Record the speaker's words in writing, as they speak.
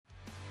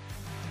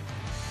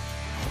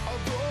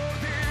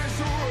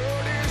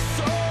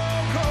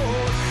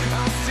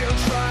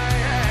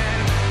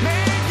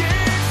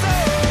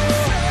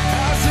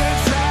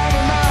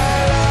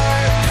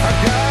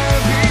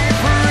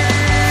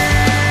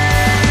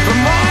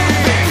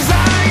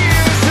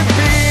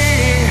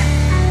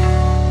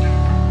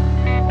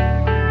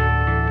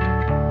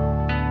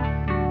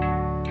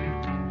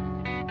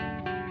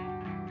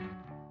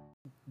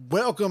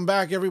Welcome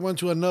back, everyone,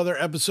 to another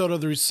episode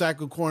of the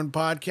Recycle Corn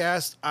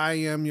Podcast. I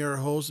am your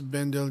host,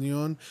 Ben De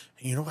Leon.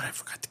 And you know what? I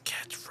forgot the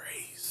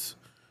catchphrase.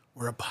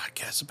 We're a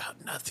podcast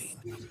about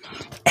nothing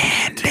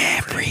and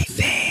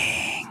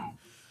everything.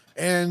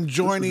 And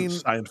joining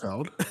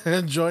Seinfeld.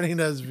 and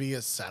joining us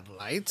via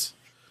satellite,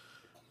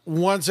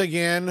 once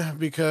again,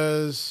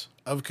 because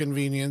of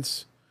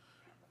convenience,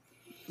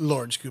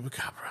 Lord Scuba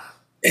Cabra.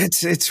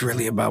 It's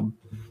really about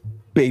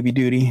baby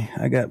duty.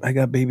 I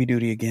got baby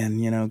duty again,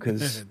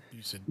 because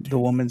the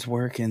woman's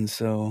working,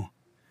 so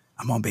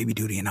I'm on baby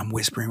duty and I'm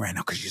whispering right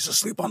now because she's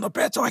asleep on the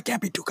bed, so I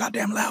can't be too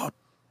goddamn loud.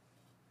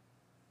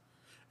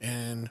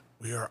 And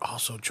we are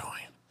also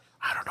joined.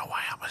 I don't know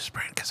why I'm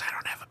whispering because I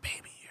don't have a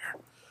baby here.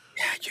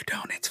 Yeah, you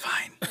don't. It's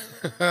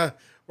fine.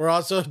 We're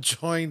also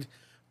joined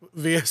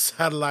via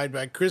satellite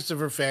by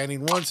Christopher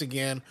Fanning. Once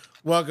again,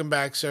 welcome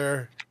back,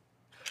 sir.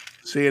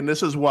 See, and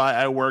this is why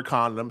I wear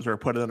condoms or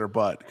put it in her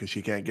butt, because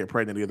she can't get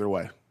pregnant either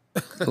way.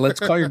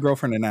 Let's call your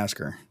girlfriend and ask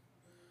her.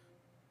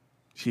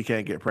 She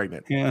can't get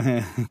pregnant.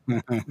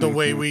 The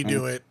way we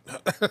do it.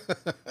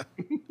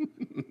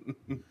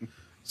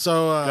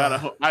 So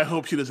God, I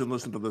hope she doesn't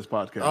listen to this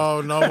podcast.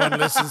 Oh, no one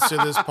listens to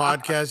this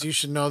podcast. You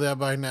should know that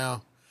by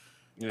now.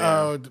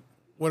 Yeah.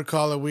 What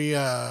call it? We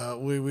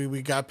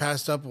got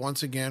passed up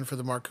once again for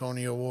the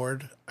Marconi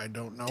Award. I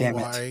don't know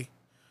why.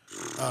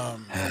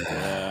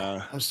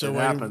 Yeah, I'm still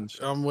waiting. Happens.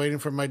 I'm waiting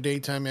for my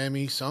daytime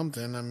Emmy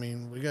something. I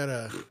mean, we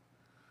gotta.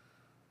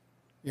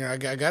 I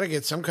gotta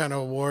get some kind of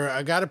award.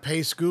 I gotta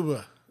pay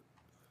Scuba.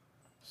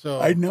 So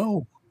I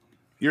know.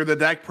 You're the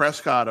Dak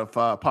Prescott of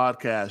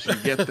podcasts. You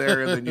get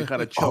there and then you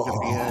kind of choke at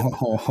the end.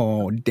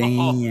 Oh,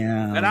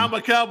 damn. And I'm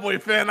a Cowboy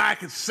fan. I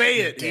can say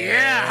it. Damn.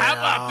 Yeah, how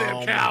about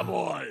them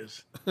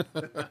Cowboys?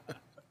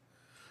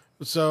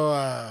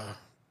 So,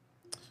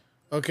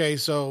 okay,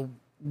 so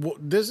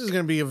this is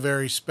going to be a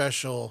very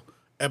special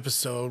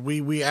episode.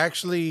 We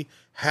actually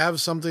have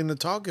something to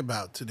talk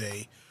about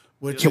today.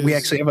 We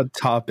actually have a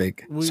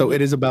topic. So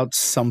it is about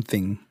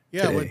something.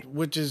 Yeah, today.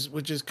 which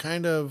is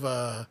kind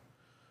of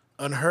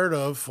unheard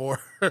of for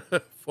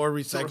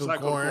Recycled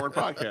Corn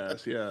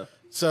podcast. Yeah.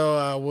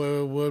 So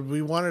what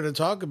we wanted to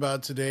talk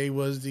about today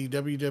was the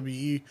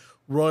WWE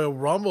Royal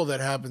Rumble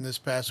that happened this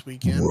past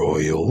weekend.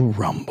 Royal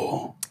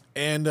Rumble.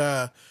 And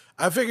I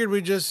figured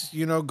we just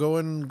go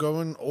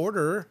in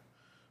order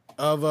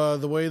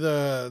of the way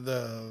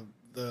the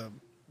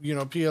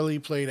PLE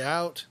played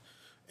out.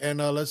 And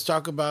let's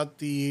talk about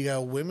the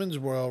Women's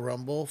Royal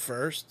Rumble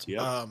first.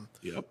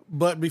 Yep.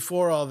 But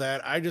before all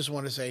that, I just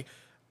want to say,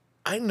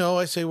 I know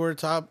I say we're a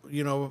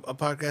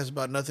podcast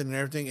about nothing and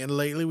everything. And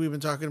lately we've been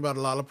talking about a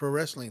lot of pro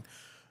wrestling.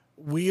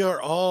 We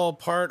are all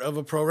part of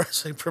a pro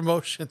wrestling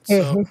promotion.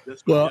 So,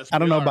 well, I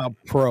don't know about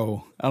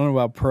pro,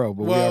 but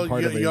we are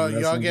part of it.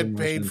 Y'all get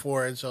paid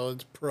for it, so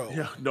it's pro.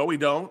 Yeah. No, we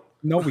don't.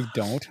 No, we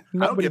don't.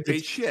 I don't get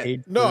paid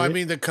shit. No, I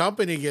mean the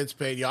company gets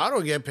paid. Y'all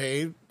don't get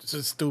paid. This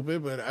is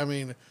stupid, but I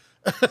mean,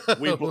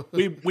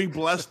 we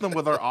bless them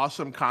with our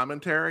awesome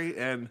commentary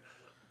and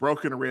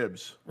broken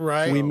ribs.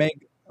 Right.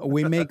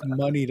 We make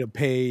money to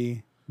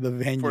pay the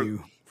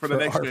venue for the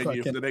next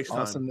venue for the next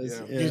time.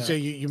 Yeah. You say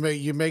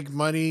you make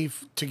money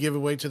to give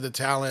away to the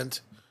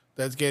talent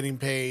that's getting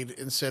paid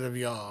instead of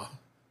y'all.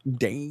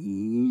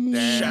 Damn.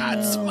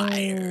 Shots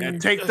fired.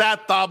 And take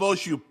that,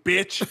 Thabos, you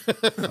bitch.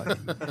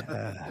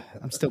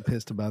 I'm still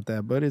pissed about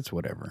that, but it's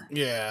whatever.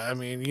 Yeah, I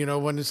mean,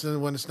 when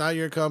it's not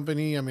your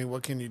company, I mean,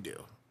 what can you do?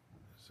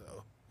 So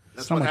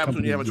that's what happens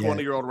when you have a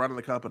 20-year-old running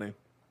the company.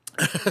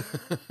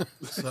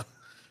 So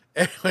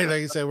anyway,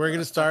 like I said, we're going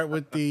to start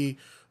with the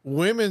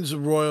Women's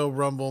Royal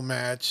Rumble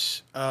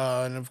match.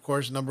 And, of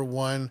course, number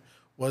one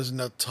was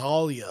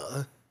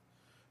Natalya.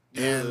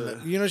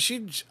 And,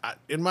 she,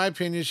 in my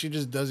opinion, she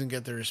just doesn't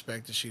get the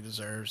respect that she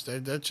deserves.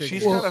 That chick,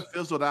 she's kind of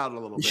fizzled out a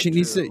little bit. She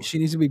needs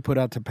to be put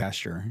out to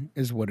pasture,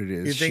 is what it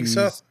is. You think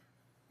so?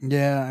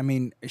 Yeah, I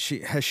mean,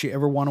 has she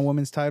ever won a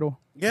women's title?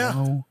 Yeah.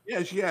 No.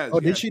 Yeah, she has. Oh,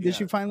 did she? Did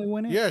she finally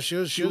win it? Yeah, she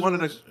won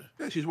it.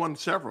 She's won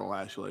several,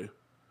 actually.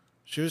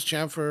 She was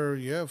champ for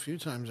a few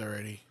times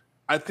already.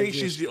 I think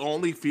she's the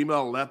only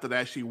female left that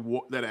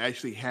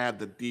actually had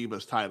the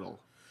Divas title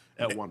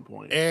at one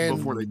point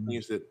before they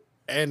changed it.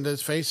 And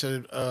let's face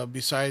it,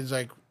 besides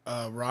like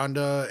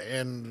Ronda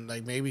and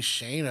like maybe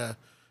Shayna,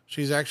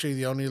 she's actually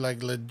the only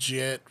like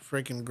legit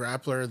freaking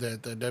grappler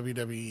that the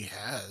WWE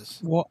has.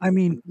 Well, I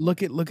mean,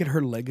 look at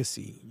her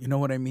legacy. You know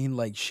what I mean?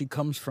 Like she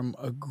comes from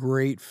a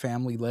great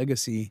family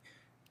legacy,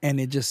 and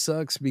it just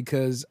sucks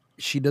because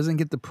she doesn't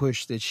get the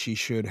push that she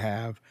should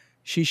have.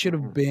 She should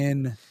have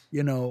been,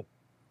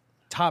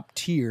 top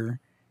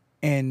tier,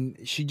 and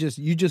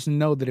you just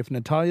know that if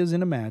Natalya's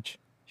in a match,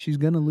 she's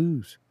gonna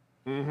lose.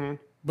 Mm-hmm.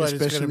 But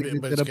especially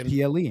if it's a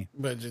PLE.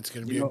 But it's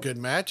gonna be a good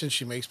match, and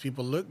she makes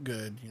people look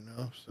good,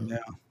 So. Yeah.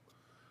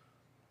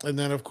 And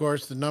then, of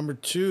course, the number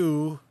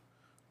two,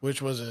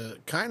 which was a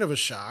kind of a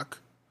shock.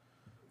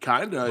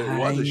 It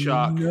was a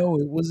shock. No,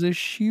 it was a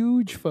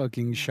huge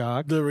fucking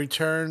shock. The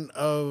return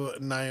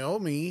of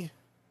Naomi.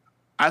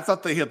 I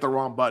thought they hit the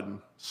wrong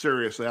button.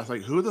 Seriously, I was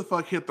like, who the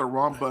fuck hit the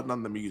wrong button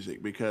on the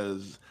music?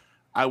 Because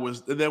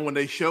And then when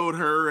they showed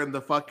her and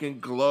the fucking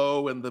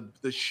glow and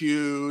the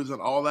shoes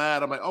and all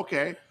that, I'm like,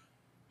 okay,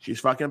 she's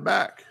fucking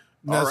back.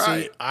 Now, all see,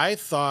 right. I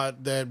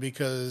thought that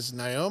because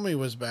Naomi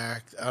was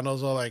back, and I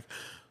was all like,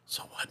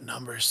 so what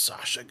number is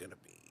Sasha gonna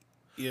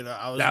be? You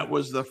know, That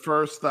was the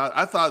first thought.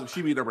 I thought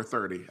she'd be number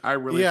 30. I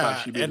really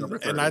thought she'd be number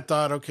 30. And I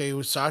thought, okay,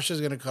 well, Sasha's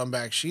gonna come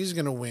back. She's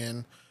gonna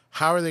win.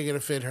 How are they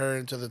gonna fit her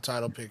into the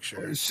title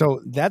picture?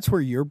 So that's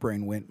where your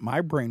brain went.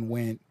 My brain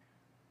went,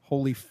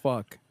 holy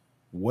fuck.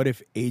 What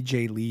if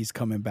AJ Lee's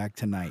coming back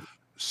tonight?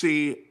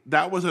 See,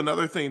 that was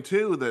another thing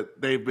too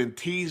that they've been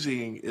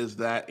teasing is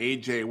that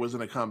AJ was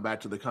going to come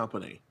back to the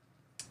company.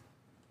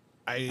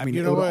 I mean,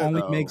 it would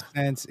only make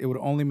sense. It would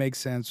only make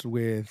sense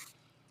with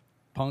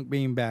Punk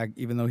being back,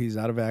 even though he's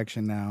out of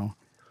action now.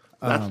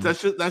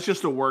 That's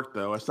just a work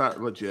though. It's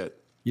not legit.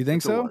 You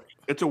think so?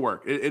 It's a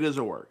work. It is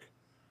a work.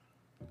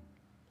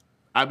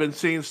 I've been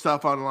seeing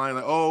stuff online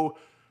like,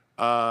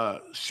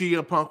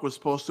 CM Punk was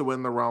supposed to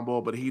win the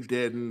Rumble, but he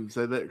didn't.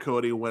 Said that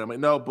Cody won. I'm like,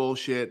 no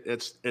bullshit.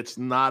 It's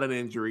not an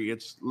injury.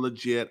 It's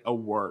legit a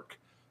work.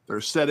 They're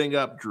setting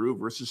up Drew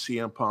versus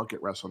CM Punk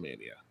at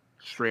WrestleMania.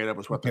 Straight up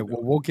is what they're doing.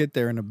 Well, we'll get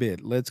there in a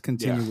bit. Let's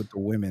continue with the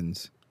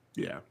women's.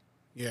 Yeah.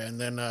 Yeah, and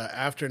then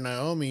after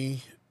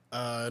Naomi,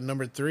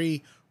 number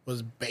 3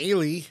 was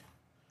Bayley.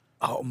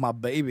 Oh, my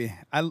baby.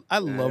 I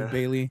love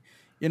Bayley.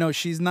 You know,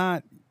 she's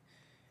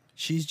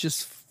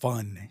just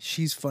fun.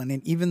 She's fun.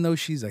 And even though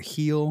she's a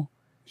heel,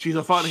 she's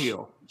a fun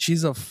heel.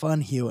 She's a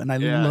fun heel. And I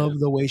love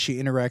the way she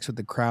interacts with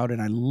the crowd.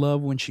 And I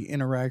love when she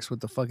interacts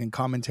with the fucking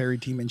commentary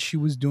team. And she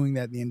was doing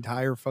that the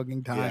entire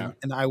fucking time. Yeah,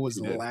 and I was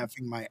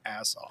laughing my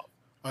ass off.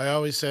 I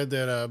always said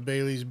that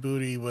Bayley's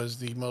booty was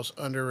the most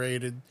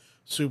underrated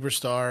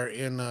superstar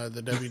in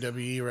the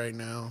WWE right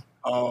now.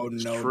 Oh,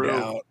 no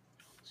doubt.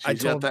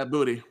 She's got that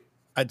booty.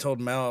 I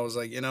told Mel, I was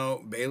like, you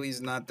know,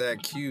 Bayley's not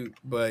that cute,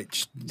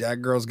 but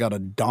that girl's got a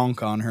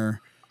donk on her.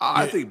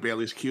 I think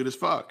Bayley's cute as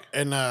fuck.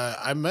 And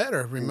I met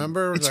her.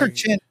 Remember? It's her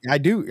chin. I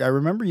do. I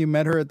remember you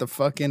met her at the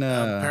fucking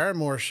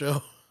Paramore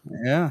show.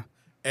 Yeah.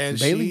 And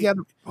Bayley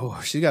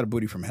she got a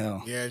booty from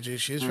hell. Yeah,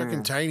 dude, she's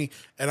freaking tiny.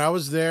 And I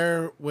was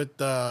there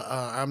with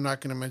I'm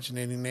not gonna mention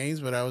any names,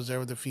 but I was there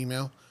with a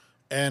female.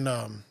 And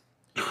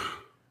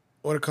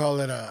what to call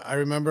it? I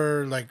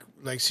remember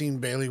like seeing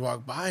Bayley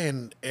walk by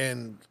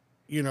and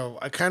you know,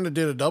 I kind of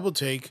did a double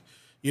take,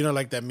 you know,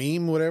 like that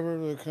meme,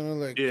 whatever, kind of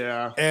like.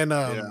 Yeah. And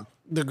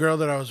the girl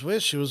that I was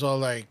with, she was all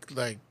like,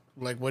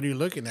 what are you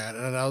looking at?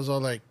 And I was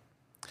all like,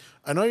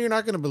 I know you're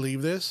not going to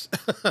believe this.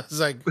 I was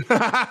like,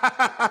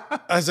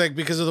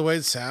 because of the way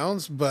it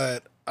sounds,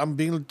 but I'm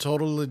being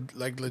totally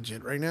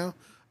legit right now.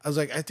 I was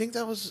like, I think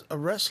that was a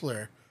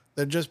wrestler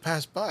that just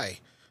passed by.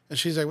 And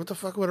she's like, what the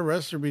fuck would a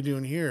wrestler be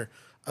doing here?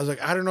 I was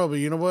like, I don't know, but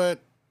you know what?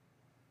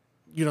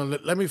 You know,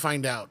 let me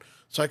find out.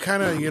 So I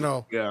kind of, you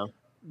know,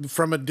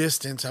 from a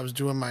distance, I was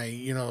doing my,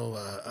 you know,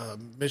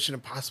 Mission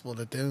Impossible.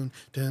 Dun,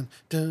 dun,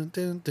 dun,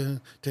 dun, dun,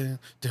 dun,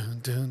 dun,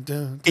 dun,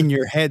 dun. In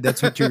your head,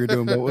 that's what you were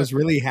doing. But what was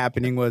really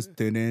happening was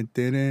dun, dun,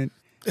 dun,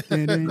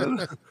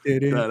 dun,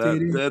 dun,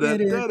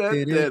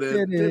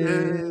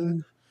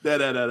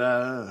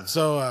 dun.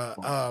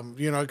 So,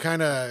 you know,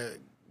 kind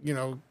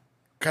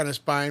of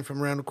spying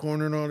from around the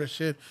corner and all this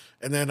shit.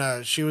 And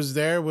then she was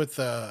there with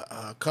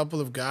a couple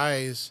of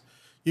guys.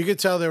 You could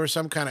tell there were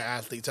some kind of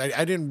athletes.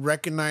 I didn't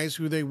recognize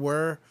who they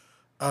were.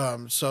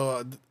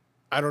 So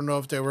I don't know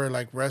if they were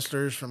like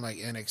wrestlers from like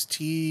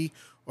NXT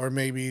or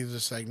maybe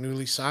just like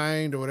newly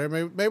signed or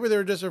whatever. Maybe they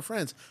were just her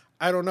friends.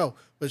 I don't know.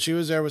 But she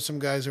was there with some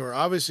guys who were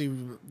obviously,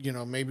 you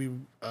know, maybe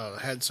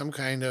had some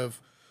kind of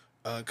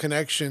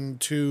connection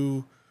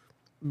to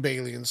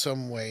Bayley in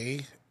some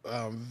way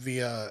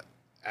via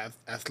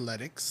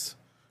athletics.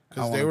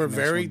 Because they were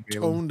very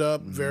toned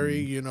up, very,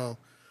 you know...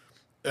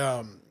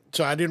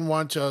 so I didn't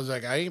want to. I was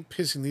like, I ain't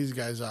pissing these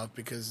guys off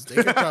because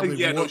they could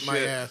probably whoop my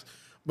ass.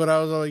 But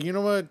I was like, you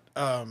know what?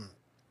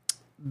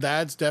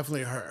 That's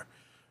definitely her.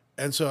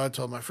 And so I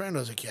told my friend, I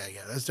was like, yeah,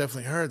 that's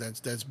definitely her.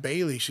 That's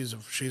Bayley. She's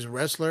a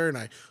wrestler. And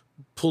I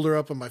pulled her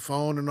up on my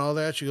phone and all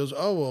that. She goes,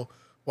 oh, well,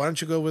 why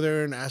don't you go over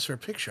there and ask for a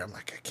picture? I'm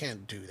like, I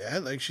can't do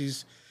that. Like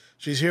she's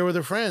here with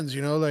her friends,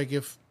 you know, like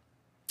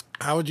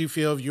how would you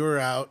feel if you were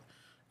out,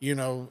 you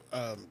know,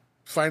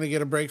 trying to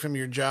get a break from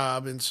your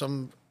job and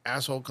some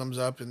asshole comes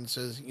up and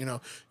says, you know,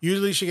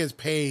 usually she gets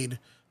paid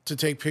to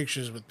take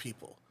pictures with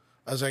people.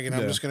 I was like, and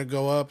I'm just going to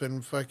go up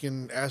and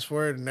fucking ask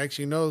for it. And next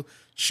you know,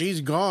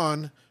 she's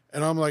gone.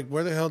 And I'm like,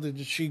 where the hell did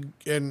she?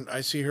 And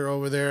I see her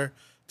over there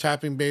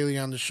tapping Bayley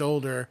on the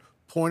shoulder,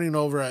 pointing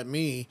over at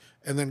me.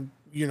 And then,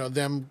 you know,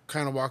 them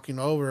kind of walking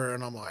over.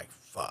 And I'm like,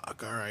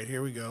 fuck, all right,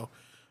 here we go.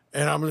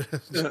 And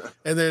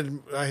and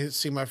then I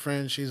see my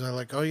friend. She's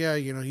like, oh yeah,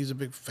 you know, he's a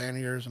big fan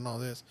of yours and all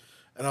this.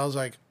 And I was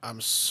like, I'm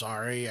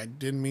sorry. I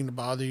didn't mean to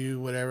bother you,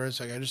 whatever. It's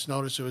like, I just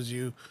noticed it was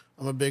you.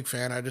 I'm a big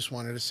fan. I just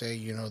wanted to say,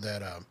 you know,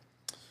 that,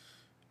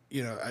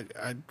 you know,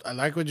 I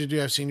like what you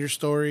do. I've seen your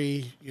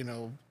story. You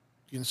know,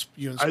 you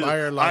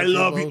inspire a lot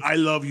of people. I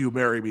love you.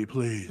 Marry me,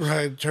 please.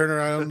 Right. Turn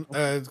around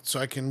so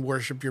I can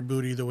worship your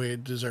booty the way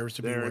it deserves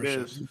to be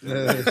worshipped.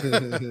 There it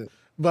is.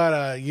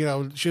 But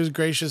she was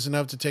gracious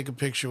enough to take a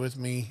picture with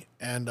me,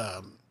 and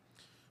I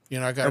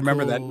got. I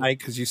remember that night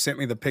because you sent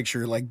me the picture.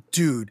 You're like,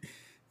 dude,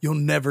 you'll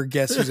never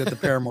guess who's at the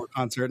Paramore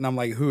concert. And I'm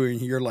like, who?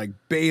 And you're like,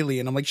 Bailey.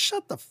 And I'm like,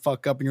 shut the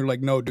fuck up. And you're like,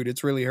 no, dude,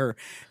 it's really her.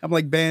 I'm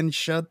like, Ben,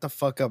 shut the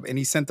fuck up. And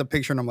he sent the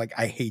picture, and I'm like,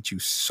 I hate you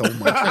so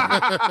much.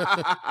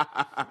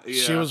 Yeah.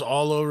 She was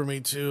all over me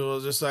too. I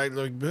was just like,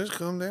 bitch,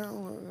 calm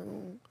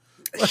down.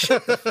 She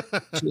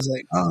was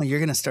like, oh,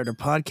 you're gonna start a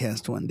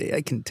podcast one day.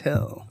 I can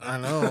tell. I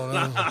know.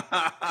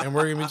 And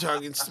we're gonna be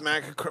talking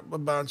smack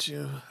about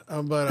you.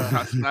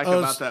 Smack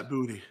about that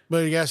booty.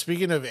 But yeah,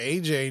 speaking of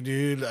AJ,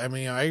 dude, I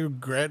mean, I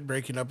regret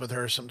breaking up with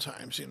her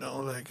sometimes.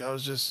 Like I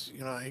was just,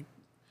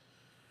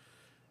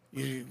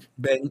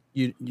 Ben,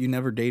 you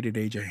never dated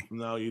AJ.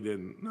 No, you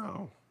didn't.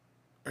 No.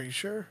 Are you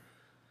sure?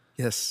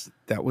 Yes,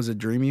 that was a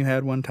dream you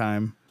had one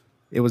time.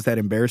 It was that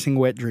embarrassing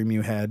wet dream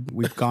you had.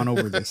 We've gone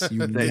over this.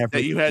 You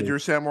that you had your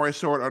samurai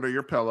sword under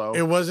your pillow.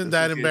 It wasn't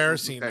that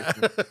embarrassing. Yeah.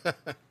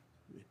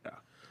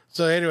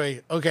 So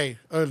anyway, okay.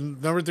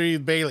 Number 3,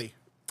 Bailey.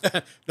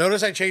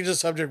 Notice I changed the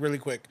subject really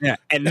quick. Yeah.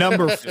 At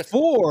number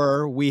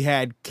 4, we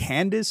had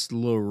Candice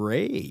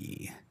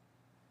LeRae.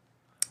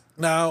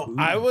 Now,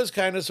 I was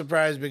kind of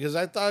surprised because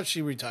I thought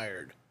she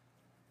retired.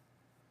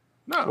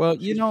 No. Well,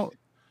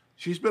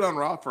 she's been on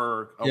Raw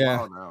for a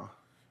while now.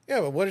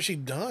 Yeah, but what has she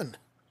done?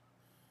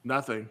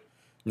 Nothing.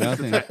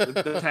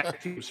 The tag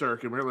team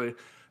circuit, really.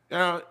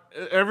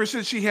 Ever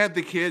since she had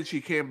the kid, she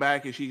came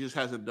back and she just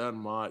hasn't done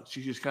much.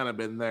 She's just kind of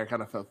been there,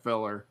 kind of a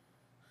filler.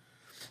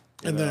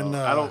 Then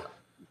I don't.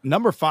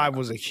 Number 5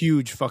 was a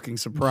huge fucking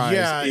surprise.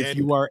 Yeah, if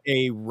you are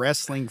a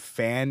wrestling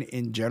fan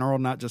in general,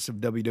 not just of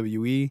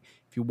WWE,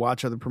 if you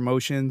watch other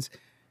promotions,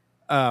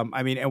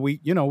 I mean, and we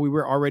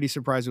were already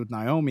surprised with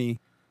Naomi,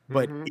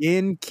 but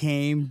in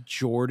came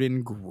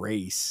Jordynne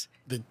Grace,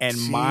 the and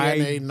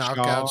TNA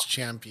Knockouts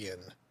champion.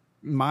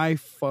 My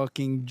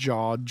fucking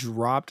jaw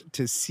dropped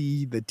to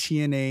see the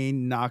TNA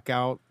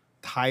Knockout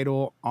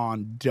title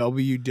on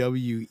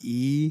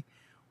WWE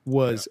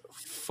was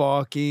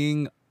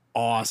fucking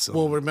awesome.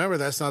 Well, remember,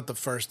 that's not the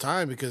first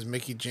time because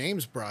Mickie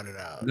James brought it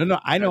out. No,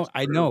 I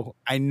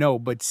know,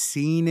 but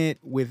seeing it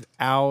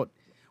without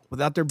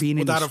there being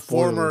without any a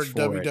former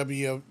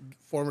WWE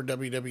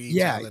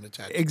talent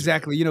attached.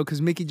 Exactly.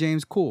 Because Mickie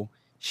James, cool.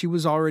 She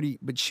was already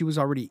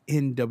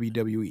in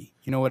WWE.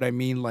 You know what I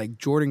mean? Like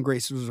Jordynne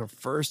Grace was her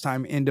first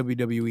time in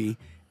WWE,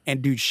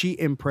 and dude, she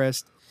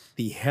impressed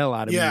the hell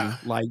out of me.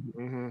 Like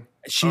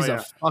she's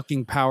a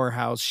fucking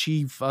powerhouse.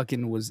 She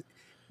fucking was.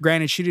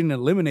 Granted, she didn't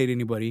eliminate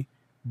anybody,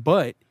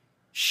 but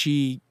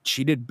she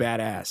did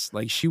badass.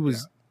 Like she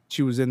was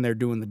in there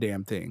doing the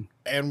damn thing.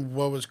 And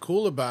what was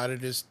cool about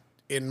it is,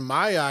 in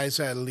my eyes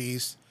at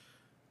least,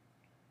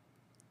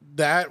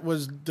 that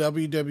was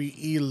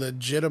WWE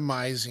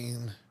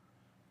legitimizing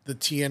the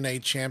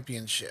TNA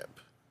championship.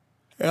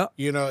 Yeah.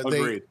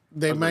 Agreed.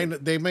 They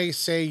may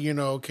say,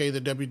 okay, the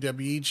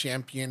WWE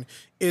champion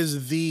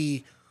is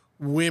the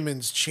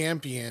women's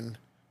champion,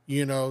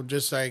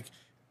 just like,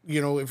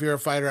 if you're a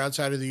fighter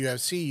outside of the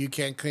UFC, you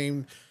can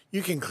claim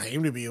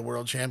to be a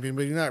world champion,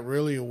 but you're not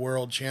really a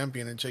world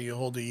champion until you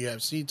hold the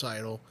UFC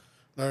title.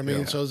 You know what I mean?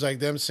 Yeah. So it's like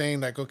them saying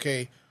like,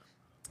 okay,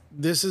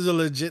 this is a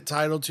legit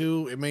title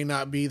too. It may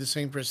not be the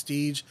same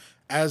prestige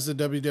as the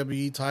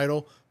WWE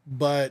title,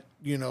 but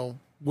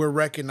we're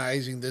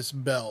recognizing this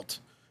belt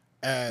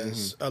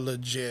as a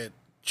legit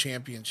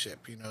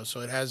championship, so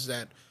it has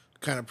that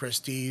kind of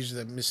prestige,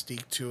 that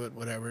mystique to it,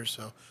 whatever.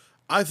 So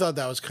I thought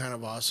that was kind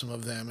of awesome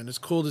of them, and it's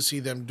cool to see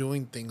them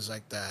doing things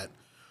like that.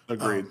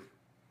 Agreed.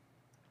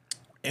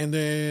 And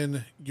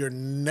then your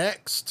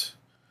next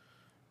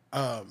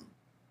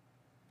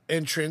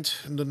entrant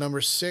in the number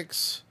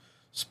 6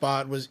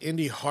 spot was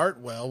Indy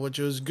Hartwell, which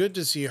was good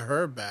to see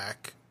her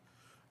back.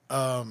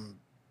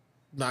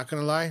 Not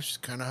gonna lie, she's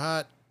kind of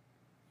hot,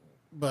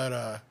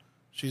 but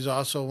she's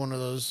also one of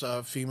those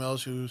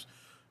females who's,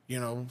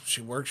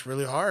 she works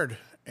really hard,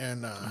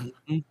 and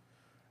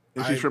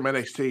she's from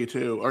NXT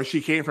too, or she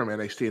came from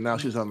NXT, and now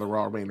she's on the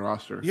Raw main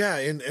roster. Yeah,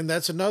 and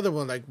that's another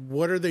one. Like,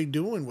 what are they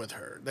doing with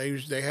her?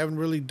 They haven't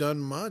really done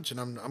much, and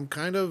I'm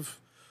kind of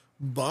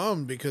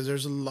bummed because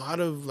there's a lot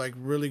of like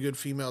really good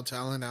female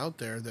talent out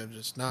there that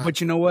just not.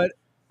 But you know what?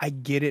 I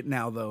get it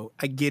now, though.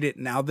 I get it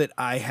now that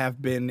I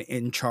have been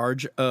in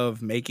charge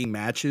of making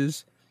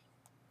matches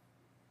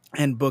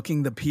and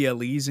booking the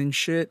PLEs and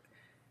shit.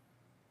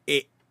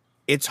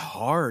 It's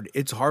hard.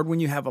 It's hard when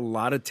you have a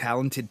lot of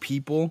talented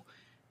people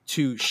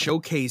to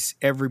showcase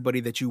everybody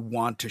that you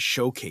want to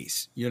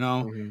showcase,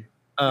 And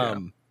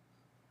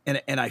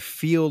I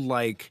feel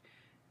like,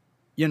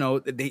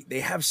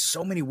 they have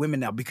so many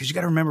women now, because you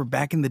got to remember,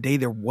 back in the day,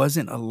 there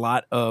wasn't a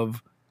lot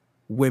of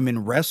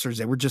women wrestlers.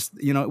 They were just,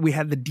 we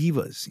had the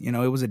divas,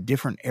 it was a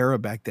different era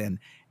back then.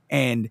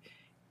 And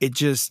it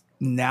just,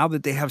 now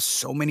that they have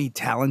so many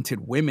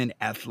talented women,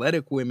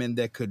 athletic women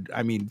that could,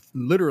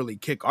 literally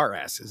kick our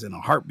asses in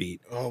a heartbeat.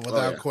 Oh,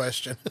 without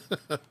question.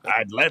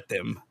 I'd let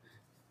them.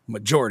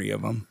 majority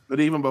of them. But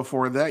even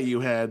before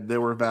that, there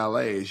were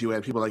valets. You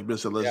had people like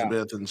Miss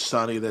Elizabeth and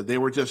Sonny that they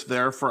were just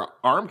there for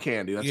arm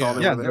candy. That's all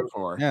they were there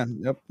for. Yeah,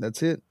 yep,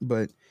 that's it.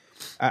 But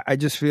I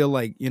just feel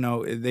like, you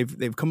know,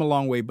 they've come a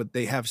long way, but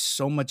they have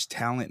so much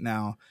talent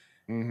now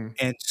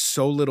and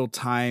so little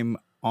time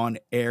on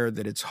air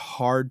that it's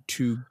hard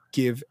to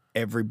give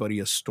everybody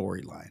a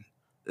storyline.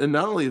 And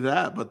not only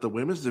that, but the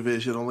women's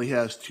division only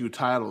has 2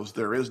 titles.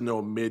 There is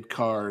no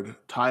mid-card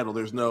title.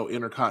 There's no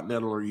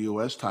Intercontinental or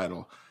U.S.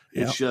 title.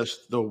 It's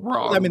just the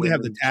Raw. Well, I mean, they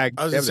have the tag.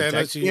 I was going to say,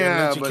 unless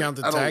you count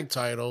the tag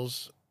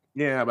titles.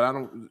 Yeah, but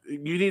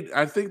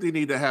I think they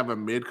need to have a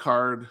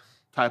mid-card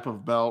type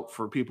of belt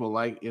for people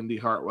like Indy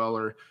Hartwell,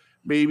 or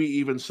maybe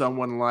even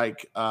someone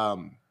like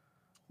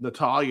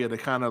Natalia, to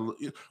kind of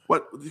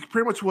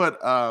pretty much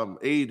what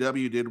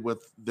AEW did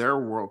with their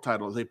world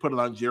titles. They put it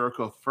on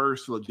Jericho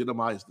first to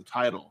legitimize the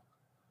title.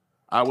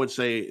 I would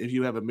say if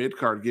you have a mid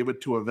card, give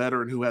it to a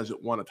veteran who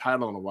hasn't won a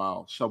title in a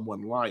while,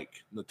 someone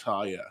like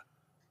Natalia,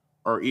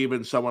 or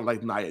even someone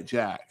like Nia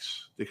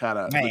Jax, to kind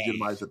of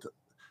legitimize it.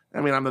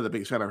 I mean, I'm not the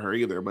biggest fan of her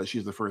either, but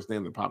she's the first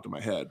name that popped in my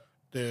head.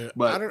 Dude,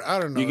 but I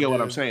don't know. You get what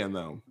I'm saying,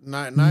 though.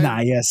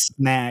 Nia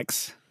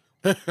Snacks.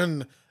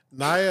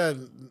 Nia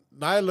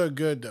looked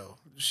good though.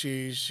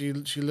 She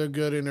looked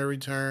good in her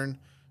return.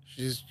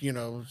 She's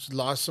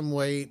lost some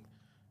weight,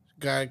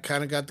 got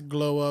the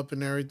glow up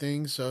and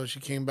everything. So she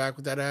came back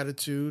with that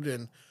attitude.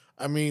 And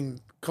I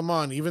mean, come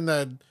on, even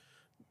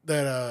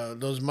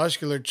those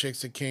muscular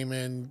chicks that came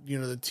in,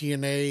 the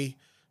TNA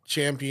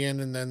champion,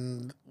 and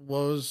then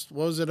what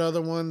was that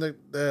other one that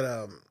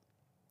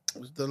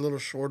was the little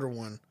shorter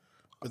one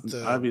with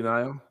the Ivy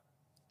Nile.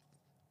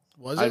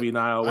 Was it Ivy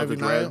Nile with the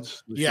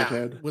dreads?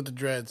 With the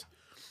dreads.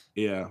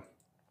 Yeah.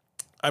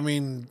 I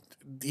mean,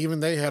 even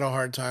they had a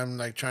hard time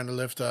trying to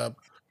lift up.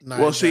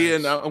 See,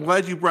 and I'm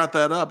glad you brought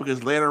that up,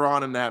 because later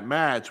on in that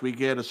match, we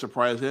get a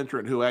surprise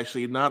entrant who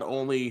actually not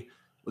only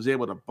was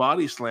able to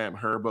body slam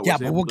her, but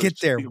we'll get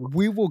there.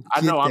 We will. Get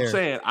I know.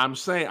 there. I'm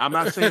saying. I'm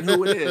not saying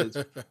who it is.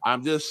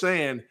 I'm just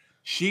saying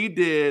she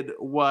did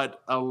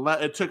what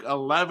it took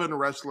 11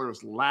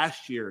 wrestlers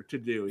last year to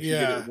do. She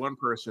did it one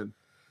person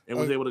and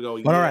was able to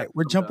go. But all right,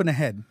 we're jumping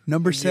ahead.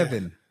 Number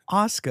 7,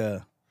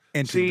 Asuka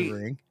entered the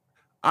ring.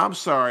 I'm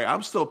sorry.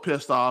 I'm still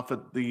pissed off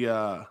at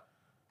the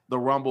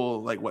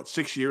Rumble,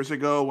 6 years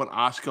ago when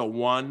Asuka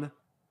won,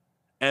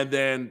 and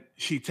then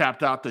she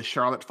tapped out to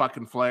Charlotte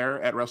fucking Flair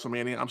at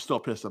WrestleMania. I'm still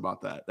pissed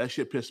about that. That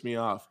shit pissed me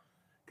off,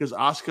 because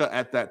Asuka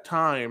at that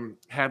time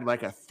had a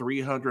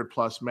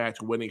 300+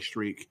 match winning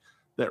streak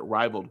that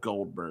rivaled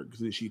Goldberg's,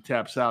 and she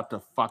taps out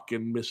to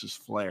fucking Mrs.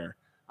 Flair.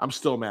 I'm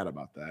still mad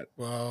about that.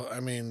 Well,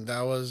 I mean,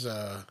 that was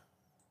a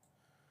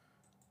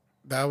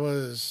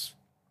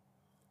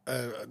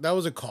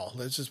call.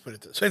 Let's just put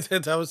it this way.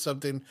 That was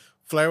something.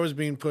 Flair was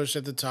being pushed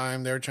at the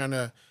time. They were trying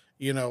to,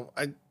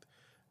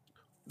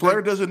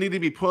 Flair doesn't need to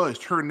be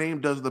pushed. Her name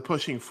does the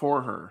pushing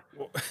for her.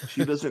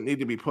 She doesn't need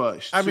to be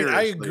pushed. I mean,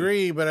 I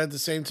agree, but at the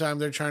same time,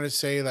 they're trying to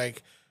say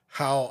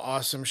how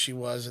awesome she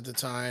was at the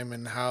time,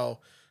 and how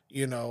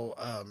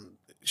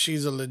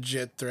she's a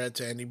legit threat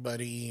to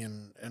anybody,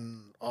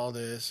 and all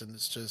this, and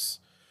it's just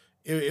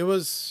it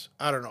was,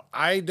 I don't know.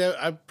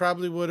 I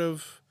probably would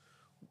have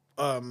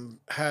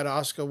had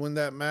Asuka win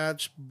that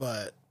match,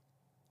 but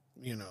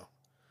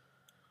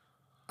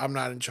I'm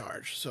not in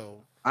charge,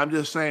 so I'm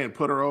just saying,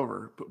 put her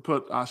over,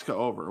 put Asuka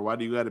over. Why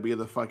do you got to be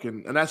the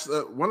fucking? And that's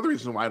one of the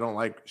reasons why I don't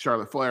like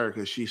Charlotte Flair,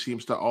 because she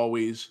seems to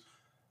always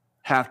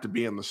have to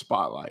be in the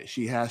spotlight.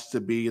 She has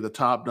to be the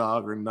top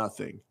dog or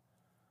nothing.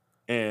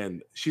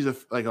 And she's a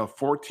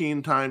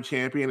 14-time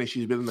champion, and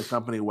she's been in the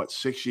company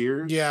 6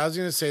 years? Yeah, I was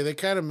gonna say they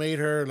kind of made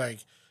her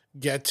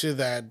get to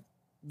that,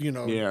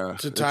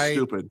 to tie,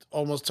 stupid.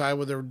 Almost tie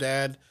with her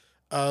dad,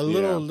 a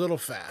little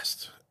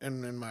fast,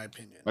 in my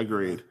opinion.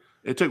 Agreed.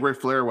 It took Ric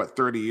Flair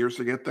 30 years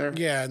to get there.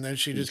 Yeah, and then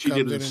she just comes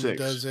in and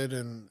does it,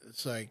 and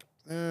it's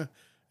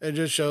it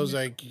just shows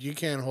you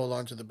can't hold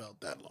on to the belt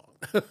that long.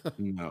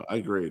 No, I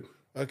agreed.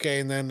 Okay,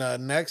 and then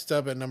next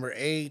up at number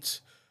 8,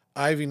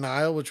 Ivy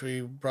Nile, which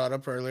we brought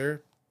up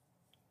earlier,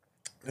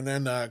 and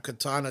then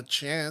Katana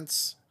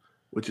Chance,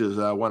 which is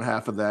one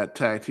half of that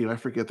tag team. I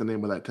forget the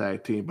name of that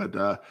tag team, but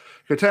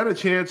Katana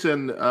Chance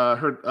and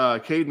her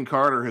Caden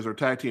Carter is her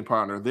tag team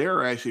partner.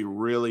 They're actually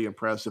really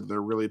impressive.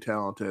 They're really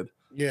talented.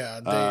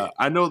 Yeah,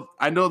 I know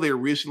they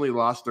recently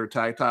lost their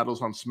tag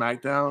titles on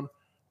SmackDown,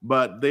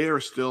 but they are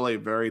still a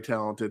very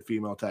talented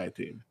female tag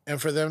team.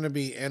 And for them to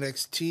be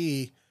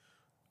NXT,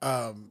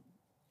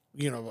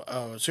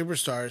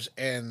 superstars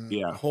and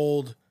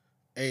hold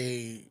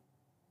a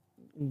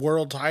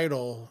world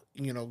title,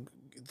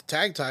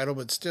 tag title,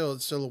 but it's still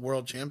a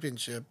world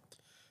championship.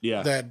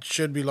 Yeah, that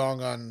should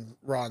belong on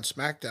Raw and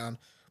SmackDown.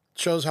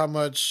 Shows how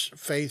much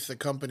faith the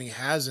company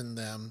has in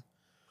them.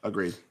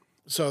 Agreed.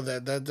 So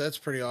that's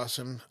pretty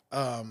awesome.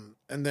 And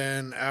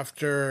then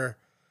after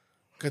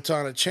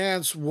Katana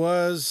Chance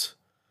was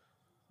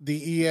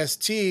the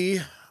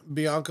EST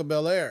Bianca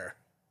Belair.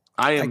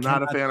 I am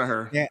not a fan of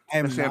her. Yeah, I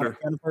am not a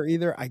fan of her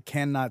either. I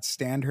cannot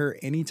stand her.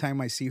 Anytime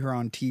I see her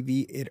on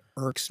TV, it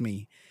irks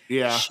me.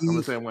 Yeah, I'm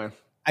the same way.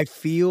 I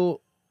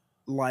feel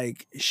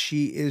like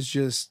she is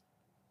just,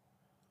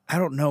 I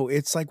don't know.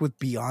 It's like with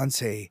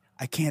Beyonce.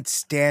 I can't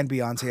stand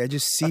Beyonce. I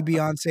just see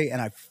Beyonce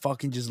and I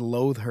fucking just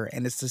loathe her.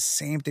 And it's the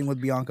same thing with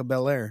Bianca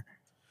Belair.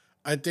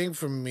 I think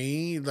for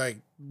me, like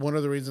one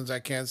of the reasons I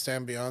can't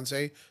stand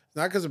Beyonce, it's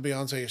not because of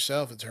Beyonce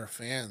herself, it's her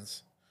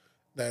fans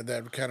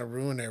that kind of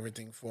ruin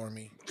everything for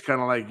me. It's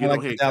kind of like I you don't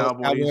like the hate Dallas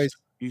Cowboys, Cowboys.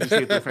 you just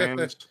hate their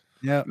fans.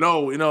 Yeah.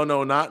 No,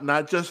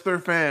 not just their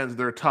fans.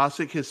 They're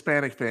toxic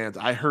Hispanic fans.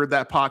 I heard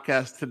that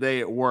podcast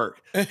today at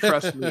work.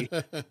 Trust me,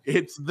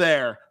 it's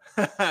there.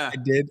 I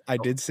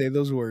did say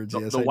those words.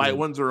 Yes, The I white did.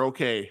 ones are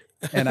okay.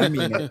 And I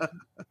mean it.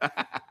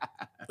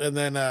 And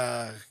then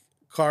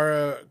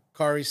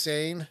Kari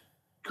Sane.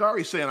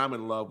 Kari saying I'm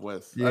in love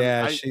with.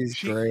 Yeah, she's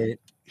great.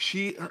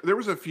 There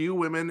was a few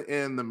women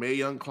in the Mae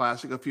Young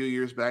Classic a few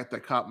years back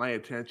that caught my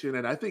attention,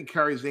 and I think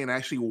Kari Sane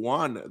actually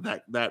won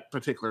that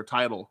particular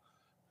title.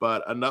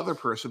 But another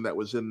person that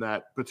was in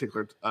that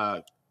particular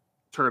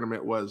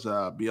tournament was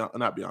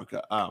not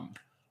Bianca,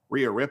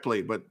 Rhea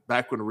Ripley. But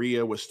back when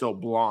Rhea was still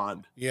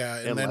blonde, Yeah,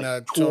 and then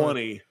like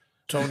 20.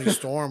 Tony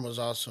Storm was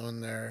also in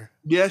there.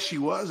 Yes, she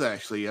was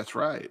actually. That's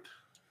right.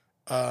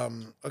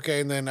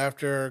 Okay, and then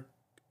after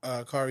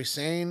Kari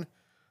Sane,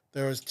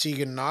 there was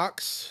Tegan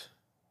Knox.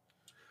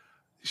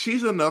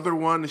 She's another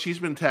one. She's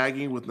been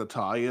tagging with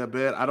Natalya a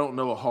bit. I don't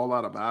know a whole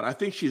lot about her. I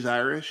think she's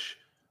Irish.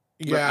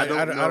 Yeah, I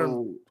don't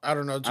know. I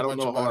don't know too much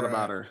a whole lot about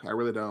about her. I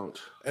really don't.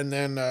 And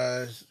then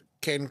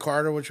Kaden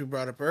Carter, which we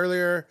brought up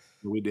earlier.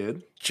 We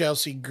did.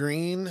 Chelsea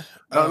Green.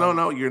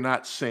 No. You're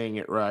not saying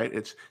it right.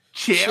 It's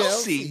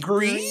Chelsea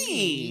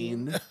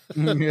Green.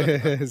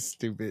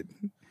 Stupid.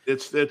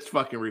 It's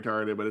fucking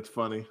retarded, but it's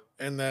funny.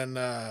 And then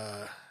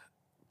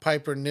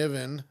Piper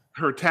Niven.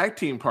 Her tag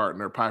team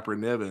partner, Piper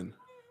Niven.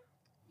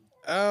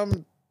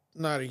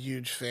 Not a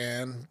huge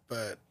fan,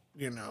 but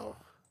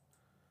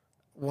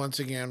once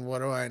again, what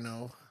do I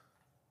know?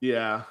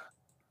 Yeah.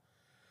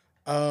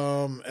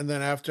 And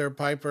then after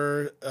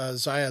Piper,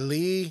 Xia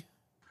Li.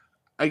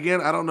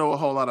 Again, I don't know a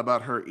whole lot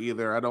about her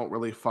either. I don't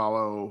really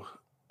follow.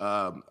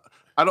 I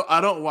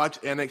don't watch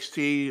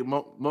NXT.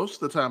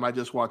 Most of the time, I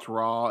just watch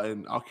Raw,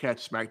 and I'll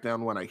catch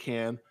SmackDown when I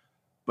can.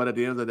 But at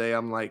the end of the day,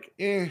 I'm like,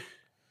 it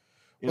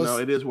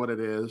is what it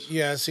is.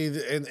 Yeah. See,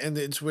 and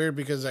it's weird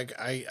because like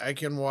I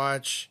can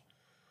watch,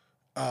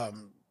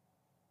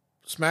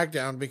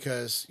 SmackDown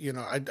because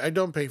I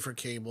don't pay for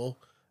cable,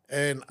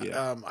 and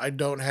I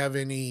don't have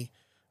any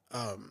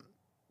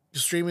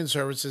streaming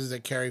services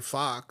that carry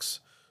Fox,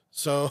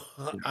 so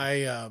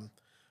I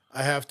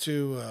have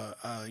to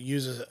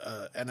use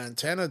an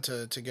antenna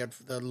to get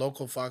the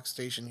local Fox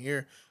station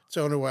here. It's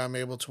the only way I'm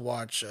able to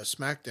watch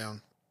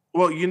SmackDown.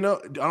 Well, I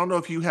don't know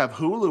if you have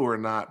Hulu or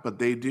not, but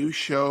they do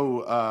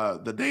show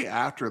the day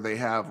after they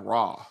have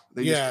Raw.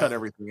 They just cut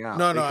everything out.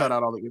 They cut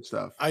out all the good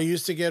stuff. I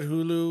used to get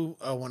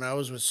Hulu when I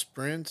was with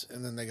Sprint,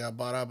 and then they got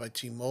bought out by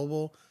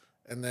T-Mobile,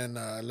 and then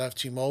I left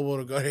T-Mobile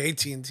to go to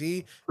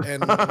AT&T,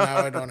 and now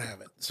I don't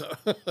have it. So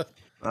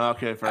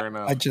okay, fair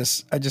enough. I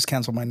just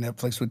canceled my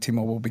Netflix with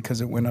T-Mobile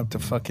because it went up to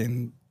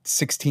fucking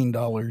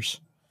 $16.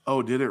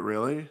 Oh, did it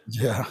really?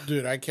 Yeah,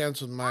 dude, I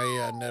canceled my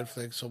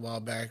Netflix a while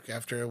back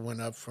after it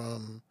went up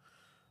from.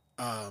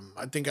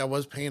 I think I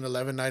was paying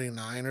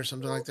 $11.99 or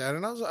something like that,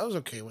 and I was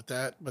okay with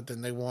that. But then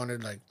they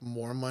wanted like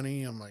more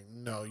money. I'm like,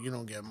 no, you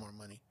don't get more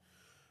money.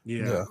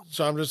 Yeah.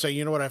 So I'm just saying,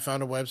 you know what? I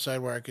found a website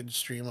where I could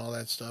stream all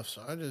that stuff,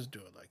 so I just do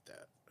it like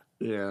that.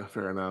 Yeah,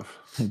 fair enough.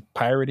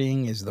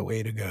 Pirating is the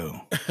way to go.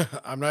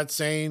 I'm not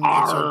saying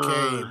it's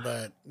okay,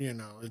 but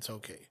it's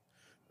okay.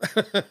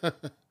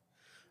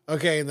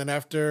 Okay, and then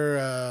after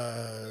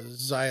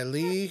Xia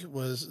Li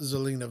was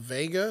Zelina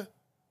Vega.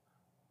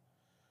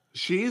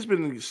 She's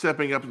been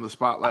stepping up in the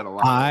spotlight a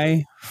lot.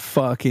 I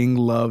fucking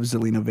love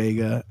Zelina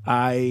Vega.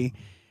 I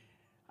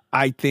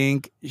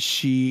think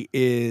she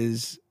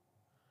is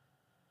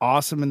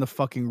awesome in the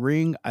fucking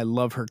ring. I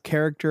love her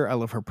character. I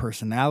love her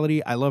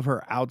personality. I love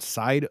her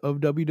outside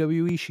of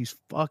WWE. She's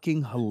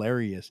fucking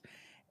hilarious.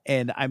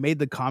 And I made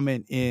the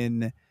comment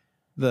in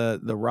the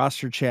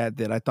roster chat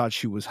that I thought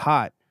she was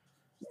hot.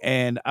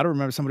 And I don't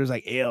remember, somebody was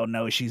like, ew,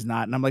 no, she's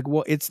not. And I'm like,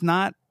 well, it's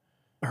not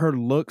her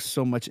looks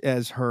so much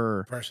as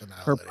her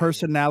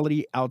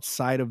personality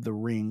outside of the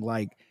ring.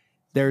 Like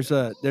there's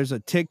a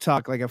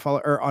TikTok, like I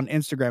follow her on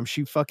Instagram.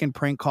 She fucking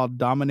prank called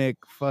Dominic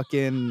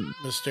fucking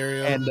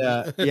Mysterio,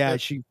 and yeah,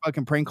 she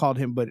fucking prank called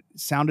him, but it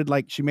sounded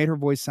like she made her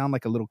voice sound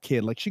like a little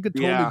kid. Like she could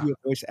totally be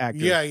a voice actor.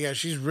 Yeah,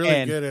 she's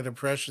really good at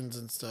impressions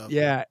and stuff.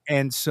 Yeah,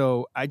 and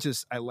so I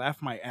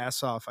laughed my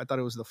ass off. I thought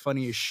it was the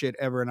funniest shit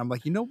ever, and I'm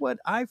like, you know what?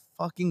 I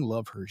fucking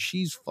love her.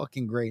 She's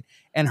fucking great,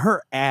 and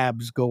her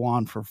abs go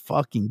on for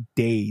fucking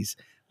days.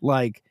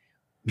 Like,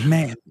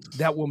 man,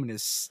 that woman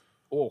is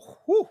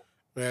whew.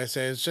 Yeah, I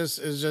say it's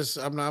just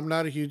I'm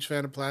not a huge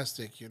fan of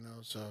plastic,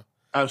 so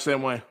I'm the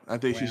same way. I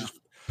think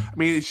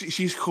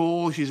she's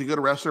cool, she's a good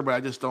wrestler, but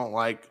I just don't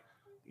like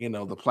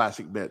the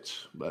plastic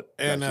bits. But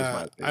and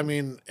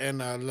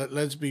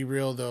let's be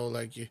real though,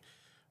 like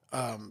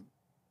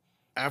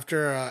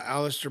after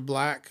Aleister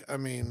Black,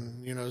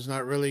 it's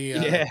not really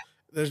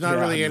There's not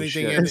Yeah, really no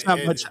anything shit. in There's not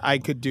it. much I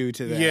could do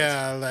to that.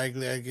 Yeah, like I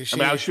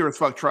mean, I was sure as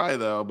fuck try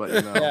though, but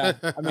you know, Yeah,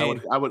 I I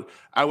mean, would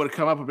have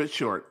come up a bit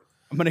short.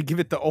 I'm gonna give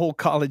it the old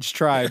college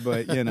try,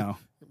 but you know,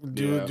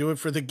 do it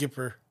for the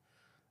Gipper.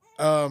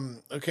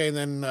 Okay,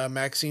 then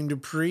Maxine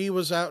Dupree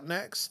was out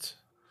next.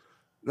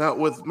 Now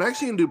with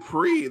Maxine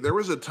Dupree, there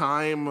was a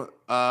time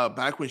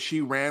back when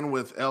she ran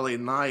with LA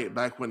Knight,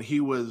 back when he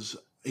was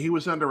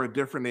under a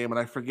different name, and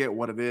I forget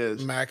what it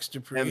is. Max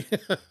Dupree. And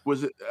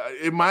was it?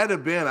 It might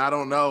have been. I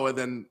don't know. And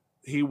then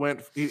he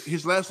went.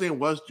 His last name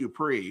was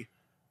Dupree,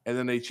 and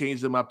then they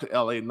changed him up to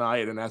LA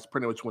Knight, and that's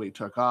pretty much when he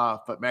took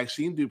off. But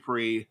Maxine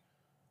Dupree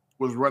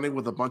was running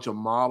with a bunch of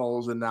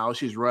models, and now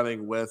she's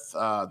running with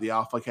the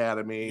Alpha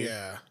Academy.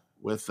 Yeah.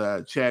 With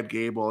Chad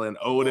Gable and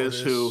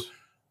Otis. Who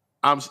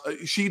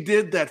she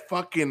did that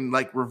fucking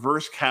like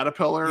reverse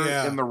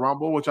caterpillar in the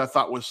Rumble, which I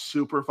thought was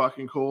super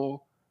fucking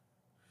cool.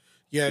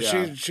 Yeah,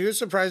 she was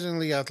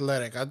surprisingly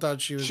athletic. I thought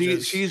she was.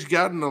 She's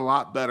gotten a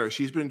lot better.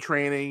 She's been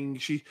training.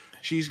 She's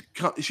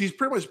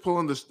pretty much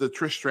pulling the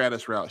Trish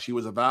Stratus route. She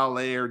was a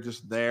valet or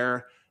just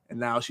there, and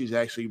now she's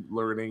actually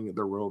learning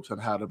the ropes on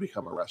how to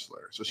become a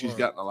wrestler. So she's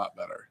gotten a lot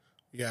better.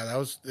 Yeah,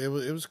 it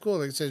was cool.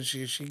 Like I said,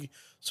 she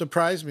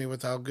surprised me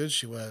with how good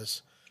she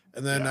was.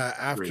 And then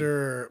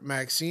after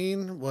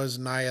Maxine was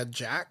Nia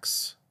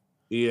Jax.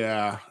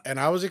 Yeah. And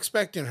I was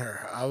expecting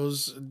her. I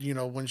was,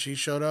 when she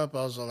showed up,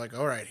 I was like,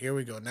 all right, here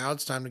we go. Now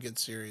it's time to get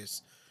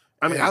serious.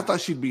 I mean, I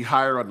thought she'd be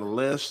higher on the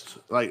list.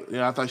 Like,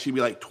 I thought she'd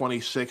be like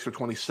 26 or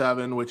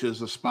 27, which is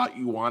the spot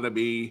you want to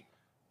be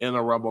in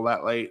a Rumble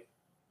that late.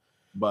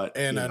 But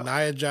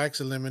Nia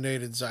Jax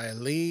eliminated Xia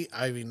Li,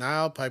 Ivy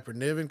Nile, Piper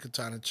Niven,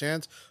 Katana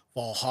Chance,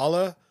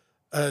 Valhalla,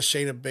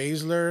 Shayna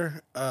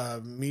Baszler,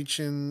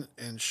 Michin,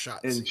 and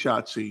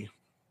Shotzi.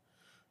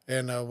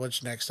 And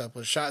what's next up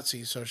was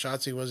Shotzi. So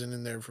Shotzi wasn't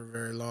in there for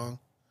very long.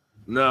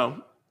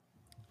 No.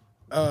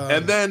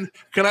 And then,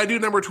 can I do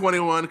number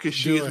 21? Because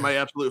she is my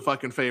absolute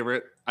fucking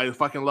favorite. I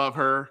fucking love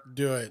her.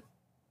 Do it.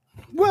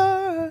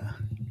 What?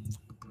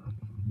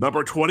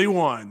 Number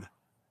 21.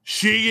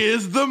 She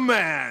is the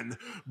man,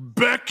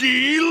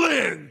 Becky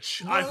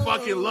Lynch. Whoa. I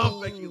fucking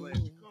love Becky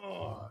Lynch.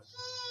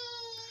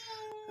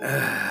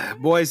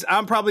 Boys,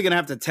 I'm probably going to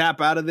have to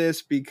tap out of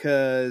this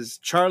because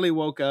Charlie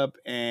woke up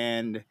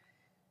and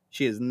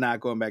she is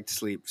not going back to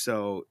sleep.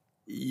 So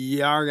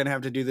y'all are going to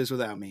have to do this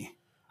without me.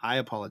 I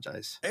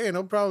apologize. Hey,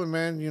 no problem,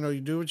 man.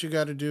 You do what you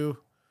got to do.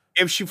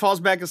 If she falls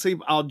back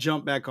asleep, I'll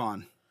jump back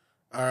on.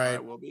 All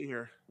right. We'll be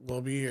here.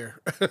 We'll be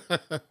here.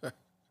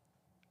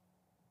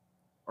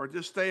 Or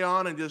just stay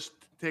on and just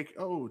take...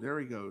 Oh, there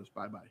he goes.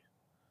 Bye-bye.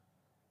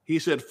 He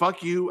said,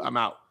 fuck you. I'm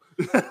out.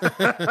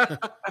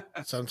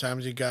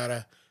 Sometimes you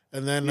gotta.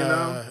 And then,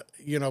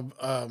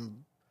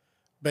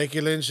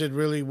 Becky Lynch did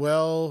really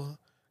well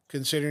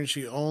considering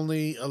she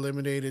only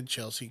eliminated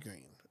Chelsea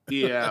Green.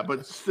 Yeah,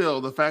 but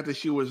still, the fact that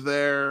she was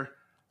there,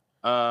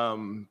 I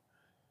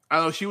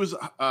know she was,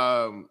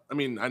 I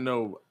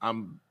know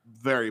I'm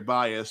very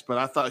biased, but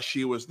I thought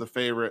she was the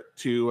favorite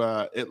to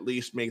at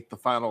least make the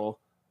final,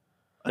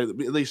 at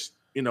least,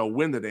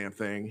 win the damn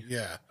thing.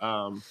 Yeah.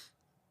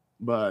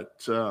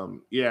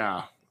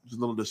 Yeah. It was a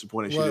little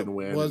disappointing she didn't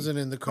win. Wasn't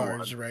in the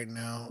cards right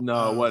now.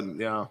 No, it wasn't.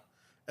 Yeah.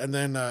 And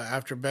then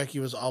after Becky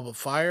was Alba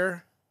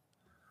Fire.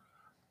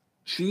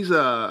 She's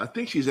I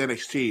think she's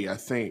NXT. I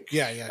think.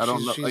 Yeah. I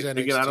don't know. She's NXT.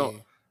 Again, I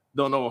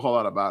don't know a whole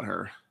lot about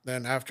her.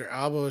 Then after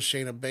Alba was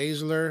Shayna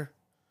Baszler.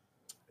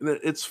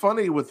 It's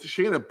funny with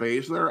Shayna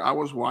Baszler. I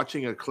was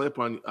watching a clip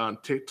on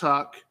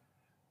TikTok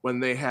when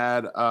they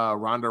had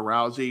Ronda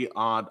Rousey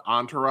on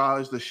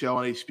Entourage, the show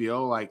on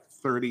HBO, like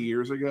 30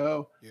 years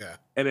ago. Yeah.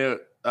 And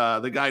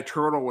the guy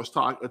Turtle was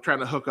trying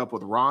to hook up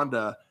with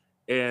Ronda,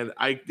 and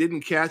I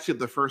didn't catch it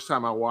the first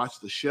time I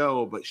watched the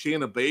show, but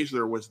Shayna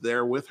Baszler was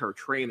there with her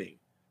training,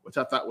 which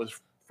I thought was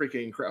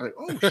freaking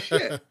incredible. Like, oh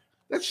shit,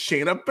 that's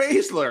Shayna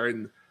Baszler,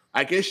 and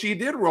I guess she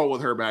did roll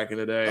with her back in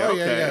the day. Oh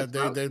okay. yeah.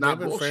 They've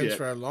been friends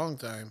for a long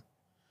time.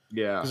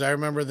 Yeah, because I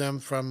remember them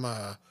from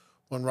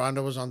when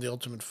Ronda was on The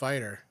Ultimate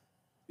Fighter.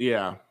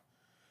 Yeah,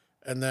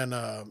 and then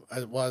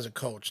as a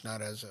coach,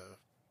 not as a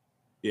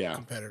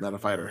competitor, not a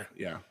fighter.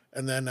 Yeah.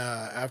 And then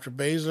after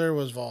Baszler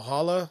was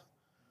Valhalla.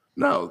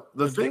 No,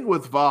 the thing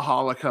with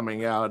Valhalla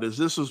coming out is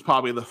this was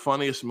probably the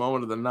funniest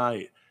moment of the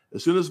night.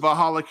 As soon as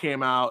Valhalla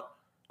came out,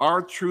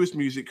 R-Truth's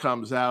music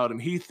comes out,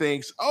 and he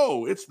thinks,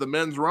 oh, it's the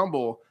Men's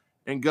Rumble,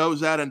 and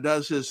goes out and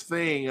does his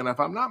thing. And if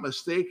I'm not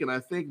mistaken,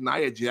 I think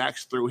Nia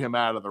Jax threw him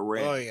out of the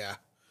ring. Oh, yeah.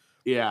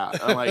 Yeah.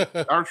 I'm like,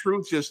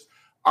 R-Truth is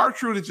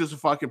just a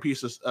fucking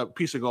piece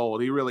of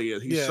gold. He really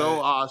is. He's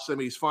so awesome.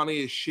 He's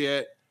funny as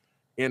shit.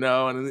 And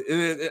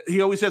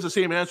he always has the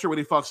same answer when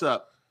he fucks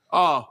up.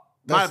 Oh,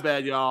 my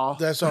bad, y'all.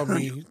 That's on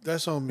me.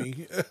 That's on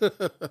me.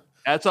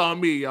 That's on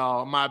me,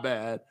 y'all. My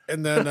bad.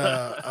 And then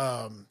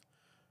I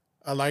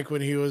like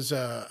when he was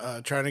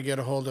trying to get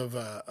a hold of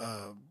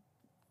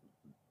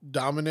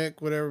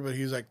Dominic, whatever, but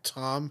he's like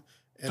Tom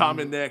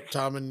and Nick.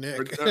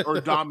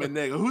 Or Dom and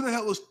Nick. Who the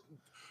hell is...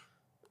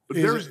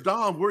 There's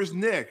Dom. Where's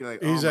Nick?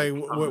 He's like,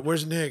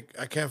 where's Nick?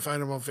 I can't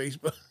find him on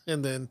Facebook.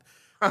 And then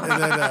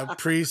and then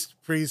Priest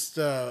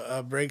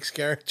breaks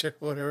character,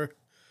 whatever.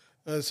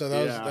 So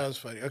that was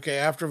funny. Okay,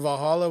 after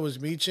Valhalla was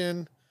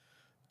Michin,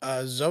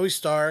 Zoe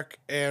Stark,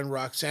 and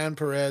Roxanne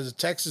Perez, a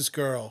Texas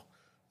girl.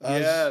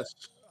 Yes.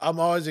 I'm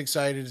always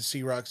excited to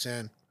see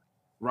Roxanne.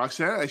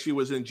 Roxanne actually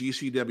was in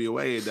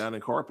GCWA down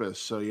in Corpus.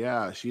 So,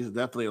 yeah, she's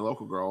definitely a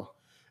local girl.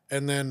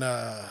 And then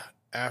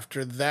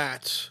after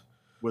that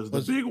was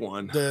the big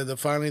one. The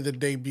finally the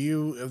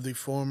debut of the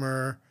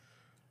former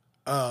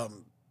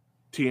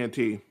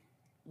TNT.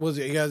 Was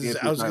it? Yeah,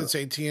 I was going to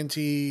say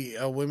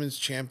TNT Women's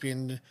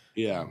Champion.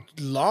 Yeah,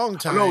 long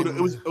time. Oh,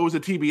 no, it was a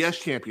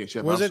TBS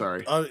championship. I'm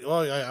sorry.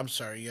 I'm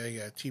sorry.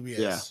 Yeah,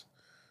 TBS.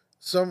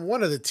 Yeah.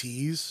 One of the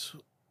T's.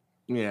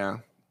 Yeah,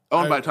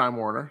 owned by Time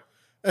Warner.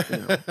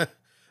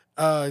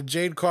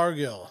 Jade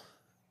Cargill.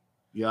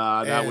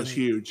 Yeah, that was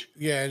huge.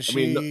 Yeah, and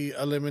she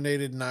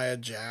eliminated Nia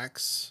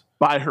Jax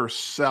by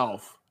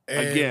herself.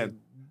 Again,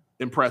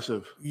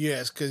 impressive.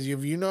 Yes, because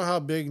if you know how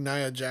big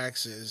Nia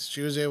Jax is,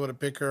 she was able to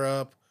pick her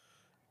up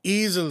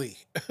easily.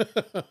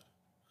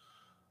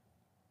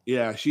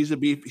 Yeah, she's a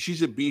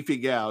beefy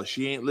gal.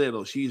 She ain't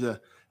little.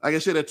 Like I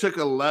said, it took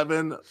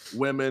 11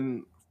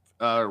 women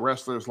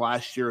wrestlers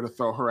last year to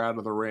throw her out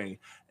of the ring.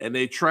 And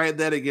they tried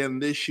that again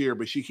this year,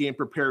 but she came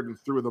prepared and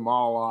threw them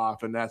all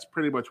off. And that's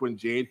pretty much when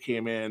Jade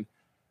came in,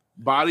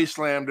 body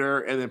slammed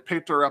her, and then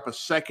picked her up a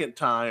second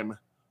time,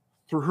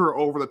 threw her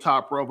over the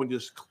top rope, and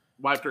just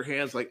wiped her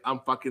hands like,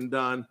 I'm fucking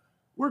done.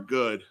 We're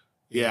good.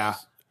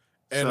 Yes.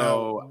 Yeah.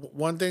 And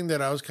one thing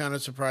that I was kind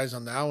of surprised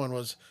on that one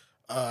was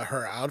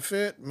her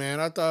outfit. Man,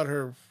 I thought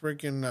her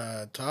freaking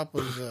top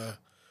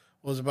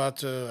was about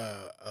to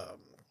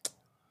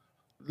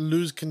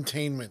lose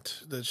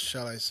containment,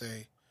 shall I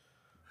say.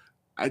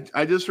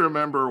 I just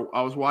remember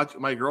I was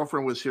watching, my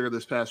girlfriend was here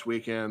this past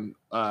weekend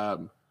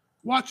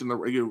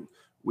watching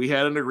we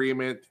had an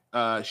agreement.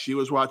 She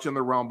was watching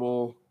the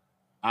Rumble.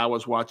 I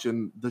was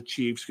watching the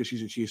Chiefs because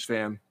she's a Chiefs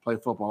fan, play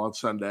football on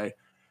Sunday.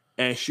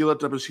 And she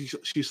looked up and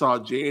she saw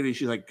Jade and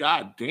she's like,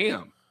 God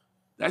damn,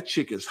 that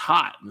chick is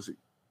hot. And I was like,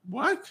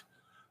 what?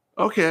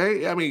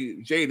 Okay. I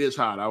mean, Jade is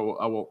hot. I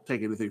won't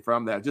take anything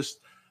from that. Just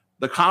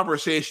the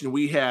conversation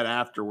we had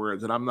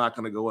afterwards, and I'm not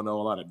going to go into a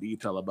lot of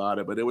detail about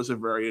it, but it was a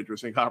very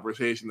interesting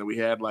conversation that we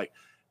had. Like,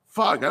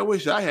 fuck, I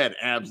wish I had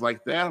abs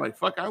like that. I'm like,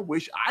 fuck, I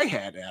wish I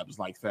had abs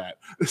like that.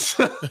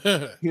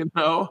 You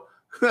know?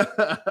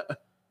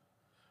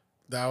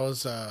 That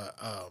was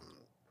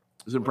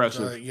it was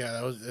impressive.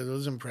 It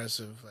was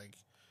impressive. Like,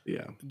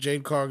 yeah,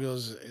 Jade Cargill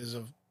is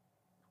a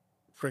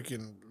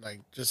freaking like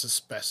just a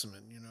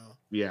specimen, you know.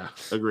 Yeah,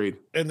 agreed.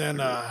 And then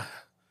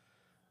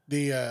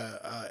the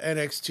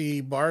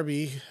NXT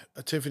Barbie,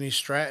 Tiffany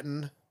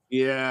Stratton,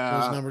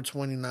 was number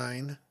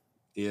 29.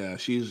 Yeah,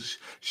 she's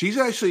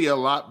actually a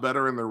lot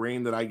better in the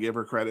ring than I give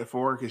her credit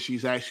for, because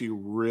she's actually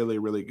really,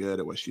 really good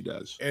at what she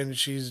does. And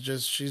she's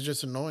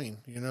just annoying,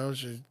 you know.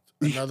 She's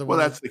another one.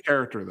 Well, that's the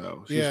character,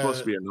 though. She's supposed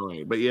to be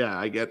annoying, but yeah,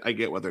 I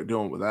get what they're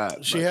doing with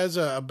that. She has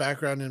a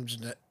background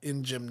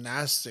in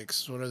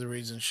gymnastics. One of the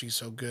reasons she's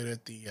so good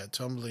at the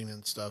tumbling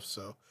and stuff.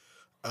 So,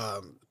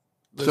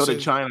 so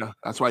did China.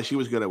 That's why she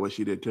was good at what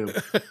she did too.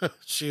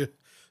 she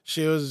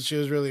was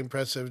really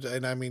impressive,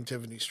 and I mean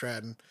Tiffany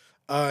Stratton.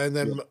 And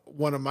then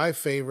one of my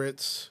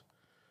favorites,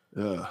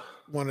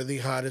 one of the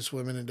hottest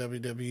women in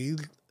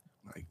WWE,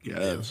 I guess,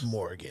 Liv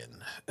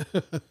Morgan.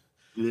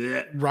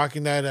 Yeah,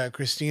 rocking that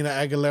Christina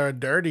Aguilera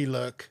dirty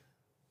look.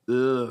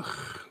 Ugh.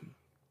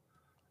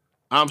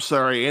 I'm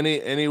sorry.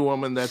 Any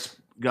woman that's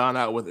gone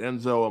out with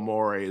Enzo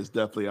Amore is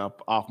definitely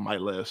off my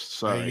list.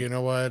 Sorry. You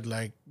know what?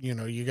 Like, you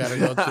know, you got to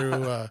go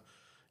through.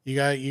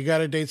 You got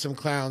to date some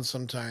clowns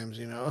sometimes.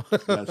 You know.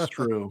 That's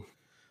true.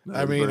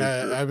 I mean,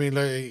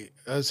 like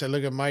I said,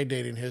 look at my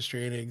dating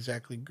history; ain't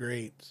exactly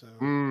great. So,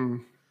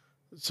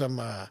 some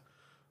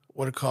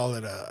what to call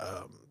it?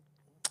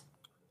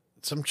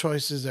 Some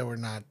choices that were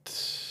not.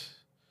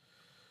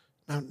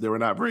 They were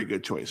not very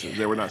good choices.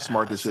 They were not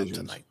smart decisions.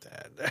 Something like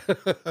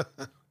that.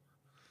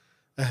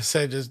 I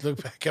said, just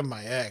look back at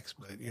my ex,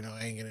 but you know,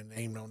 I ain't gonna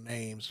name no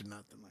names or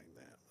nothing like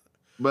that.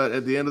 But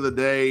at the end of the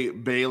day,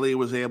 Bayley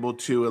was able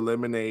to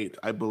eliminate,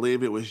 I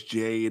believe it was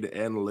Jade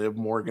and Liv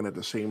Morgan at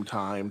the same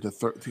time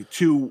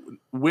to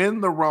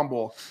win the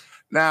Rumble.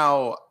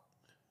 Now,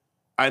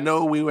 I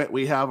know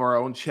we have our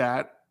own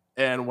chat,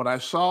 and when I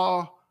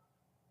saw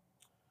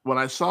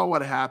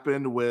what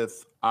happened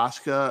with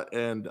Asuka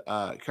and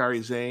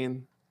Kairi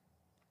Sane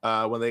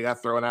when they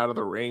got thrown out of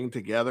the ring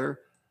together,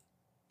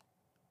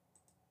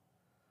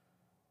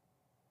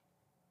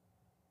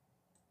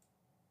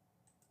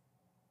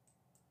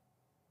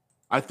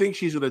 I think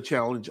she's going to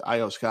challenge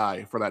Io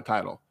Sky for that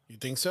title. You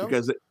think so?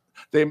 Because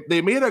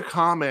they made a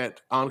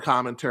comment on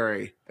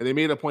commentary, and they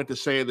made a point to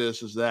say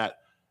this, is that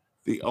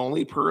the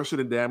only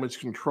person in Damage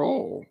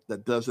Control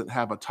that doesn't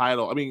have a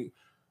title, I mean,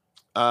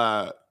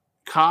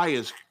 Kai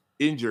is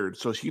injured,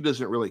 so she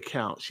doesn't really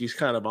count. She's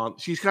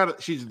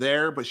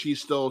there, but she's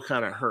still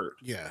kind of hurt.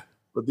 Yeah.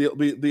 But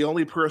the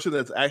only person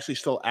that's actually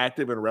still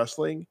active in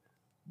wrestling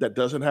that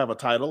doesn't have a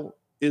title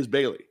is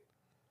Bayley.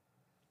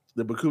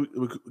 the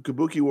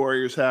Kabuki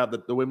Warriors have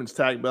the women's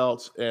tag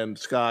belts, and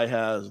Sky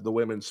has the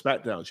women's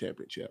SmackDown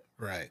Championship.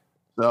 Right.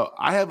 So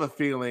I have a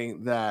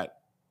feeling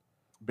that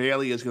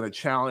Bayley is going to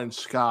challenge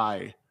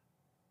Sky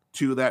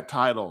to that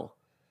title,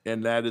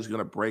 and that is going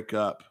to break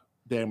up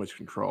Damage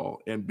Control.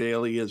 And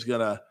Bayley is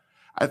going to,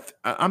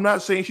 I'm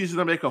not saying she's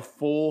going to make a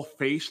full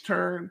face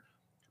turn,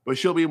 but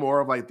she'll be more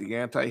of like the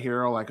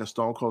anti-hero, like a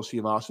Stone Cold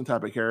Steve Austin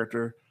type of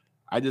character.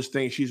 I just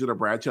think she's going to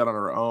branch out on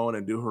her own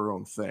and do her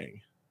own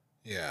thing.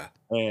 Yeah.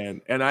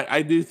 And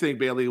I do think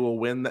Bayley will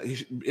win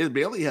that.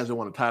 Bayley hasn't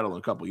won a title in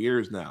a couple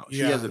years now. She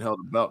hasn't held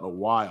a belt in a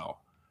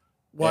while.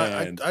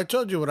 Well, I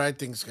told you what I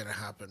think is going to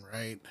happen,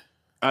 right?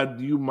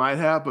 You might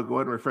have, but go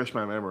ahead and refresh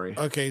my memory.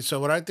 Okay, so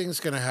what I think is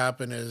going to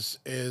happen is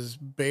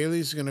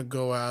Bayley's going to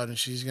go out and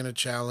she's going to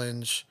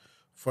challenge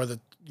for the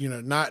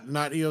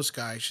not Io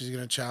Sky. She's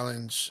going to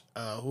challenge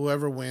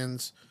whoever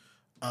wins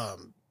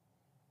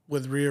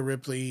with Rhea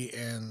Ripley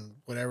and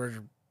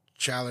whatever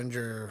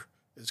challenger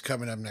is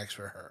coming up next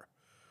for her.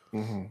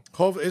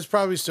 Mm-hmm. It's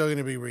probably still going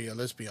to be Rhea.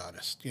 Let's be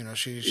honest.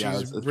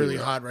 She's really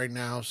hot right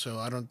now, so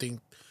I don't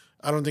think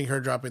her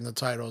dropping the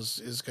titles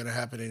is going to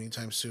happen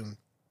anytime soon.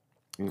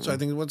 Mm-hmm. So I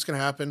think what's going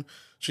to happen,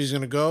 she's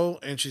going to go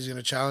and she's going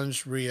to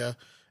challenge Rhea,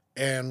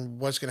 and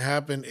what's going to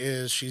happen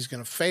is she's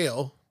going to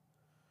fail,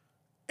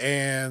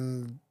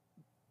 and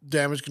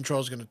Damage Control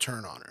is going to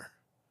turn on her,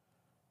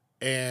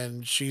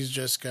 and she's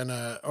just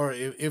gonna, or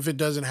if it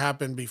doesn't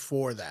happen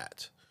before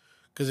that.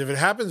 Because if it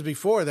happens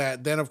before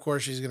that, then of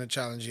course she's going to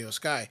challenge Io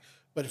Sky.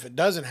 But if it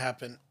doesn't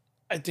happen,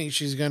 I think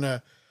she's going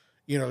to,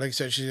 like I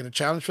said, she's going to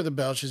challenge for the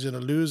belt. She's going to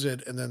lose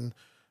it. And then,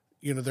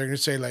 they're going to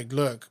say, like,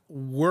 look,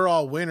 we're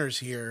all winners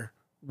here.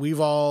 We've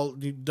all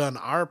done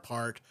our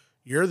part.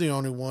 You're the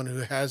only one who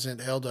hasn't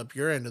held up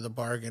your end of the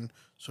bargain.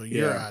 So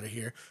you're out of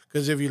here.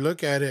 Because if you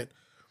look at it,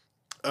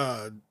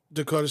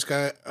 Dakota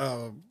Sky,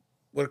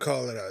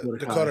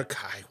 Dakota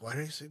Kai. Why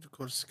did I say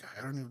Dakota Sky?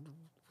 I don't even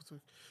know.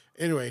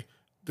 Anyway,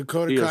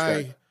 Dakota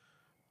Kai,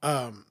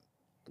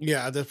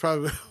 that's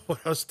probably what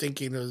I was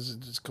thinking, was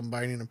just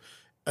combining them.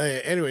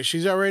 Anyway,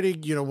 she's already,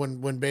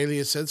 when Bayley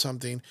has said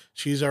something,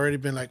 she's already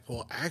been like,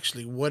 well,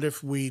 actually, what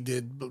if we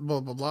did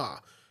blah, blah, blah,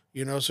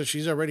 so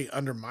she's already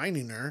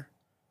undermining her.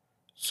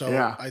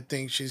 So I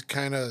think she's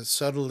kind of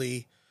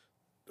subtly,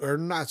 or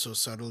not so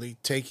subtly,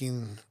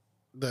 taking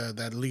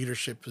that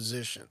leadership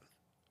position.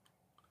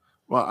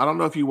 Well, I don't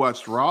know if you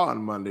watched Raw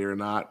on Monday or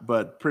not,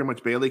 but pretty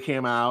much Bayley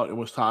came out and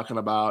was talking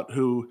about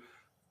who,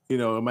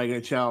 am I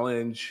going to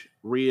challenge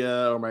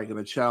Rhea or am I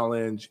going to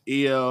challenge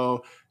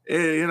Io?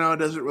 It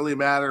doesn't really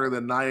matter.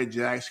 Then Nia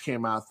Jax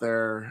came out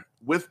there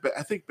with,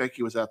 I think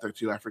Becky was out there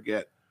too, I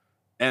forget.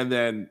 And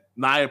then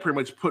Nia pretty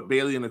much put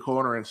Bayley in the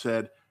corner and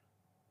said,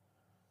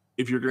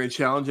 if you're going to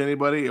challenge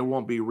anybody, it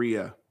won't be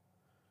Rhea.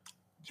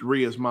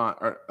 Rhea's mine,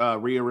 or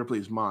Rhea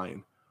Ripley's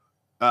mine.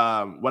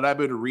 What I've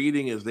been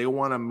reading is they're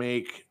going to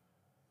make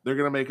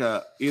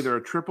either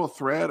a triple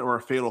threat or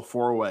a fatal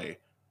four-way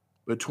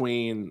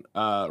between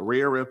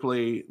Rhea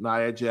Ripley,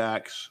 Nia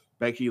Jax,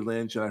 Becky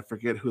Lynch, and I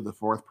forget who the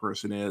fourth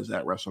person is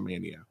at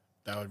WrestleMania.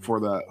 That would be for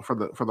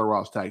the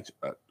Raw's tag,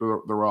 the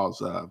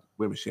Raw's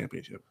Women's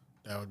Championship.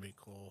 That would be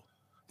cool.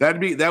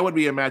 That would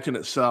be a match in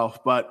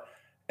itself, but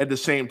at the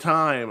same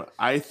time,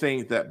 I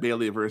think that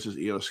Bayley versus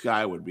Io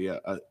Sky would be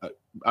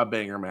a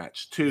banger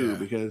match too,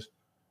 because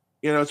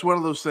it's one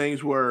of those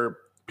things where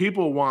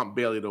people want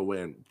Bayley to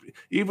win,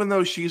 even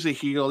though she's a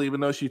heel, even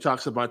though she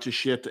talks a bunch of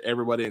shit to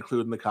everybody,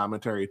 including the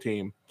commentary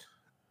team.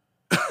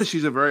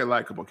 She's a very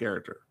likable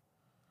character.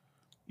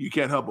 You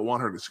can't help but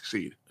want her to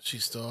succeed.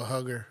 She's still a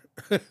hugger.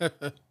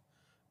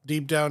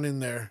 Deep down in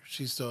there,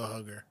 she's still a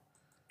hugger.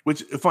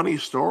 Which, a funny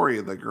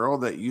story, the girl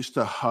that used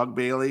to hug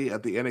Bayley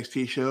at the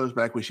NXT shows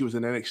back when she was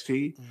in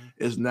NXT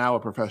is now a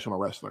professional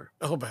wrestler.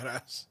 Oh,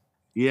 badass.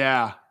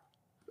 Yeah.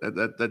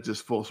 That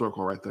just full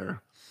circle right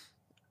there.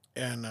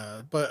 And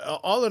but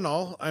all in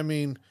all, I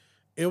mean,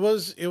 it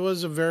was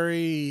a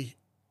very,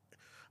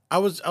 I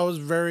was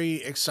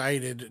very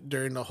excited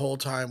during the whole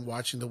time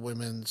watching the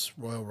Women's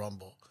Royal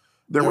Rumble.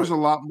 There was a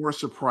lot more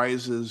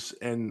surprises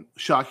and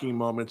shocking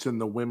moments in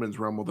the Women's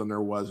Rumble than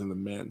there was in the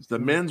men's. The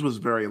men's was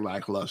very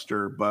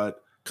lackluster,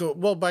 but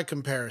by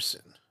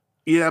comparison.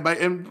 Yeah,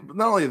 and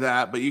not only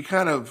that, but you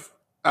kind of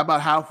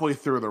about halfway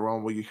through the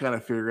Rumble, you kind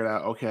of figured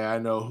out, okay, I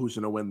know who's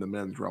going to win the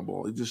men's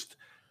Rumble.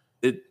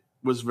 It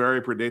was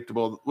very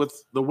predictable. With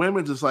the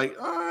women's, it's like,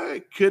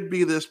 it could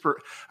be this.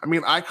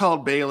 I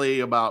called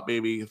Bayley about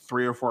maybe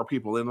 3 or 4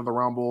 people into the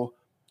Rumble,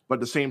 but at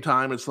the same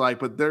time, it's like,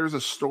 but there's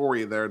a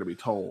story there to be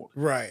told.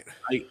 Right.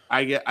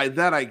 I get,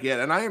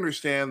 and I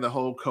understand the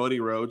whole Cody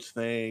Rhodes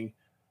thing.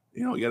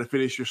 You got to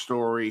finish your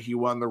story. He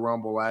won the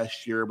Rumble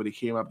last year, but he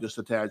came up just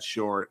a tad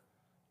short.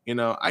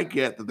 I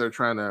get that they're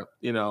trying to,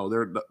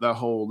 they're the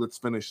whole let's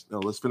finish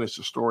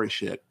the story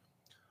shit.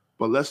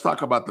 But let's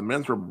talk about the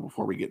men's Rumble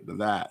before we get into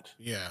that.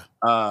 Yeah.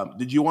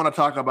 Did you want to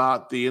talk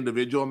about the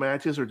individual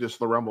matches or just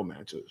the Rumble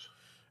matches?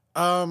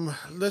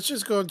 Let's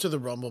just go into the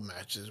Rumble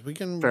matches. We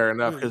can. Fair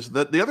enough, because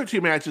the other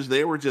 2 matches,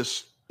 they were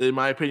just in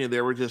my opinion,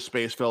 they were just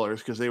space fillers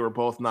because they were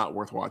both not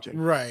worth watching.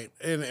 Right.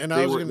 And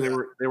I was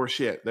They were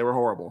shit. They were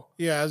horrible.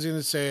 yeah, I was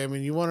gonna say. I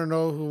mean, you want to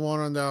know who won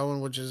on that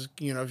one, which is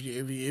if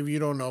you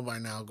don't know by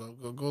now, go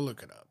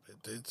look it up.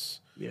 It's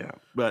Yeah,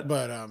 but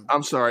but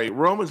I'm sorry,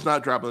 Roman's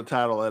not dropping the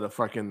title at a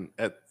fucking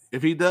at.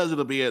 If he does,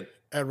 it'll be at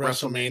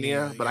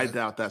WrestleMania, but I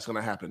doubt that's going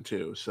to happen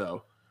too.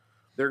 So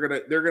they're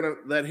gonna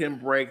let him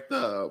break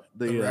the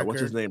what's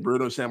his record. name,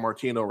 Bruno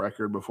Sammartino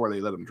record before they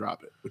let him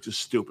drop it, which is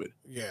stupid.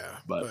 Yeah,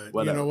 But but you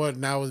whatever. know what?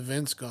 Now with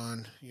Vince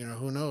gone,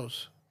 who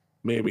knows?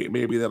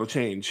 Maybe that'll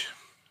change.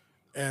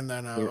 And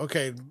then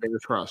okay,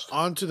 Fingers crossed.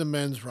 on to the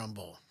men's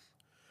rumble.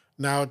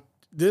 Now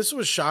this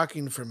was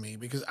shocking for me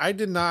because I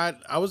did not.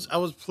 I was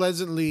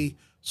pleasantly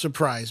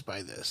surprised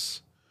by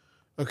this.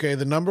 Okay,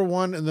 the number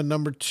one and the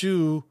number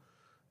two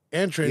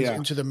entrants Yeah.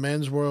 into the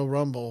men's Royal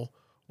Rumble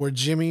were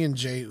Jimmy and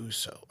Jay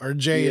Uso, or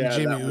Jay and Yeah,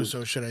 Jimmy that was-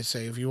 Uso, should I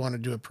say, if you want to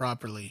do it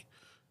properly.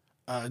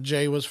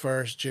 Jay was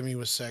first, Jimmy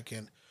was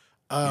second.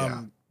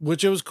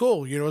 Which it was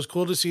cool. It was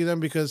cool to see them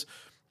because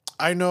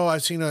I know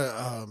I've seen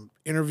a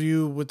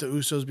interview with the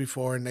Usos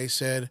before, and they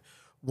said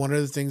one of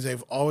the things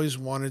they've always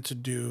wanted to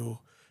do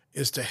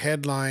is to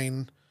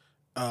headline,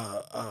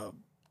 a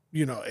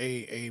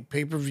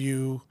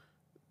pay-per-view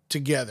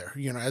together.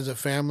 As a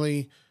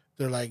family,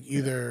 they're like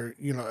either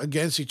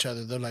against each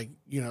other. They're like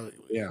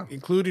Yeah.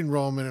 including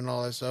Roman and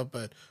all that stuff,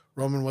 but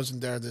Roman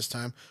wasn't there this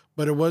time.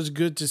 But it was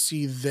good to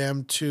see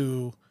them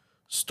two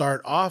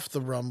start off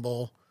the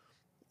Rumble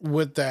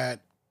with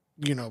that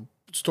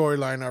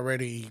storyline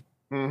already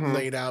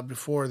laid out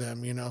before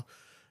them. Yeah,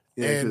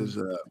 and because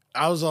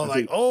I was all I like,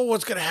 think- "Oh,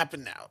 what's gonna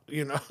happen now?"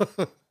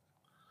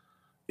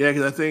 yeah,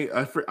 because I think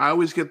I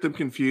always get them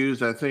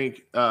confused. I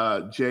think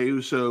Jey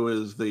Uso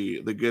is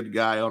the good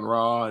guy on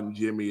Raw, and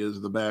Jimmy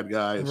is the bad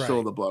guy. It's still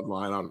Right. the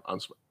bloodline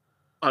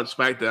on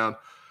SmackDown.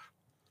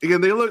 Again,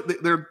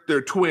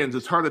 they're twins.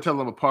 It's hard to tell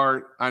them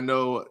apart. I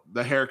know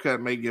the haircut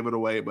may give it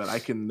away, but I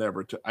can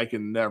never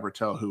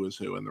tell who is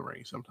who in the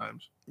ring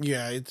sometimes.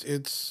 Yeah,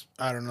 it's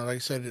I don't know. Like I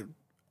said,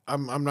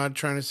 I'm not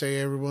trying to say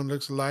everyone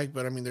looks alike,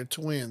 but I mean they're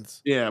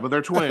twins. Yeah, but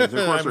they're twins.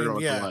 Of course, they're going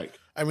to yeah. look alike.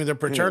 I mean they're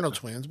paternal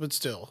twins, but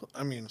still,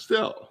 I mean,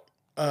 Still,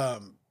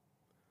 but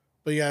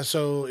yeah.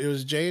 So it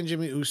was Jay and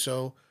Jimmy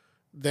Uso.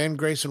 Then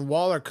Grayson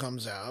Waller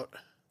comes out,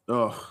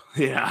 oh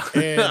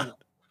yeah,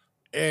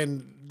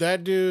 and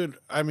that dude.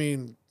 I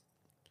mean,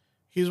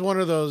 he's one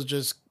of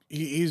those.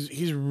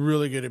 He's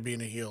really good at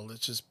being a heel.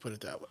 Let's just put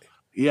it that way.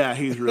 yeah,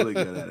 he's really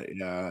good at it.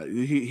 Yeah,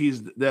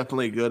 he's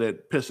definitely good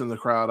at pissing the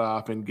crowd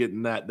off and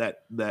getting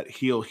that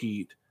heel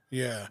heat.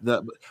 Yeah.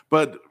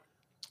 But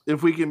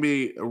if we can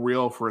be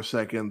real for a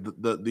second,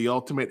 the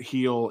ultimate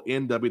heel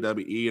in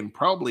WWE and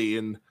probably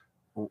in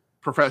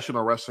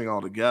professional wrestling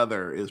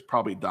altogether is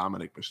probably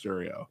Dominic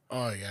Mysterio.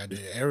 Oh yeah, dude.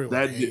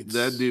 Everyone hates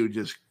That dude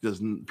just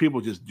doesn't.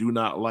 People just do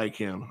not like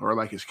him or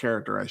like his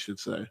character, I should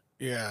say.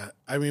 Yeah,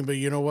 I mean, but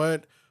you know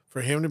what?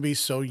 For him to be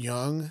so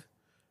young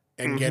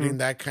and getting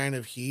that kind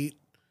of heat,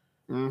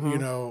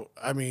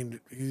 I mean,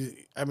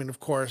 of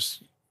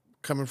course,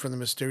 coming from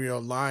the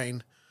Mysterio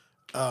line,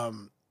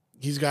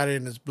 he's got it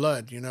in his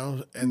blood,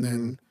 and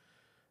then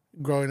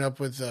growing up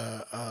with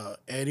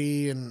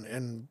Eddie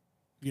and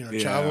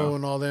Chavo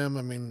and all them.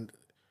 I mean,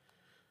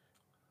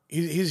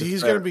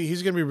 he's gonna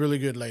be really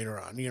good later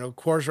on. Of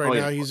course,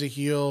 now he's a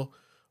heel,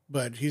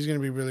 but he's gonna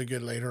be really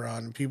good later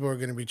on. People are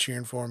gonna be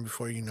cheering for him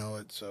before you know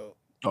it. So,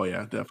 oh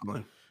yeah,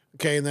 definitely.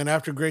 Okay, and then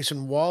after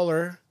Grayson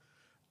Waller,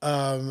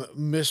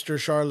 Mr.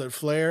 Charlotte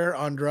Flair,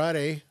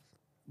 Andrade.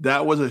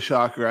 That was a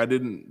shocker. I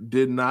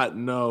did not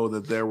know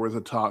that there was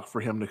a talk for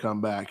him to come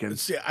back. And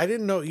See, I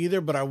didn't know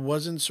either, but I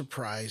wasn't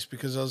surprised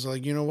because I was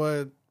like, you know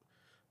what?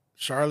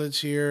 Charlotte's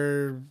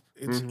here.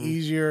 It's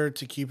easier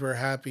to keep her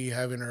happy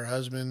having her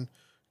husband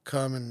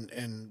come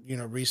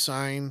and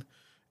resign.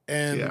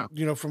 And,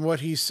 from what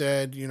he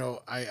said,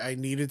 I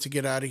needed to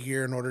get out of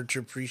here in order to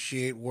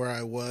appreciate where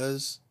I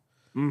was.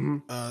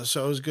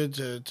 So it was good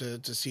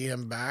to see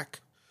him back.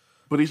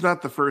 But he's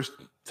not the first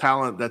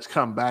talent that's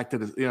come back to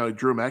this.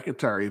 Drew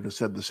McIntyre even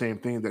said the same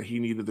thing, that he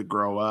needed to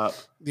grow up.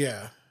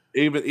 Yeah.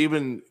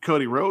 Even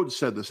Cody Rhodes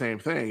said the same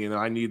thing.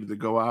 I needed to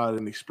go out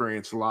and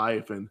experience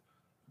life and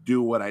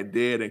do what I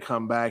did and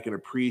come back and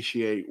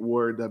appreciate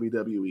where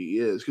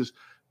WWE is. Because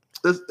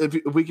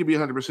if we can be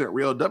 100%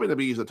 real,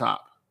 WWE is the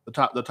top of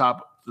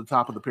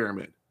the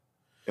pyramid.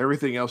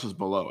 Everything else is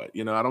below it.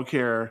 I don't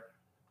care.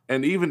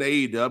 And even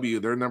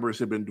AEW, their numbers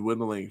have been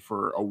dwindling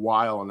for a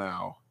while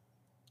now.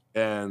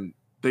 And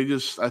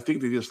I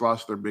think they just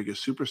lost their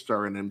biggest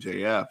superstar in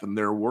MJF. And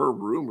there were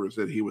rumors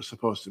that he was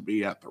supposed to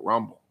be at the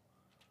Rumble.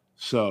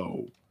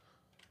 So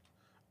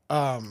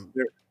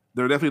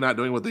they're definitely not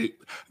doing what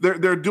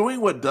they're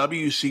doing what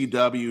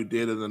WCW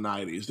did in the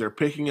 90s. They're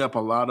picking up a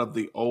lot of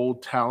the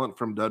old talent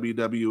from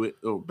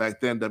WWE, back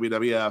then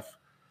WWF,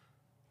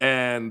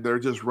 and they're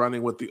just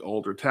running with the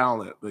older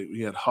talent.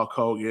 We had Hulk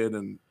Hogan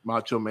and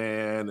Macho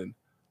Man and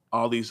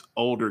all these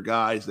older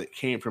guys that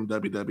came from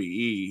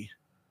WWE.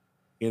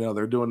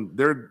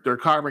 They're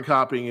carbon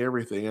copying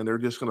everything, and they're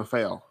just going to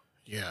fail.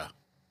 Yeah.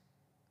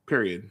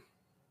 Period.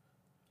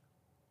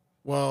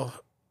 Well,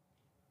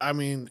 I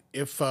mean,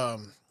 if what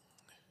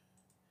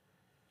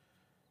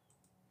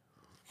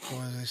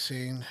was I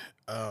saying?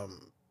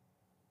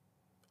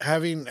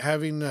 Having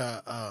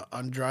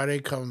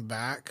Andrade come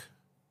back,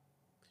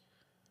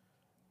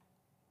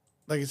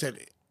 like I said,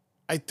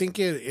 I think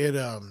it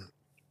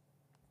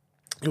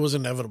was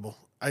inevitable.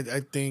 I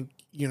think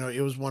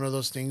it was one of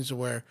those things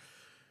where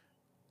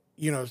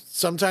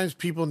sometimes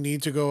people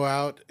need to go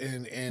out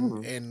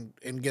and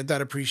get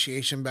that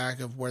appreciation back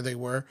of where they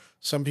were.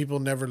 Some people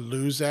never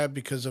lose that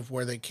because of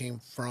where they came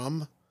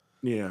from.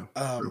 Yeah.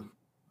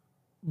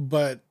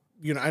 But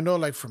I know,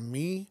 like, for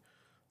me,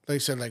 like I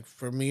said, like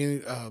for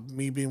me,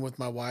 me being with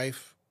my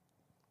wife,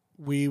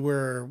 we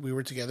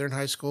were together in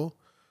high school.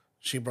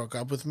 She broke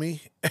up with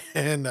me,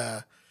 and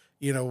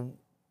you know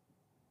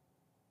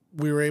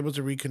we were able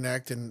to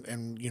reconnect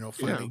and Yeah.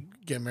 finally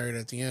get married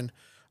at the end.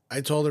 I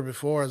told her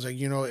before, I was like,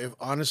 if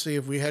honestly,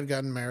 if we had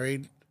gotten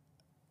married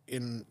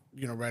in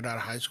right out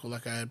of high school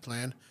like I had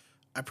planned,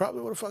 I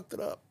probably would have fucked it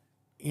up.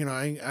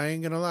 I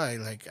ain't gonna lie.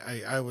 Like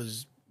I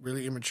was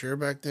really immature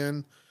back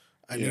then.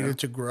 I Yeah. needed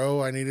to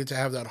grow. I needed to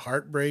have that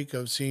heartbreak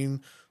of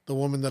seeing the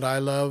woman that I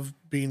love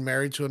being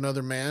married to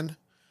another man.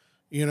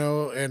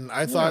 And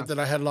I Yeah. thought that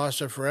I had lost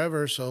her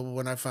forever. So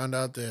when I found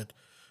out that,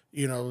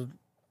 you know,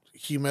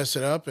 he messed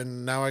it up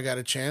and now I got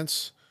a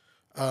chance,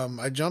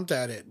 I jumped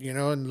at it,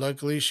 and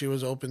luckily she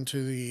was open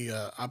to the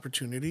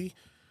opportunity.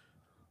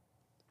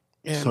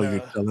 So And you're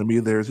telling me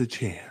there's a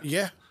chance?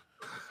 yeah,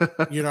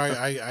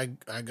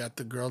 I got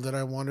the girl that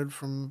I wanted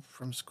from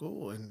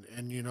school, and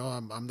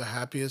I'm the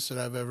happiest that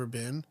I've ever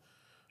been,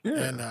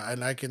 and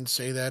I can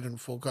say that in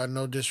full God,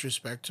 no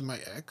disrespect to my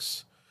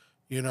ex,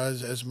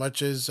 as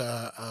much as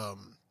I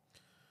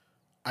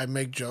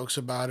make jokes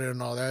about it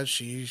and all that,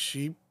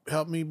 she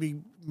helped me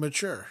be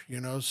mature,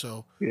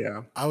 so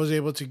Yeah. I was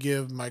able to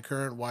give my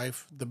current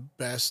wife the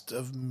best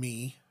of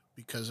me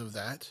because of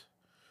that.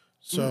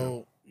 Yeah.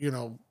 So,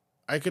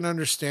 I can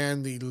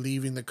understand the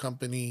leaving the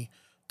company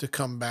to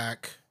come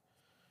back,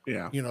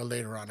 Yeah.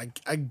 later on.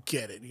 I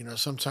get it.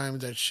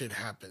 Sometimes that shit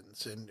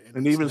happens and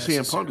And it's even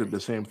CM Punk did necessary. the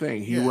same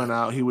thing. He Yeah. went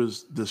out, he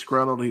was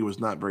disgruntled, he was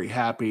not very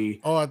happy.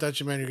 Oh, I thought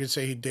you meant you could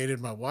say he dated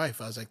my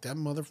wife. I was like, that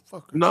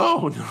motherfucker.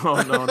 No,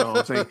 no, no, no.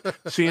 I'm saying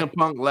CM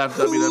Punk left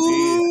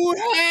WWE. Who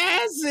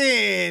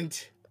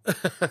hasn't?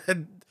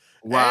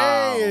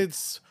 Wow. Hey,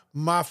 it's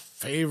my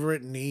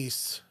favorite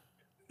niece.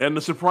 And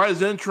the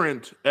surprise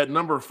entrant at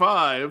number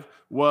 5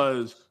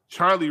 was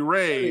Charlie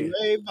Ray.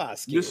 Ray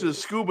Vasquez. This is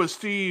Scuba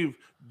Steve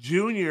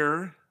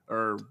Jr.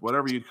 or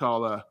whatever you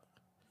call a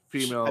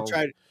female.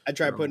 I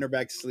tried putting her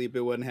back to sleep.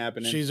 It wasn't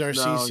happening. She's our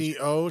No,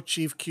 CCO,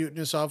 Chief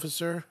Cuteness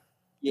Officer.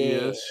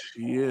 Yes,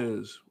 she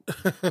is.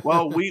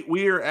 Well,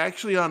 we are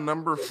actually on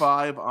number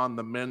 5 on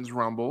the men's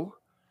rumble,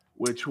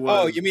 which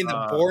was Oh, you mean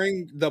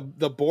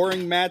the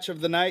boring match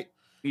of the night?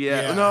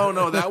 yeah. Yeah.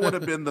 No, that would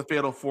have been the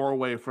fatal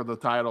 4-way for the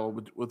title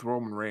with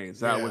Roman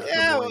Reigns. That was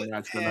the boring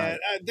match of the night.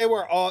 They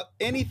were all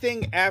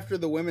anything after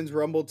the women's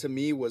rumble to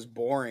me was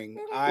boring.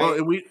 Well,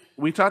 and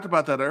we talked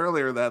about that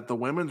earlier, that the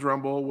women's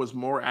rumble was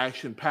more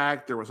action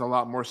packed. There was a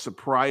lot more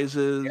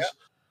surprises. Yep.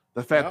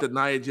 The fact that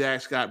Nia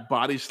Jax got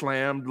body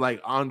slammed like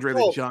Andre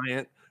the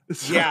Giant.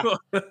 Yeah.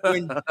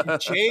 When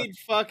Jade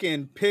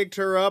fucking picked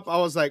her up, I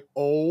was like,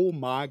 oh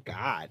my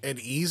God. And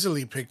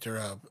easily picked her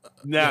up.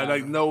 Yeah,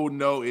 like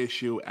no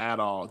issue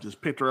at all.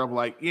 Just picked her up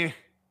like, yeah.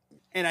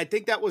 And I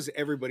think that was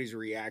everybody's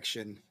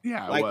reaction.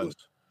 Yeah, like, it was.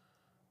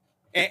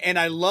 And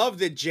I love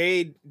that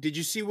Jade. Did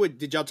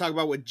y'all talk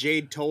about what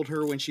Jade told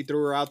her when she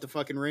threw her out the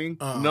fucking ring?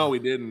 No, we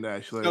didn't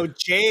actually. So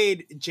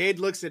Jade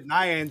looks at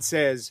Nia and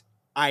says,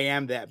 I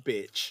am that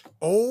bitch.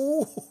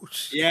 Oh,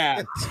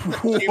 yeah.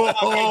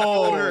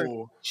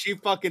 She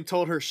fucking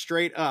told her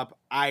straight up,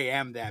 I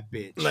am that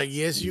bitch. Like,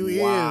 yes, you is.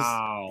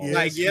 Yes,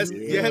 like,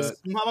 yes,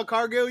 Mama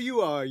Cargill,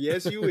 you are.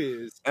 Yes, you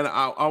is. And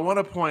I want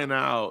to point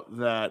out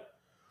that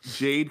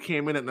Jade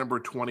came in at number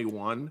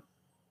 21.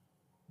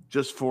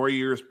 Just 4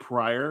 years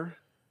prior,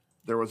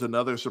 there was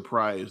another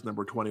surprise,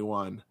 number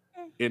 21,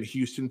 in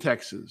Houston,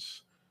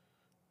 Texas.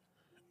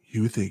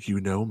 You think you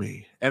know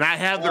me? And I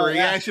have the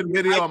reaction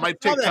video on my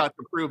TikTok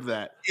to prove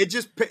that. It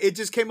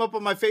just came up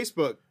on my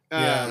Facebook.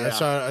 I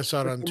saw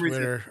it on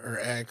Twitter or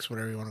X,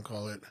 whatever you want to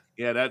call it.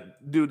 Yeah,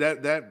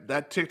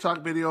 that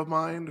TikTok video of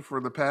mine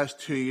for the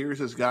past 2 years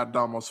has gotten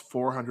almost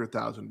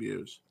 400,000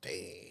 views.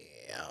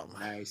 Damn,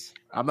 nice.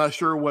 I'm not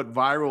sure what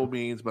viral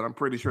means, but I'm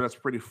pretty sure that's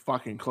pretty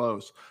fucking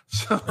close.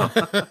 So,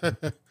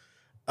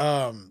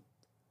 all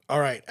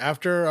right.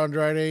 After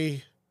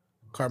Andrade,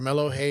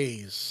 Carmelo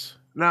Hayes.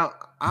 Now,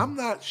 I'm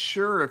not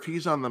sure if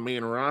he's on the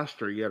main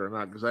roster yet or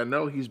not, because I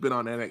know he's been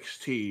on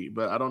NXT,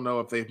 but I don't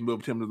know if they've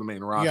moved him to the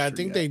main roster. Yeah, I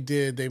think they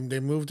did. They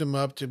moved him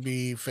up to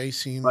be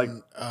facing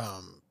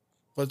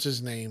what's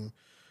his name?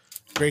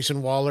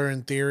 Grayson Waller.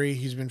 In theory,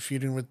 he's been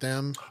feuding with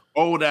them.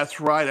 Oh, that's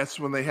right. That's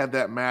when they had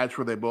that match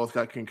where they both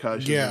got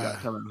concussions and Yeah.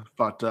 got kind of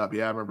fucked up.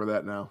 Yeah, I remember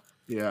that now.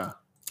 Yeah.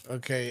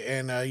 Okay,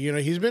 and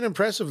he's been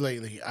impressive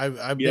lately.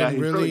 I've Yeah, been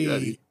he's really really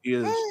good. He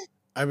is.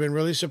 I've been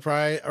really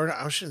surprised, or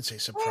I shouldn't say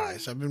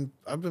surprised. I've been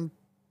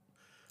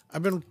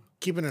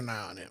keeping an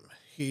eye on him.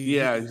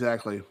 Yeah,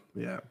 exactly.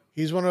 Yeah.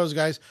 He's one of those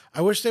guys.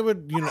 I wish they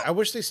would, I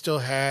wish they still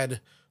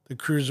had the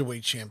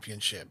cruiserweight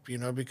championship,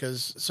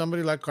 because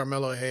somebody like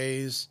Carmelo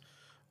Hayes,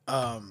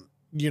 I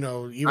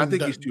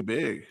think he's too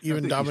big. I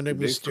even think he's too Dominic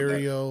big for that.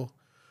 Mysterio.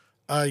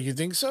 You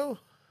think so?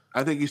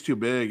 I think he's too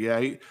big.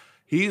 Yeah,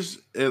 he's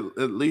at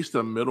least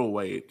a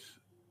middleweight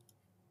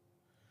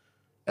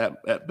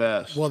at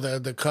best. Well,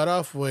 the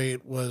cutoff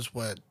weight was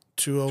what,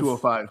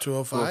 205.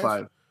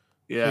 205?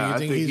 Yeah, You I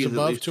think think he's he's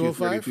above at least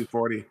 230, 205?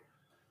 240.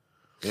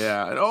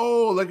 Yeah, and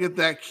oh, look at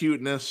that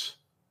cuteness.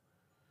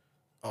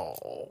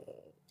 Oh.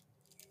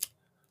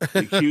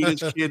 The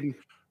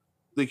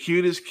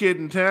cutest kid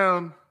in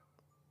town.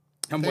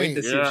 I'm waiting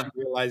to see if Yeah. she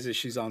realizes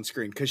she's on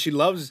screen because she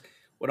loves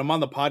when I'm on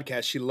the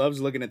podcast. She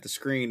loves looking at the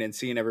screen and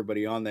seeing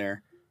everybody on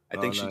there. I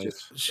think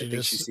nice. she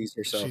sees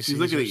herself. She's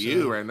looking at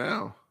you right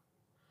now.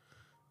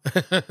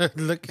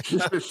 Look.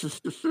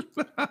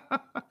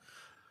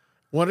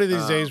 One of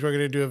these days, we're going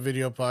to do a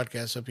video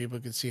podcast so people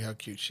can see how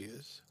cute she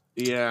is.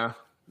 Yeah,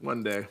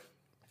 one day.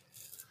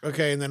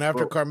 Okay, and then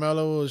after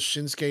Carmelo was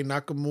Shinsuke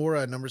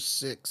Nakamura at number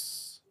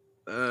 6.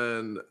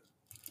 And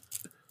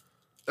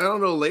I don't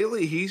know.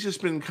 Lately, he's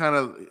just been kind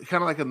of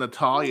like a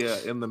Natalia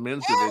in the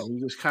men's division.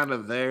 He's just kind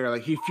of there.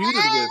 Like he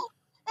feuded with.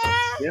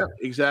 Yeah,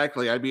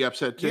 exactly. I'd be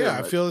upset too. Yeah,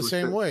 I feel the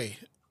same way.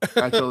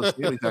 I feel the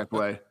same exact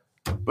way.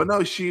 But no,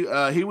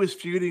 he was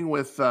feuding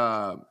with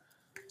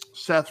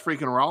Seth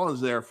freaking Rollins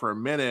there for a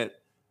minute.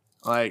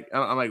 Like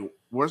I'm like,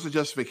 where's the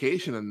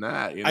justification in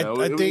that? It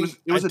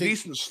was a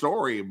decent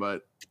story,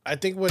 but I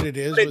think what it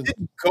is, it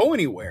didn't go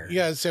anywhere.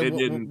 Yeah, so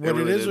what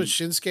it is with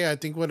Shinsuke, I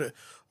think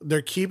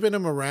they're keeping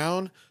him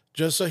around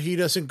just so he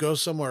doesn't go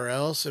somewhere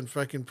else and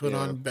fucking put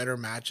on better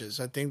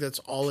matches. I think that's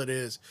all it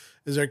is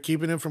they're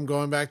keeping him from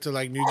going back to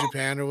like New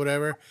Japan or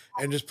whatever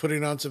and just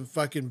putting on some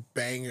fucking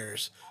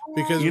bangers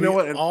because we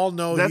all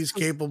know he's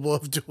capable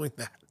of doing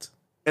that.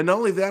 And not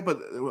only that, but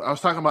I was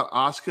talking about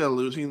Asuka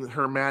losing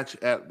her match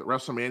at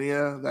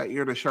WrestleMania that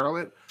year to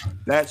Charlotte.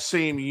 That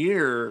same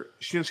year,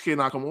 Shinsuke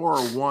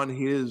Nakamura won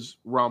his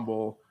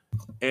Rumble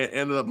and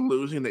ended up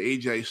losing to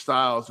AJ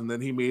Styles, and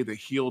then he made the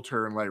heel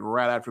turn like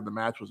right after the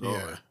match was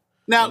over.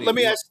 Now let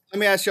me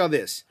ask y'all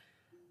this: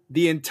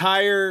 the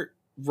entire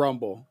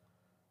Rumble,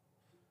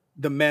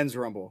 the men's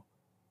Rumble.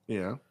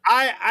 Yeah,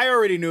 I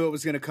already knew it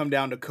was going to come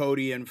down to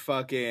Cody and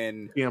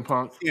fucking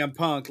CM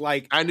Punk.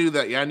 Like I knew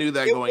that. Yeah, I knew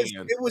that going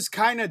in. It was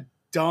kind of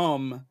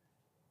dumb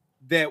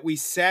that we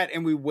sat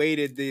and we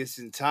waited this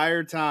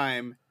entire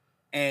time,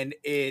 and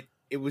it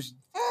was.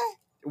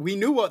 We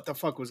knew what the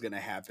fuck was going to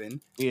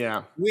happen.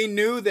 Yeah, we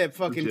knew that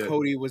fucking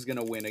Cody was going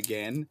to win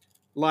again.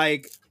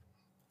 Like,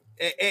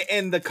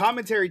 and the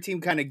commentary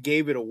team kind of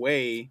gave it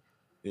away.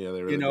 Yeah,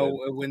 they really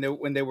did.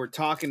 when they were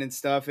talking and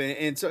stuff,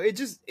 and so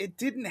it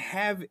didn't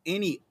have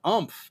any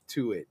umph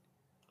to it.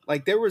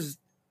 Like there was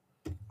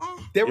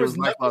nothing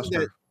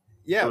that,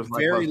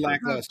 very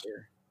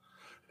lackluster.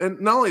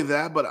 And not only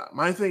that, but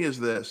my thing is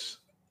this: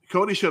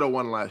 Cody should have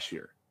won last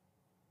year.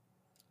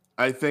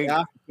 I think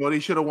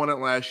Cody should have won it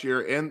last year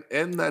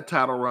and that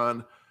title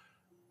run.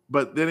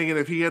 But then again,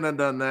 if he hadn't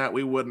done that,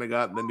 we wouldn't have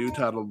gotten the new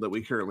title that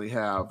we currently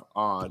have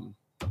on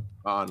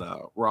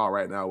Raw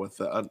right now with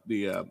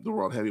the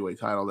World Heavyweight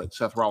title that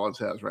Seth Rollins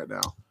has right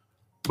now.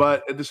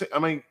 But at the same, I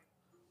mean,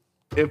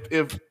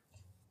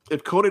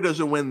 if Cody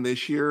doesn't win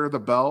this year, the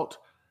belt,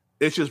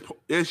 it's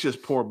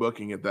just poor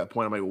booking at that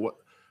point. I'm like, what?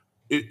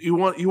 You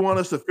want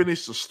us to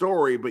finish the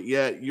story, but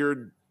yet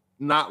you're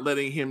not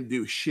letting him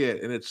do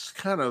shit, and it's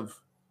kind of,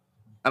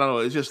 I don't know,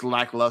 it's just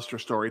lackluster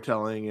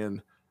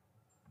storytelling.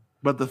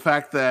 But the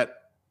fact that,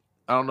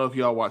 I don't know if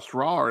y'all watched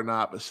Raw or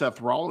not, but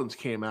Seth Rollins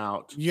came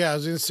out. Yeah, I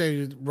was gonna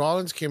say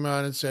Rollins came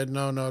out and said,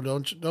 "No,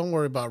 don't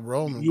worry about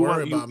Roman.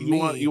 Worry about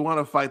me. You want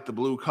to fight the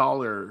blue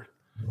collar.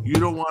 You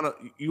don't want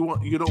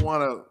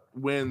to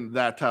win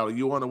that title.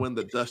 You want to win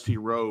the Dusty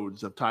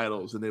Rhodes of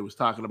titles." And they was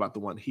talking about the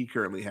one he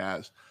currently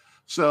has.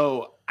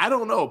 So I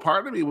don't know.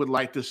 Part of me would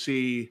like to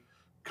see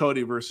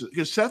Cody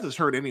because Seth is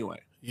hurt anyway.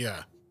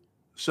 Yeah.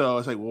 So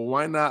it's like, well,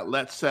 why not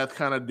let Seth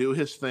kind of do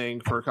his thing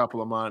for a couple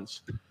of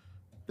months?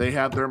 They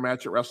have their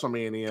match at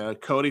WrestleMania.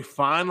 Cody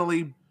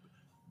finally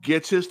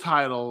gets his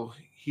title.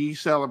 He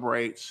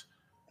celebrates.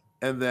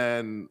 And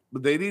then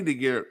they need to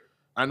get,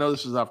 I know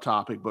this is off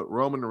topic, but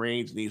Roman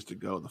Reigns needs to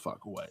go the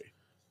fuck away.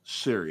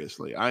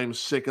 Seriously. I'm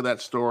sick of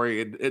that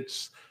story.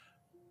 It's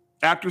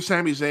after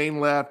Sami Zayn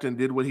left and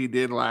did what he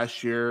did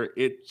last year,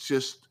 it's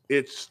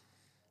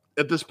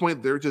at this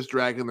point, they're just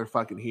dragging their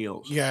fucking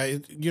heels. Yeah.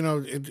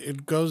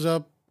 It goes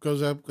up.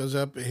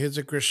 It hits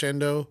a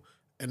crescendo.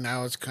 And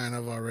now it's kind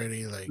of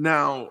already like.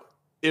 Now,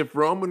 if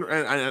Roman,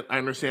 and I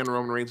understand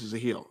Roman Reigns is a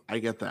heel, I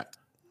get that,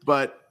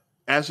 but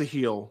as a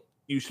heel,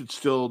 you should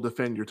still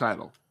defend your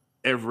title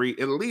at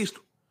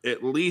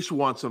least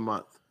once a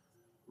month.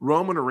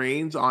 Roman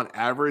Reigns, on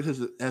average,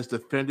 has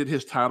defended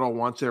his title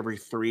once every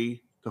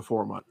 3 to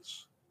 4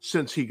 months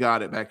since he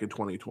got it back in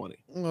 2020.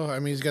 Well, I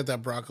mean, he's got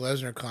that Brock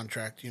Lesnar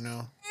contract,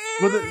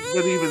 But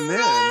even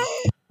then,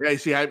 I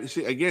see.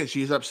 Again,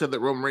 she's upset that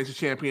Roman Reigns is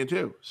champion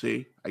too.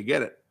 See, I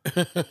get it.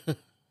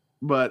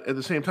 But at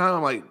the same time,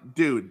 I'm like,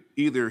 dude,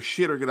 either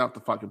shit or get out the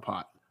fucking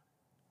pot.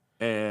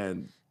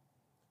 And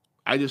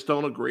I just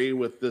don't agree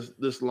with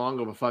this long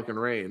of a fucking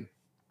reign.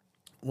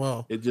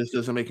 Well, It just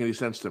doesn't make any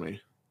sense to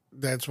me.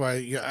 that's why.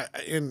 Yeah,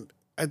 and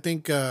I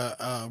think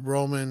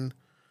Roman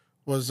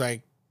was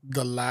like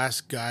the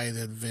last guy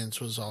that Vince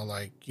was all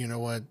like, you know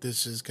what,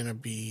 this is gonna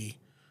be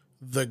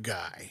the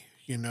guy,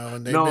 you know.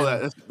 And they've No,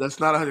 been that's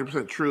not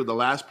 100% true. The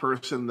last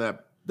person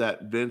that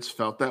Vince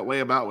felt that way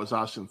about was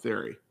Austin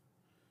Theory,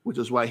 which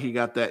is why he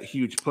got that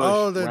huge push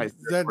oh right there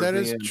that towards that the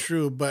is end.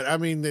 true, but I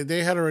mean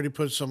they had already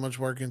put so much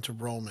work into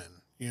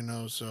Roman, you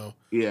know. So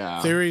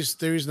Yeah.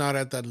 Theory's not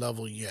at that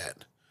level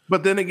yet.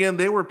 But then again,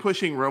 they were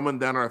pushing Roman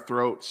down our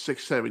throat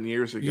 6-7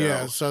 years ago.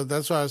 Yeah, so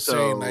that's what I was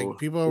saying. Like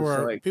people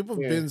have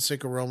been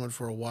sick of Roman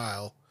for a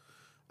while,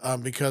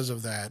 because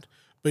of that.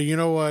 But you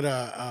know what?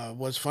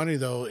 What's funny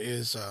though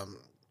is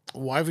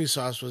Wifey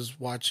Sauce was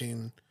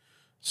watching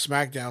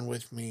SmackDown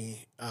with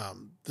me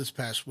this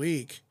past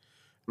week.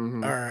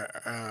 Mhm.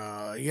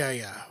 Or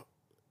yeah,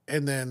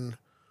 and then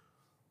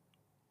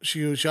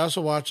she also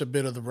watched a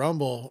bit of the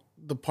Rumble.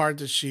 The part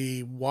that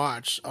she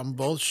watched on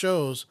both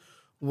shows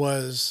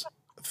was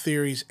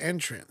Theory's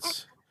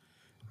entrance,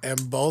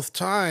 and both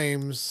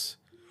times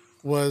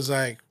was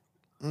like,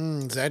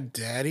 is that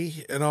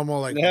Daddy? And I'm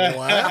all like,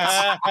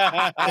 what?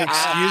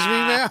 Excuse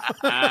me,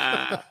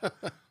 ma'am.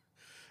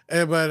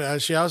 But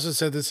she also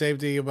said the same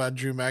thing about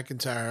Drew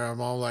McIntyre. I'm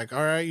all like,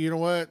 all right, you know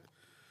what?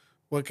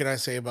 What can I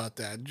say about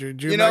that? Drew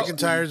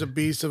McIntyre is a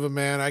beast of a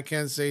man. I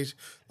can't say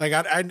like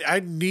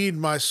I need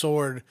my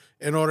sword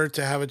in order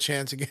to have a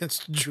chance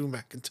against Drew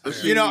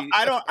McIntyre. You know,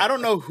 I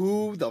don't know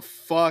who the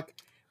fuck.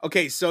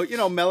 Okay, so you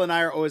know, Mel and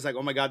I are always like,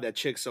 oh my god, that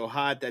chick's so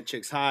hot. That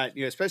chick's hot.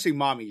 You know, especially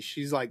mommy.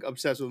 She's like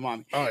obsessed with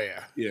mommy. Oh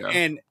yeah, Yeah.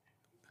 And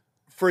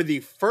for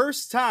the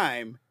first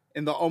time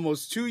in the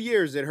almost 2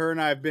 years that her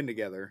and I have been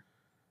together,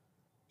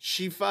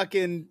 she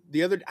fucking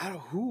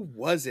who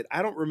was it?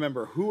 I don't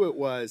remember who it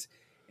was.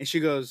 And she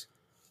goes,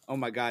 oh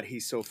my God,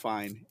 he's so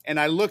fine. And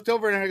I looked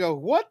over and I go,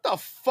 what the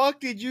fuck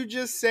did you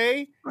just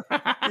say?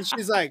 And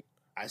she's like,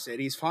 I said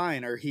he's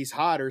fine or he's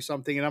hot or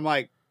something. And I'm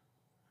like,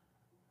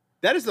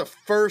 that is the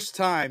first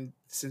time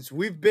since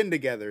we've been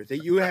together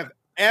that you have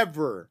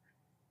ever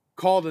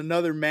called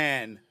another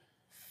man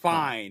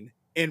fine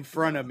in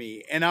front of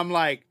me. And I'm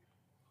like,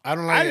 I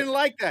didn't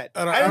like that.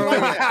 I don't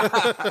like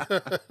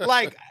that.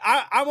 Like,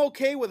 I'm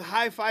okay with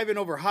high-fiving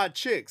over hot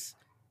chicks.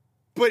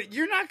 But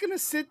you're not gonna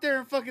sit there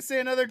and fucking say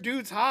another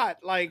dude's hot.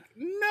 Like,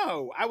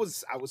 no. I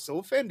was so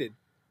offended.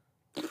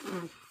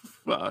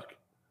 Fuck.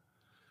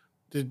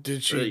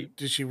 Did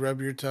she rub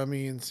your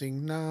tummy and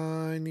sing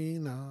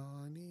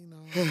 99?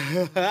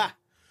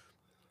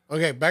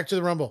 Okay, back to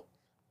the Rumble.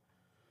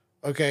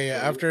 Okay,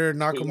 after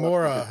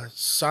Nakamura,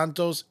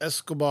 Santos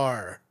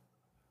Escobar.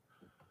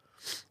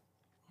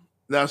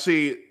 Now,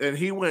 see, and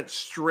he went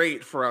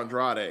straight for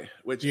Andrade,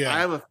 which I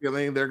have a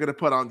feeling they're going to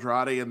put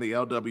Andrade in the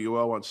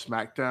LWO on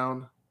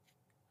SmackDown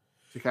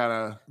to kind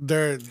of.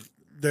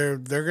 They're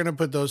going to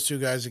put those two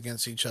guys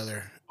against each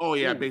other. Oh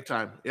yeah, big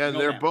time. Yeah,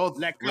 they're both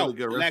really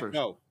good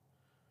wrestlers.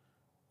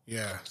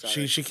 Yeah,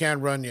 she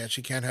can't run yet.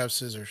 She can't have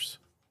scissors.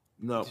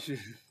 No.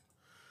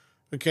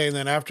 Okay, and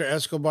then after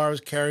Escobar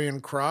was Karrion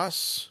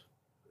Kross.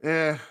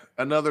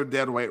 Another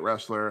dead weight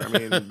wrestler. I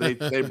mean,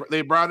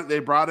 they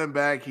brought him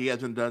back. He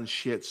hasn't done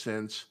shit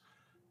since.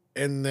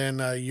 And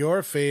then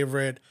your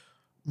favorite,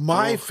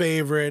 my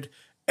favorite,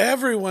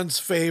 everyone's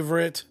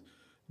favorite,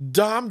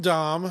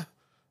 Dominic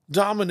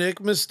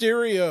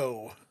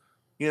Mysterio.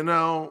 You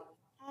know,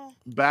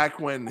 back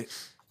when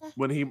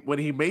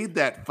he made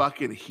that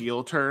fucking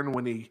heel turn,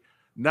 when he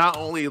not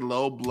only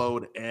low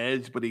blowed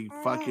Edge, but he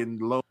fucking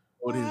low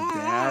blowed his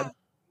dad.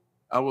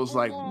 I was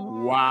like,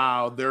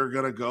 wow, they're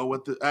gonna go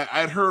with it.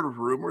 I'd heard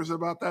rumors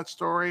about that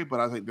story, but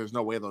I think there's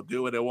no way they'll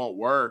do it. It won't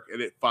work,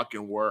 and it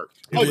fucking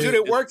worked. Dude,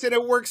 it worked, and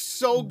it works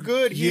so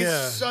good. He's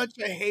such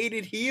a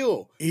hated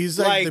heel. He's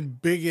like the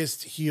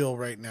biggest heel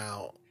right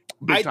now.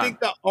 I think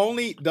the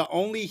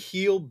only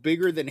heel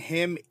bigger than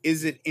him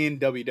isn't in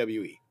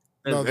WWE.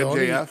 No,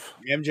 MJF.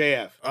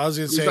 MJF. I was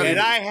gonna say, and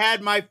I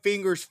had my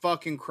fingers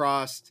fucking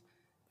crossed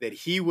that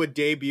he would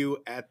debut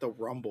at the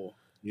Rumble.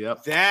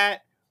 Yep.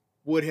 That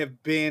would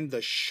have been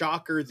the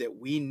shocker that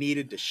we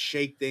needed to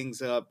shake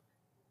things up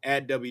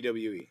at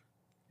WWE.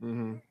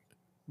 Mm-hmm.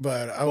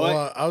 But I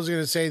was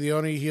going to say the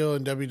only heel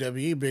in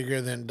WWE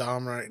bigger than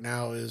Dom right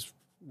now is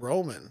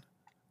Roman.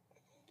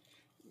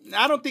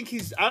 I don't think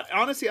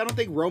honestly, I don't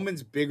think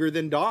Roman's bigger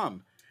than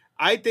Dom.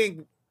 I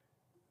think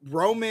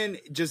Roman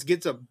just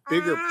gets a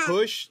bigger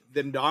push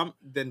than Dom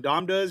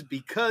does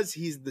because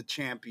he's the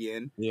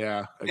champion.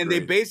 Yeah. Agreed. And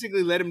they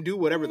basically let him do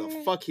whatever the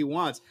fuck he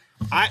wants.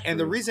 And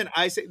the reason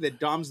I say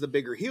that Dom's the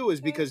bigger heel is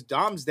because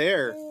Dom's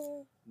there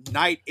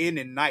night in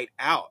and night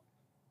out.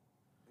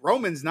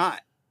 Roman's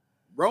not.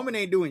 Roman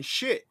ain't doing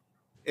shit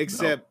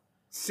except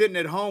sitting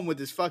at home with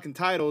his fucking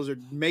titles or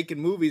making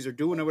movies or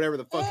doing whatever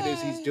the fuck it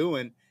is he's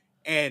doing.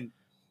 And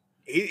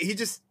he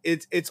just,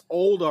 it's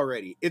old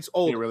already. It's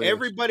old. Really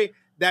everybody,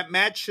 That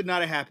match should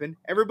not have happened.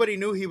 Everybody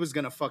knew he was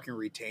gonna fucking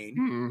retain.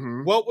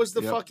 Mm-hmm. What was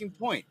the fucking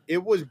point?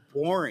 It was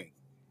boring.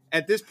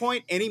 At this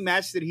point, any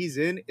match that he's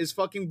in is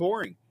fucking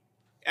boring.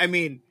 I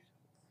mean,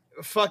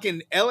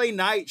 fucking LA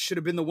Knight should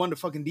have been the one to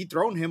fucking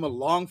dethrone him a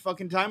long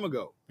fucking time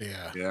ago.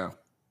 Yeah. Yeah.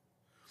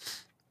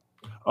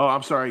 Oh,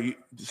 I'm sorry.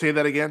 Say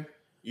that again.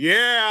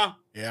 Yeah.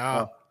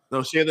 Yeah.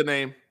 No, say the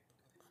name.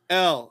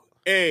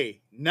 LA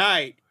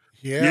Knight.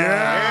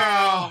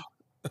 Yeah.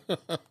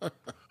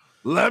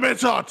 Let me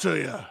talk to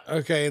you.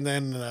 Okay, and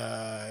then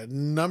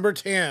number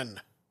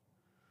 10,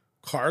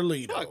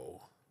 Carlito.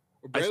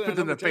 I spit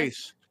in the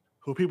face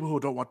for people who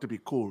don't want to be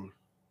cool.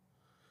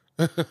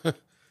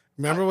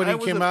 Remember when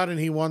he came out and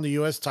he won the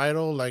U.S.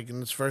 title like in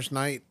his first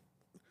night?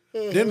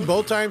 Didn't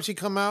both times he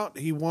come out,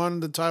 he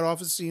won the title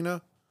off of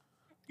Cena?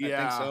 Yeah. I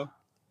think so.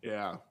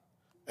 Yeah.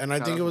 And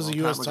I think it was a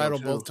U.S. title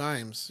too. both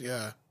times.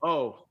 Yeah.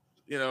 Oh,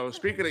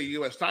 speaking of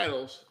U.S.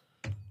 titles,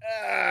 John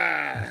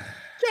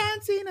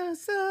Cena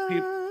sucks.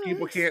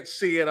 people can't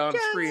see it on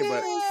screen,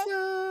 but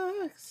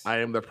sucks. I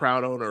am the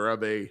proud owner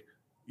of a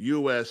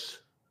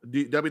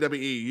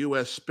WWE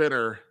U.S.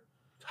 spinner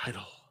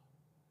title.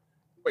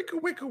 Wicka,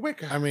 wicka,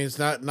 wicka. I mean, it's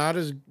not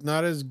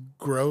as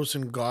gross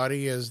and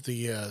gaudy as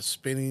the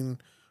spinning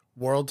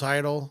world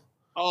title.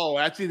 Oh,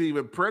 that's an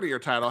even prettier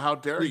title. How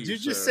dare you? Did you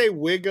just say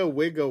wigga,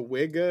 wigga,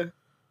 wigga?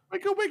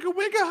 Wicka, wicka,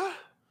 wicka?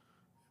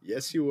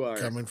 Yes, you are.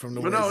 Coming from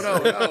the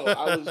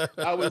No.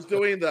 I was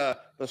doing the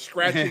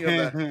scratching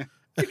of the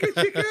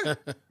chicka,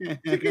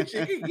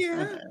 chicka,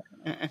 yeah.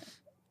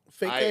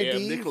 Fake I ID,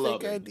 am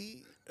Nickelodeon. fake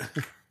ID.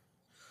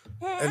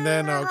 And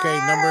then, okay,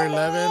 number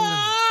 11.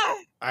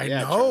 I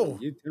know.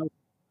 Charlie, you tell me.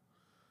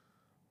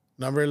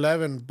 Number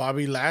 11,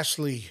 Bobby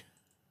Lashley.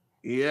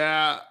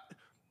 Yeah.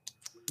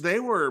 They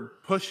were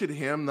pushing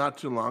him not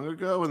too long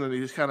ago, and then he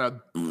just kind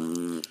of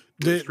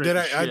Did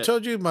I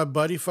told you my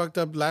buddy fucked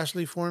up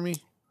Lashley for me?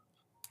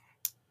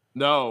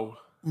 No.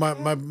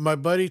 My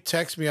buddy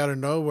texts me out of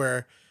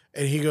nowhere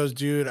and he goes,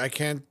 dude, I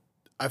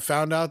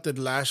found out that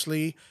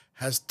Lashley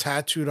has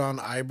tattooed on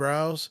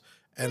eyebrows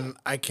and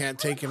I can't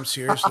take him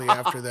seriously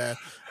after that.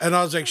 And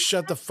I was like,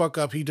 shut the fuck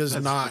up. He does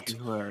not.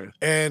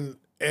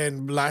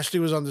 And Lashley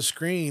was on the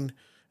screen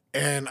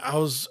and I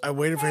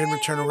waited for him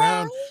to turn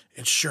around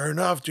and sure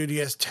enough, dude, he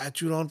has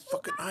tattooed on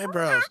fucking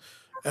eyebrows.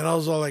 And I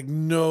was all like,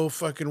 no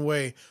fucking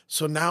way.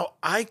 So now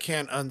I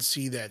can't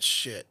unsee that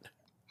shit.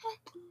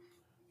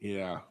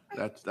 Yeah,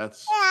 that's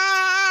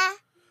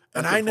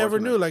And I never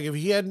knew. Like if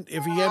he hadn't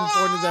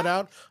pointed that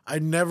out, I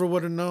never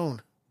would have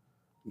known.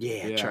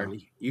 Yeah,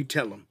 Charlie, you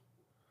tell him.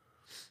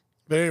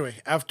 But anyway,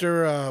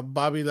 after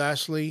Bobby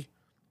Lashley,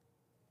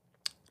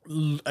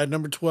 at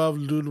number 12,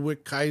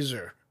 Ludwig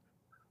Kaiser.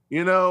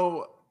 With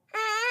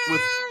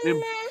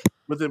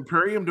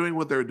Imperium doing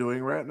what they're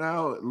doing right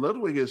now,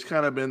 Ludwig has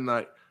kind of been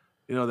like,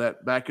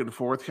 that back and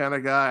forth kind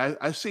of guy.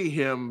 I see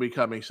him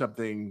becoming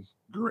something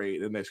great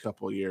in the next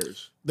couple of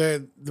years.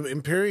 The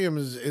Imperium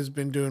has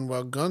been doing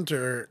well.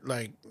 Gunther,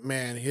 like,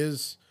 man,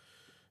 his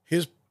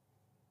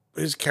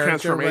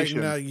character right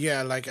now,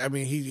 yeah, like, I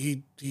mean,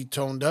 he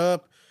toned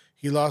up,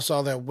 he lost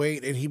all that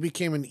weight, and he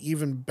became an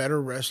even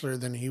better wrestler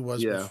than he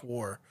was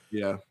before.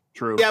 Yeah,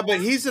 true. Yeah,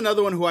 but he's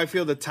another one who I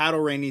feel the title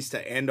reign needs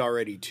to end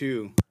already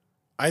too.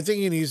 I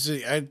think he needs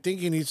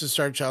to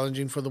start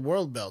challenging for the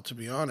world belt, to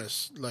be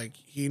honest. Like,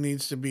 he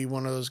needs to be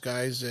one of those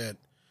guys that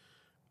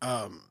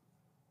the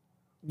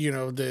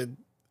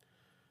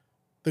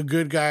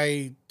good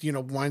guy,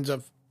 winds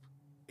up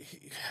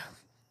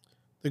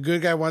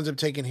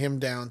taking him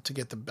down to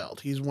get the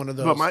belt. He's one of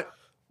those. But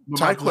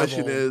my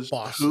question is,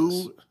 bosses.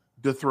 who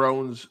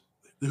dethrones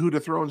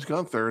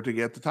Gunther to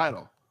get the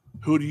title?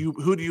 Who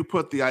do you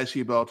put the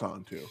IC belt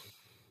on to?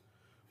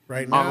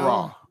 Right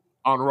now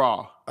on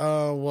Raw.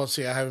 Well,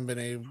 see, I haven't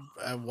been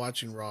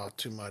watching Raw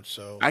too much,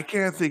 so I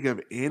can't think of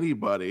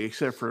anybody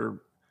except for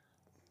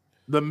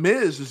The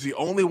Miz is the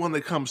only one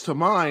that comes to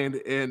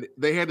mind, and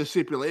they had a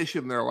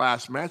stipulation in their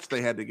last match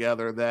they had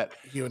together that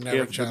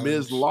if The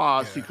Miz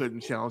lost, he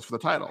couldn't challenge for the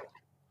title.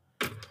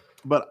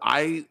 But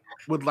I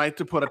would like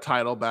to put a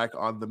title back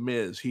on The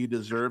Miz. He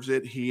deserves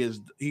it. He has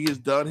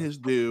done his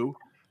due.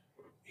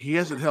 He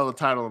hasn't held a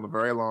title in a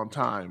very long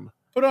time.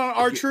 Put on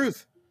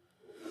R-Truth.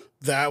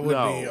 That would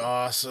be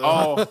awesome.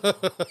 Oh,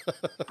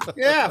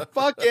 yeah!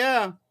 Fuck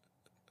yeah!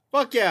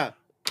 Fuck yeah!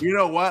 You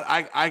know what?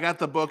 I got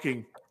the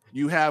booking.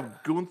 You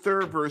have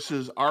Gunther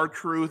versus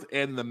R-Truth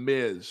and The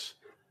Miz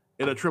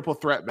in a triple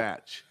threat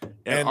match,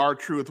 and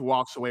R-Truth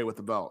walks away with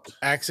the belt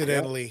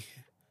accidentally.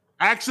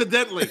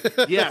 Accidentally,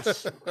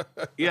 yes.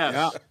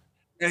 Yeah.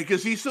 And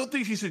because he still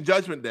thinks he's in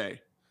Judgment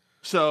Day,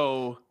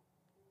 so.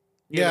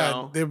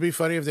 It would be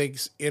funny if they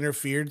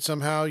interfered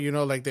somehow,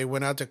 like they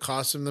went out to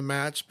cost him the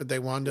match, but they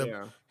wound up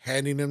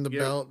handing him the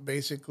belt,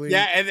 basically.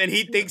 Yeah, and then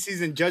he thinks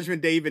he's in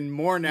Judgment Day even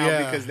more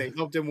now because they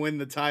helped him win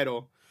the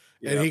title.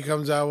 And he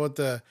comes out with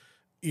the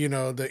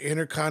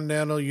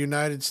Intercontinental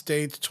United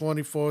States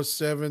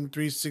 24/7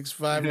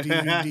 365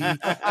 DVD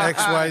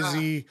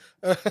XYZ.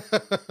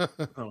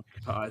 Oh,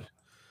 God.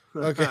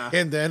 Okay,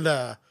 and then,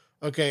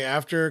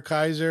 after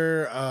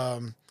Kaiser,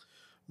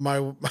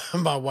 my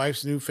my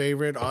wife's new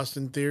favorite,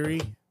 Austin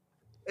Theory.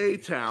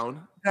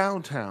 A-Town,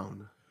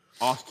 downtown,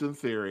 Austin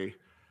Theory.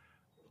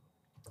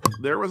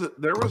 There was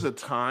a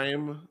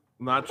time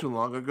not too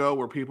long ago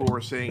where people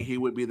were saying he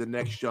would be the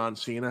next John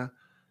Cena,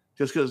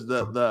 just because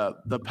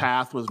the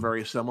path was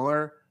very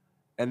similar,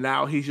 and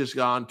now he's just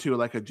gone to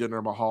like a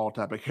Jinder Mahal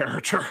type of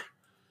character.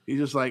 He's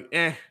just like,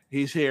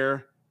 he's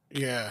here.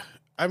 Yeah,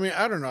 I mean,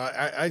 I don't know.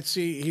 I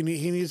see he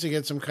needs to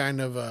get some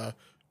kind of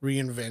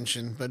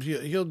reinvention, but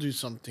he'll do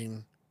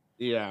something.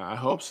 Yeah, I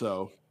hope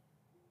so.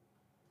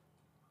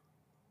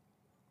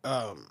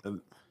 Hold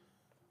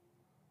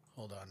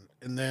on,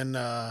 and then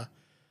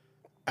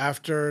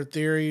after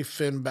Theory,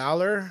 Finn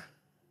Balor.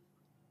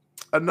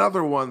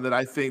 Another one that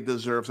I think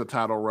deserves a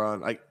title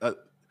run. Like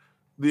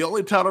the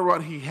only title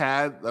run he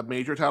had, a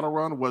major title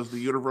run, was the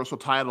Universal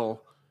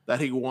title that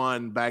he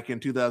won back in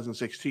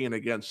 2016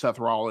 against Seth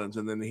Rollins,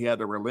 and then he had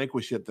to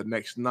relinquish it the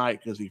next night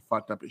because he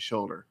fucked up his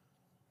shoulder.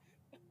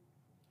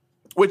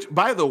 Which,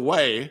 by the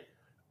way,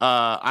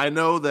 I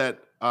know that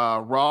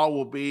Raw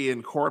will be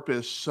in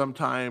Corpus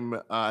sometime,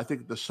 I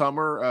think the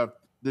summer of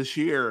this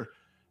year,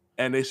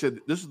 and they said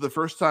this is the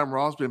first time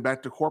Raw's been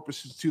back to Corpus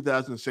since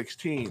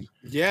 2016.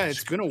 Yeah,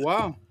 it's been a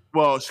while.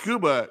 Well,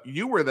 Scuba,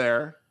 you were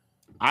there.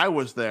 I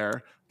was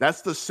there.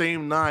 That's the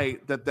same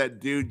night that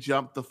dude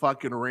jumped the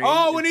fucking ring.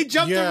 Oh, when he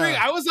jumped the ring.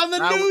 I was on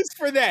the news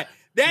for that.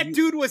 That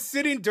dude was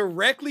sitting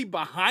directly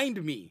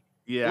behind me.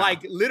 Yeah.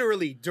 Like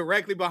literally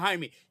directly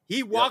behind me.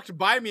 He walked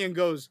by me and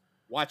goes,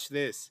 "Watch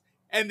this."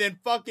 And then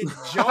fucking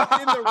jumped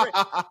in the ring.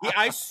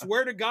 I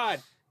swear to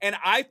God. And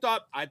I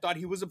thought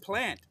he was a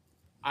plant.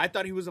 I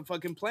thought he was a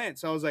fucking plant.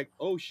 So I was like,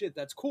 oh shit,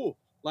 that's cool.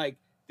 Like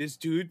this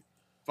dude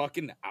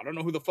fucking, I don't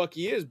know who the fuck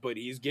he is, but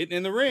he's getting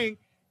in the ring.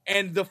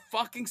 And the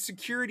fucking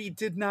security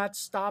did not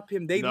stop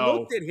him. They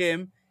looked at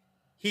him.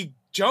 He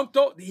jumped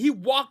out. He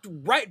walked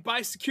right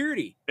by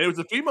security. It was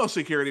a female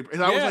security.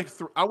 And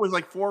I was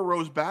like 4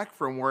 rows back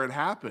from where it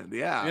happened.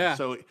 Yeah.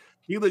 So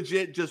he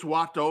legit just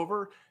walked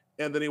over,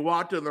 and then he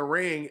walked in the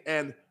ring.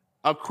 And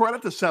a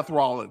credit to Seth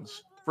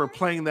Rollins for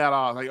playing that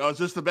off. Like, oh, is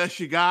this the best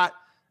you got?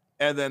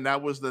 And then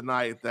that was the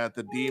night that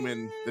the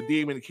Demon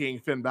King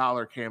Finn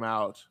Balor came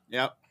out.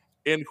 Yep.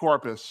 In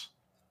Corpus.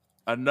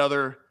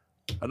 Another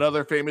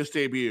famous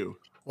debut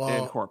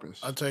in Corpus.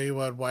 I'll tell you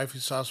what, Wifey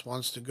Sauce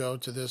wants to go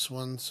to this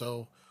one,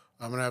 so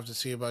I'm gonna have to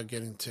see about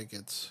getting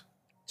tickets.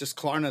 Just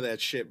Klarna that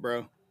shit,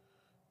 bro.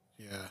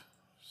 Yeah.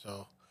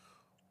 So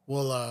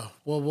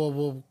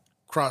we'll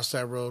cross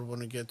that road when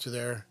we get to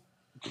there.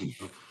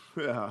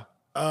 Yeah.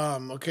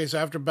 Okay, so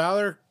after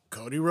Balor,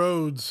 Cody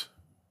Rhodes.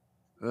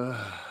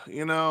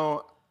 You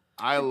know,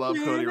 I love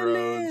Cody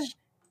Rhodes.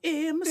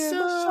 In my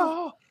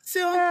soul.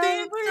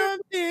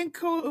 Something,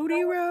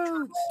 Cody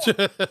Rhodes.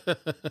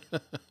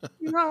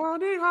 You're on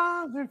the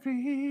other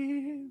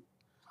feet.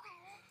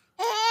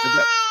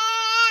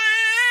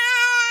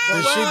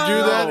 Did she do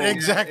that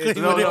exactly?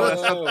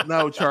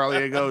 No, Charlie.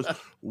 It goes,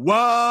 whoa.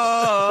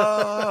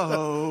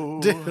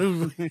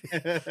 Dude,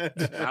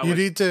 you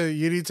need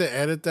to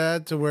edit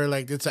that to where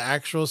like it's an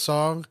actual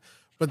song,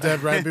 but then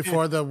right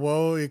before the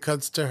whoa, it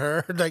cuts to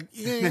her. Like,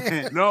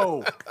 yeah.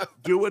 No,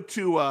 do it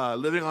to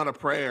Living on a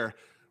Prayer.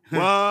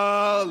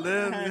 Whoa,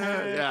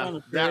 yeah,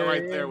 that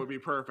right there would be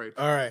perfect.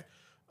 All right.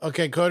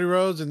 Okay, Cody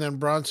Rhodes and then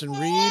Bronson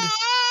Reed.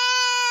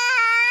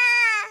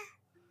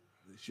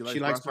 She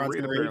likes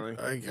Bronson Reed,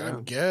 apparently.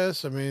 I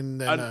guess. I mean,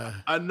 then,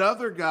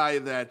 another guy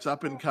that's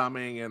up and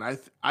coming, and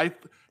I,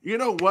 you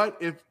know what?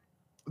 If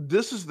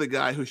this is the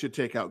guy who should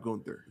take out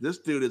Gunther, this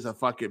dude is a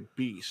fucking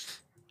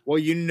beast. Well,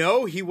 you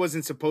know he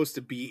wasn't supposed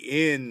to be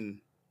in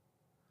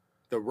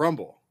the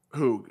Rumble.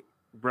 Who?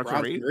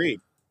 Bronson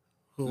Reed?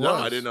 Who no,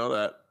 was? I didn't know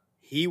that.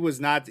 He was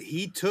not.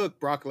 He took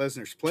Brock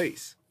Lesnar's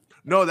place.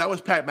 No, that was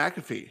Pat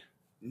McAfee.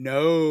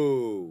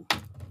 No.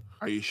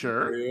 Are you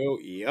sure?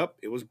 Yep.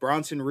 It was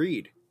Bronson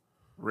Reed.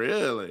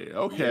 Really?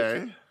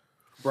 Okay.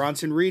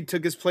 Bronson Reed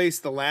took his place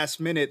the last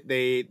minute.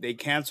 They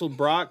canceled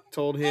Brock,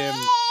 told him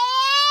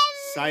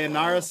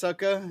sayonara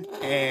sucker,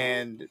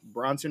 and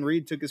Bronson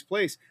Reed took his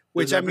place.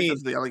 Which I mean,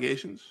 because of the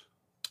allegations?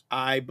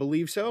 I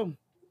believe so.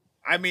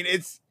 I mean,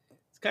 it's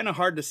kind of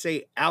hard to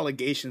say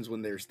allegations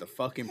when there's the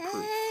fucking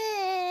proof.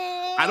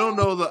 I don't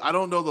know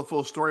the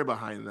full story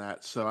behind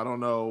that, so I don't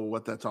know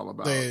what that's all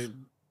about.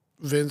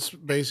 Vince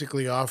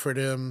basically offered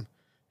him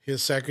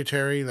his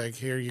secretary, like,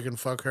 here, you can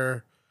fuck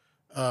her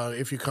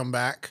if you come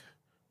back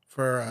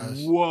for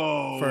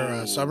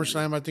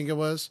SummerSlam, I think it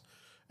was.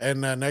 And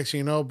next thing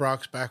you know,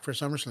 Brock's back for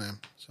SummerSlam.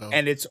 So,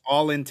 and it's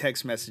all in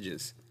text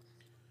messages.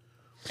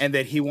 And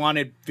that he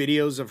wanted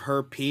videos of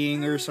her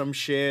peeing or some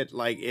shit.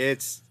 Like,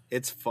 it's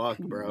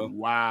fucked, bro.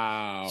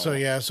 Wow. So,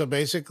 yeah. So,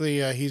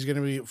 basically, he's going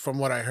to be, from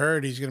what I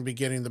heard, he's going to be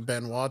getting the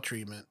Benoit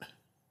treatment.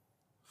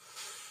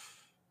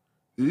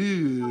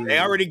 Ooh. They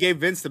already gave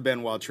Vince the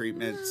Benoit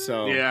treatment,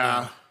 so.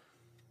 Yeah.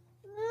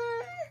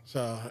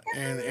 So,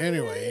 and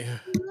anyway.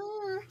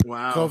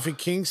 Wow. Kofi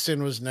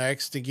Kingston was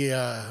next to get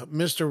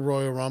Mr.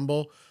 Royal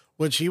Rumble,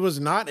 which he was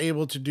not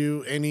able to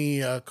do any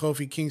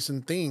Kofi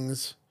Kingston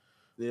things.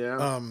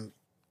 Yeah.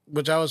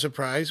 Which I was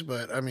surprised,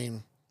 but I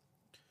mean,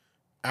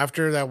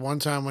 after that one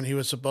time when he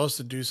was supposed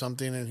to do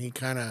something and he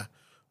kind of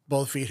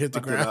both feet hit the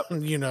Fucked it up.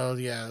 ground,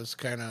 yeah, it's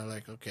kind of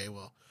like, okay,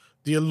 well,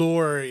 the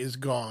allure is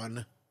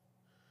gone.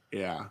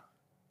 Yeah,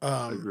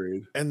 Um,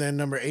 agreed. and then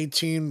number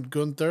 18,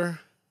 Gunther.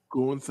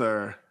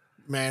 Gunther.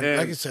 Man, And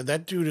like I said,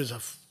 that dude is a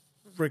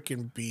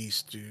freaking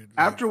beast, dude.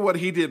 Like, after what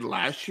he did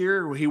last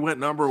year, where he went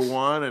number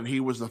 1 and he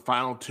was the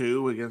final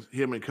 2 against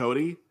him and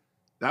Cody,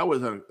 that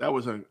was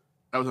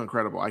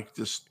incredible.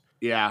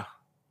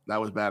 That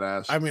was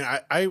badass. I mean,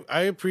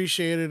 I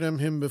appreciated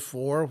him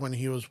before when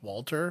he was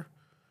Walter,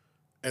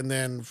 and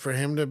then for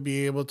him to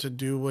be able to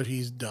do what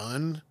he's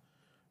done,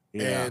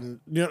 Yeah. and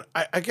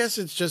I guess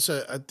it's just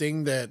a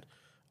thing that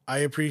I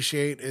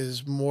appreciate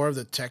is more of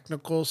the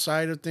technical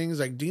side of things.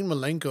 Like Dean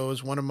Malenko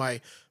is one of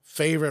my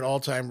favorite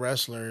all-time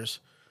wrestlers.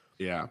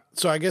 Yeah.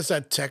 So I guess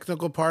that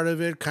technical part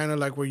of it, kind of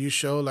like where you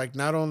show, like,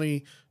 not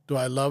only do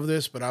I love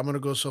this, but I'm gonna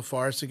go so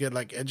far as to get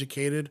like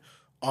educated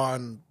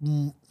on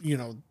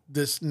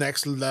this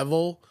next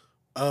level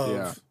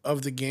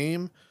of the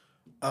game,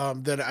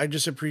 that I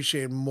just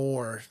appreciate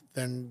more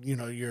than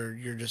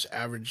your just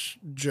average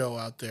Joe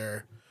out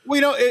there.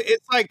 Well,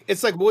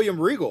 it's like William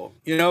Regal.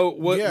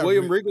 William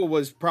Yeah. Regal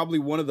was probably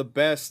one of the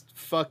best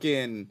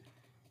fucking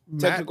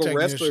Mat technical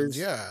technicians, wrestlers.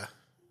 yeah.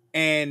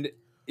 And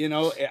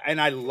and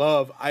I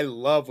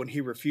love when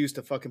he refused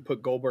to fucking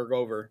put Goldberg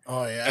over.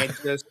 Oh yeah. And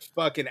just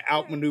fucking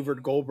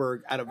outmaneuvered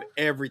Goldberg out of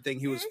everything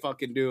he was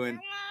fucking doing.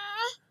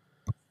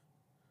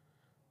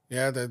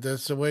 Yeah,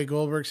 that's the way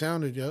Goldberg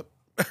sounded. Yep.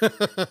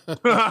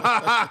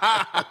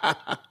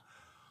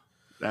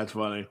 That's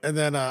funny. And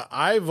then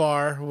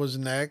Ivar was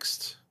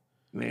next,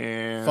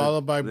 Man.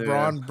 followed by yeah.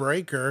 Braun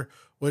Breaker,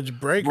 which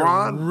Breaker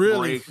Braun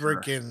really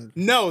Breaker. freaking.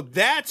 No,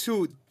 that's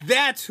who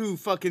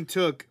fucking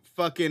took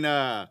fucking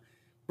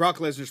Brock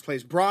Lesnar's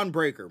place. Braun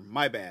Breaker.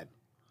 My bad.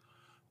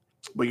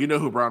 But you know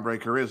who Braun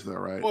Breaker is, though,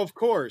 right? Well, of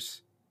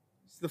course.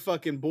 It's the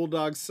fucking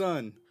Bulldog's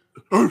son.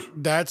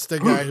 That's the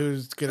guy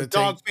who's gonna The take.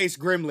 dog-faced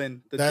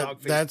gremlin.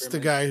 That's the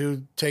guy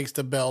who takes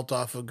the belt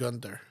off of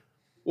Gunther.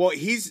 Well,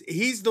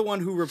 he's the one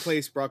who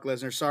replaced Brock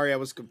Lesnar. Sorry, I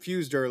was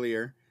confused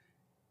earlier.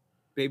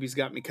 Baby's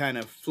got me kind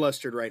of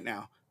flustered right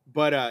now.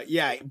 But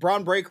yeah,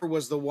 Braun Breaker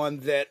was the one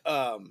that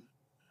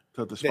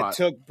Took the spot.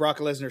 took Brock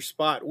Lesnar's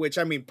spot, which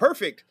I mean,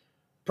 perfect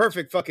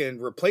fucking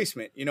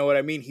replacement. You know what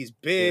I mean? He's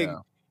big, Yeah.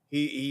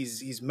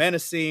 he's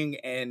menacing,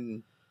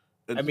 and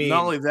I mean,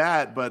 not only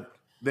that, but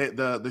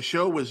the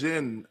show was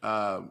in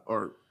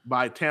or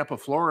by Tampa,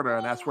 Florida,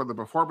 and that's where the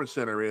Performance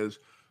Center is,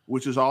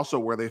 which is also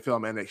where they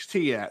film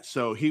NXT at.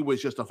 So he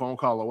was just a phone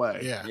call away.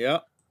 Yeah. yeah.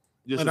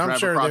 Just And to I'm drive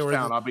sure across they were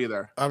town, I'll be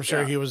there. I'm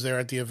sure Yeah. he was there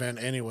at the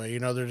event anyway.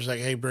 They're just like,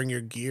 hey, bring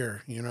your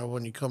gear,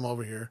 when you come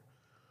over here.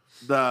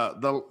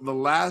 The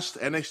last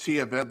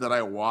NXT event that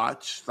I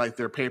watched, like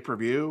their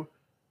pay-per-view,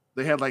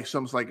 they had like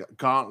some like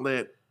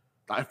gauntlet.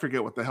 I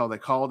forget what the hell they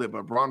called it,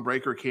 but Braun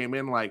Breaker came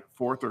in like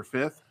 4th or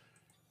 5th,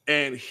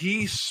 and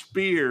he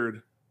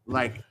speared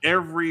like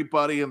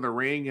everybody in the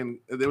ring, and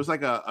there was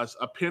like a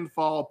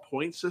pinfall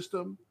point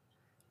system,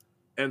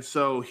 and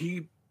so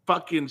he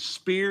fucking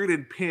speared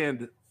and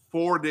pinned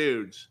 4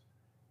 dudes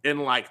in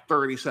like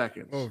 30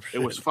 seconds. Oh, it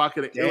was shit.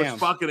 fucking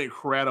Damn.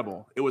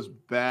 incredible. It was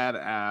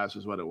badass,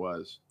 is what it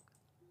was.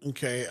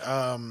 Okay.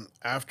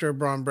 After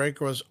Braun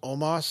Breaker was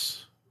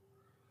Omos.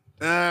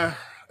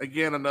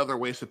 Again, another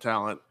waste of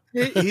talent.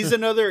 He's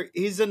another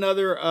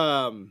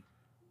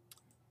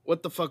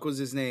what the fuck was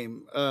his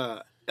name?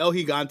 El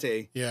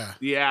Gigante Yeah.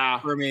 Yeah,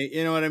 for me.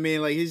 You know what I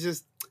mean? Like he's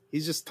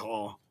just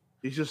tall.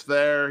 he's just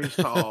there. He's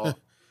tall.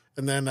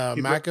 And then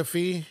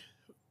McAfee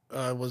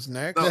was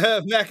next.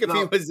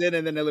 McAfee was in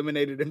and then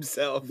eliminated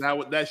himself.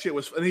 that shit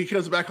was. And he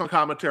comes back on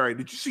commentary.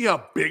 Did you see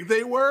how big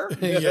they were?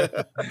 Yeah.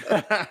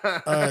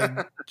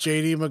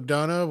 JD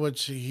McDonough,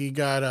 which he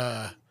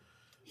got.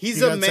 He's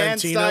he a got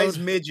man-sized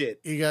Santino'd. midget.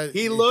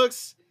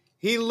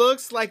 He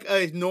looks like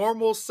a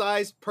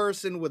normal-sized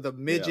person with a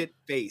midget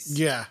face.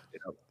 Yeah.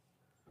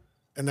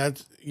 And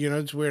that's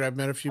it's weird. I've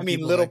met a few. I mean,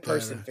 people little like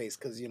person that. face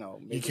because You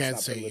midget's can't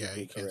not say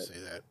politically you can't correct. say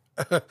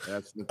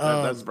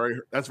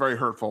that. That's very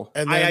hurtful.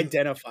 And I then,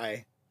 identify.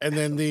 and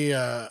then the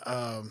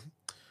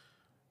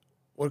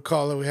what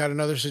call it? We had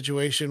another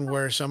situation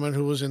where someone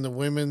who was in the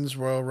women's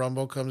Royal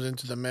Rumble comes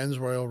into the men's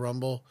Royal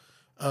Rumble.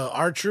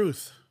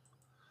 R-Truth.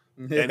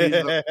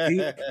 And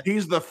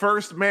he's the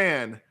first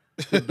man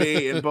to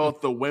be in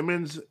both the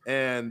women's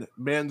and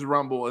men's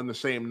Rumble in the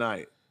same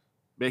night,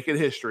 making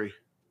history.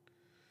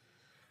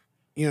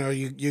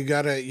 You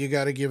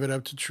gotta give it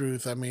up to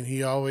Truth. I mean,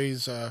 he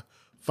always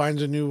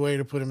finds a new way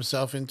to put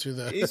himself into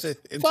the. He's into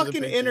the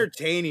fucking picture.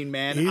 entertaining,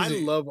 man. I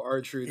love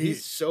R-Truth.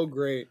 He's so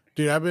great.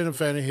 Dude, I've been a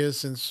fan of his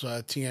since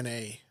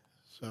TNA.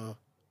 So,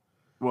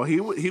 Well, he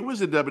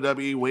was in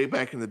WWE way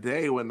back in the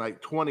day when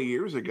like 20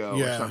 years ago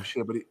or some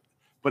shit,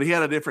 but he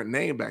had a different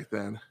name back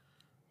then.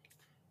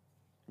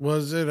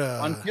 was it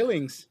On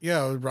Killings?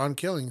 Yeah, it was Ron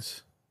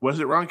Killings. Was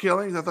it Ron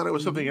Killings? I thought it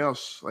was something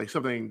else, like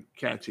something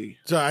catchy.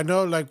 So I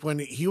know, like when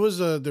he was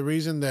the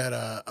reason that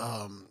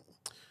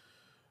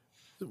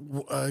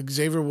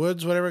Xavier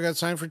Woods, whatever, got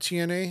signed for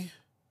TNA.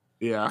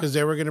 Yeah. because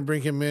they were going to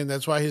bring him in.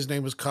 That's why his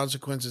name was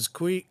Consequences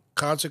Creed.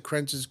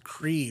 Consequences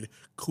Creed.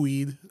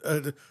 Queed.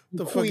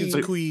 The fuck is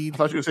I Queed?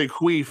 thought you were going to say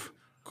queef.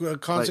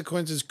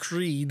 Consequences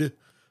Creed.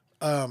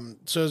 So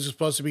it's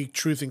supposed to be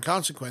truth and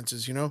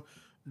consequences,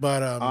 But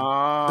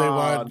they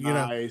wanted,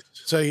 Nice.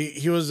 so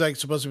he was like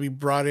supposed to be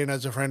brought in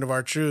as a friend of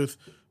our truth,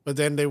 but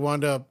then they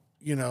wound up,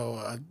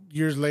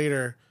 years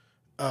later,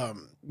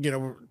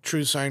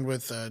 Truth signed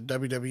with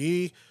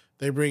WWE.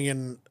 They bring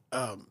in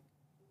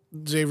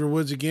Xavier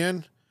Woods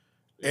again,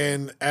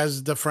 and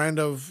as the friend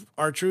of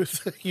our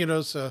truth,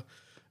 so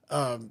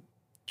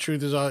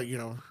truth is all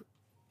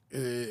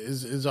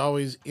is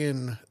always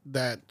in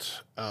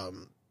that what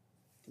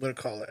do you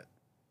call it?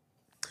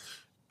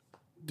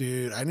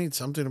 Dude, I need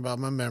something about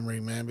my memory,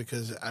 man,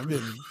 because I've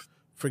been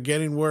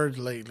forgetting words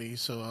lately,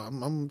 so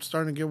I'm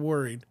starting to get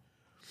worried.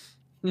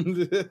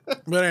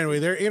 But anyway,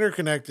 they're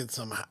interconnected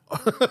somehow.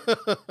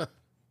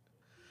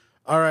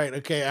 All right,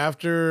 okay.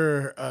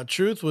 After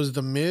Truth was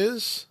The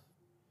Miz.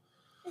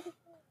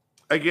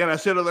 Again, I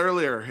said it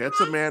earlier. It's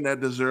a man that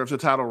deserves a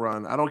title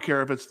run. I don't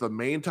care if it's the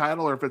main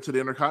title or if it's an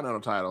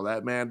Intercontinental title.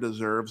 That man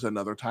deserves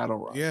another title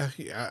run. Yeah,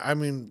 I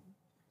mean,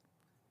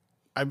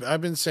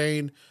 I've been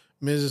saying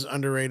Miz is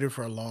underrated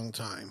for a long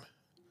time.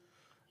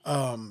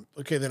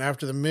 Okay, then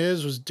after The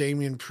Miz was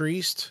Damian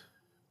Priest.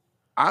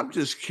 I'm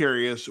just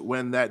curious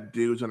when that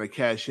dude's gonna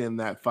cash in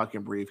that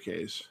fucking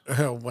briefcase.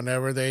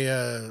 Whenever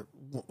I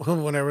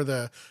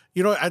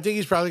think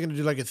he's probably gonna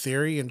do like a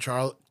theory and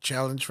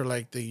challenge for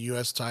like the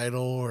U.S.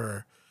 title,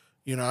 or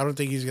I don't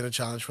think he's gonna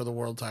challenge for the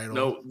world title.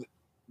 No,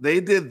 they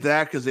did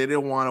that because they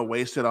didn't want to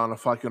waste it on a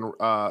fucking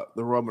the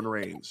Roman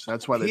Reigns.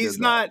 That's why they did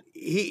that.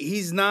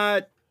 He's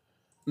not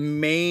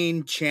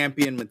main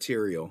champion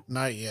material.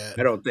 Not yet.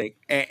 I don't think.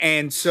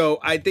 And so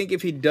I think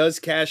if he does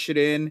cash it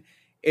in,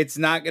 it's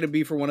not going to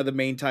be for one of the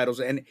main titles.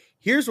 And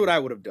here's what I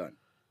would have done.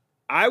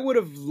 I would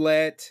have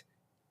let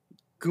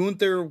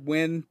Gunther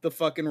win the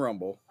fucking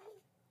Rumble.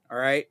 All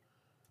right.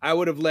 I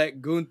would have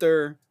let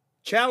Gunther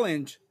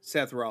challenge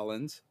Seth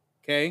Rollins.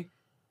 Okay.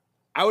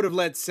 I would have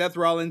let Seth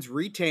Rollins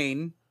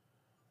retain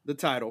the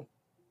title.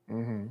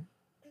 Mm-hmm.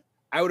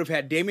 I would have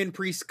had Damian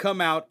Priest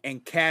come out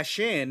and cash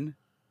in,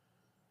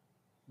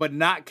 but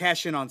not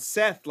cash in on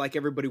Seth like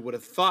everybody would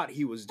have thought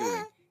he was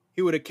doing.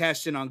 He would have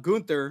cashed in on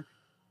Gunther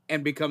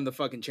and become the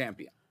fucking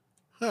champion.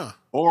 Huh.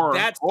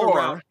 That's the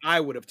route I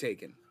would have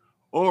taken.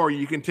 Or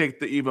you can take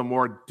the even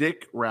more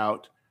dick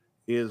route,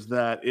 is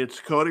that it's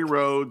Cody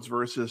Rhodes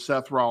versus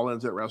Seth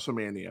Rollins at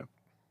WrestleMania.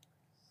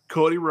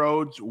 Cody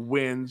Rhodes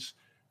wins,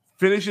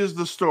 finishes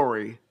the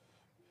story,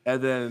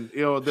 and then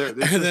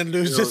then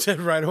loses it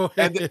right away.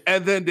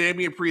 And then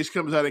Damian Priest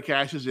comes out and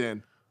cashes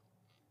in.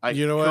 Like,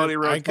 Cody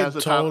Rhodes I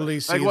could totally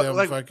see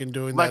them fucking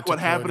doing like that. Like what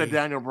happened Cody. to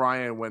Daniel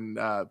Bryan when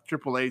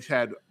Triple H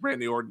had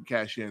Randy Orton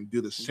cash in,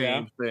 do the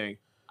same thing.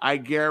 I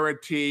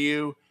guarantee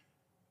you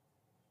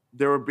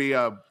there would be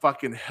a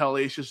fucking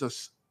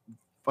hellacious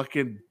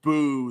fucking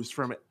boos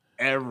from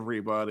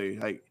everybody.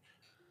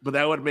 But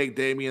that would make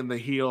Damian the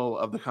heel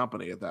of the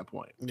company at that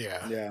point.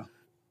 Yeah.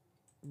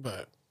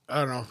 But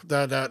I don't know.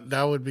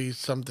 That would be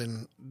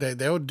something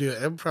they would do.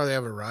 They would probably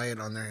have a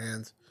riot on their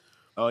hands.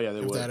 Oh yeah,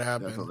 they would. If that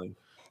happened. Definitely.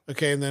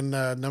 Okay, and then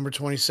number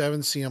 27,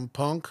 CM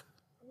Punk.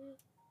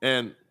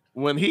 And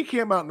when he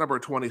came out number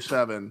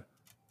 27,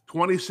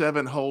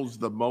 27 holds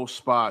the most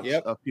spots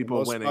of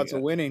people winning. Spots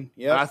of winning.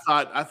 Yeah.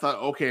 I thought,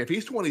 okay, if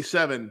he's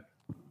 27,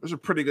 there's a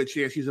pretty good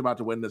chance he's about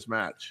to win this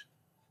match.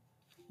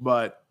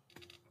 And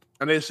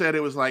they said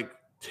it was like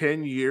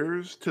 10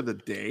 years to the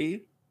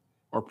day,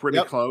 or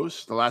pretty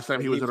close. The last time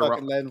he was in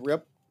a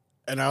rip.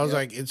 And I was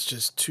like, it's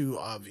just too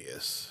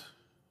obvious.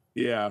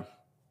 Yeah.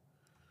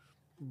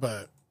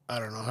 But I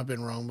don't know. I've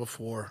been wrong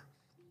before.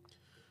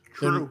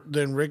 True.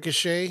 Then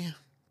Ricochet.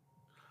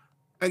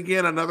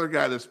 Again, another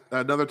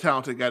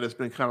talented guy that's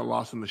been kind of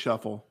lost in the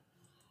shuffle.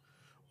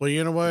 Well,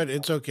 you know what?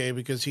 It's okay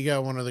because he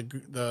got one of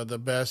the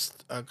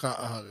best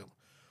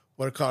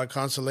what I call it,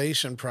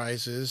 consolation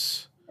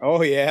prizes.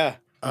 Oh yeah,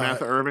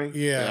 Samantha Irving.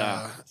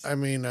 Yeah. I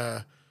mean,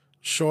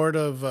 short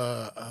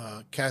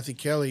of Kathy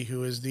Kelly,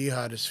 who is the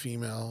hottest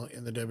female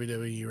in the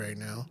WWE right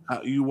now.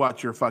 You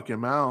watch your fucking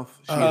mouth.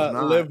 She is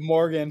not. Liv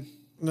Morgan.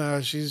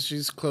 No,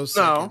 she's close.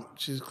 No, second.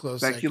 She's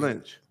close. Becky second.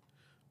 Lynch.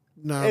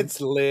 No,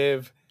 it's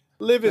Liv.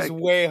 Liv is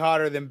way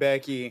hotter than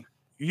Becky.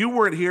 You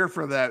weren't here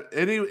for that.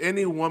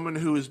 Any woman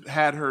who's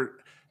had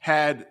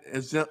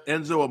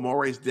Enzo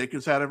Amore's dick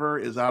inside of her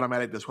is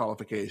automatic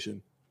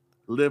disqualification.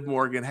 Liv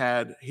Morgan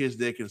had his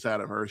dick inside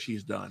of her.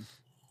 She's done.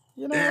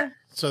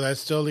 So that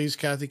still leaves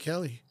Kathy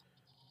Kelly.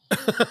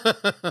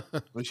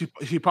 Well,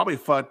 she probably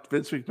fucked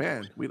Vince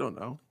McMahon. We don't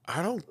know.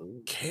 I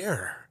don't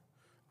care.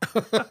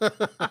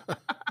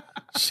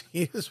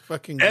 She is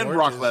fucking gorgeous. And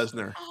Brock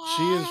Lesnar.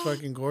 She is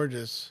fucking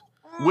gorgeous.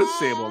 With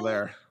Sable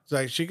there. It's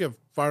like she could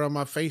fart on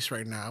my face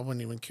right now. I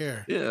wouldn't even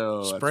care.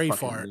 Ew, spray that's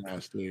fart.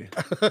 Nasty.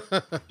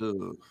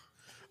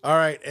 All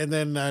right, and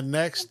then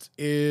next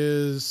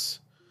is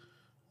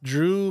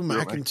Drew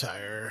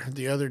McIntyre,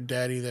 the other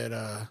daddy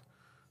that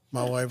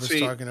my wife was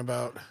talking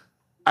about.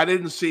 I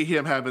didn't see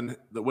him having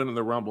the win in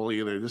the Rumble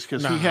either, just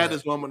because he had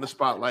his moment in the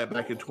spotlight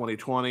back in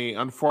 2020.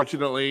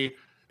 Unfortunately,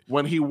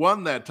 when he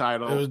won that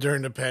title, it was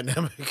during the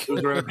pandemic. It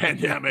was during the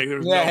pandemic. There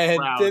was no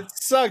crowd. It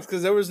sucks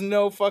because there was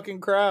no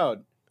fucking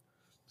crowd.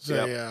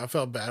 So yeah, I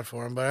felt bad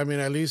for him, but I mean,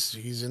 at least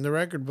he's in the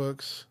record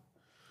books.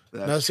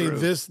 That's now, see true.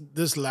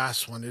 this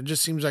last one, it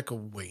just seems like a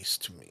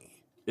waste to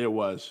me. It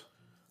was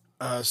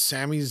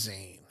Sami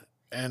Zayn,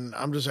 and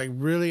I'm just like,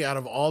 really, out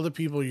of all the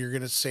people you're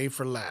gonna save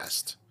for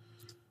last,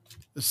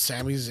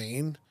 Sami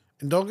Zayn.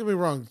 And don't get me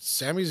wrong,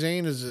 Sami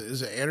Zayn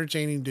is an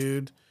entertaining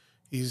dude.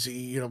 He's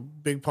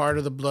big part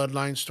of the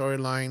Bloodline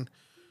storyline,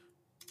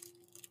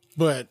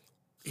 but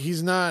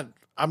he's not.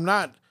 I'm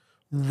not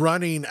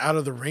running out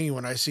of the ring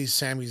when I see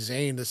Sami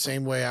Zayn the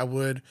same way I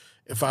would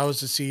if I was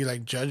to see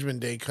like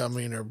Judgment Day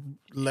coming or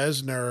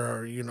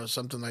Lesnar or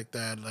something like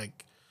that.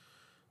 Like,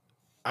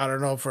 I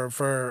don't know,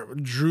 for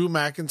Drew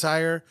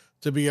McIntyre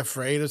to be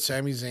afraid of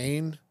Sami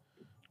Zayn,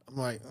 I'm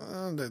like,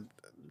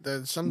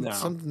 something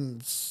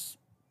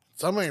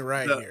ain't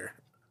right here.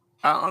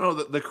 I don't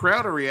know. The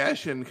crowd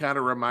reaction kind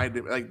of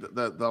reminded me, like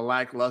the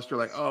lackluster,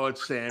 like, oh,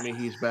 it's Sammy,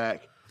 he's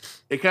back.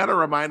 It kind of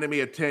reminded me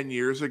of 10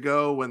 years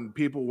ago when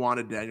people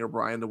wanted Daniel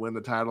Bryan to win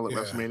the title at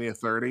WrestleMania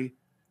 30.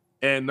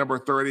 And number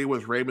 30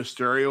 was Rey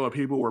Mysterio, and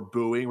people were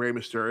booing Rey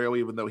Mysterio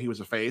even though he was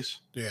a face.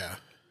 Yeah.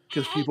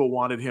 Because people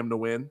wanted him to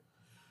win.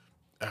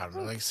 I don't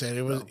know. Like I said,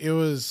 it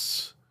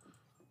was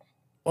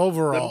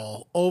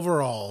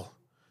overall,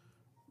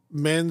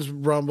 men's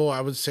Rumble,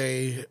 I would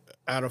say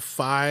out of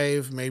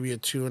 5, maybe a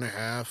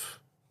 2.5.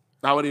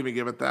 I wouldn't even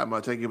give it that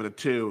much. I give it a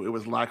 2. It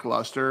was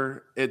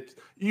lackluster.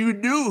 You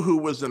knew who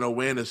was going to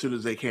win as soon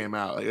as they came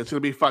out. Like, it's going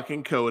to be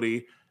fucking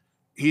Cody.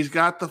 He's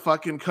got the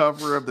fucking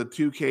cover of the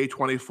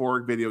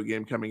 2K24 video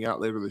game coming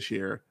out later this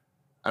year.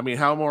 I mean,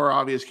 how more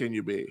obvious can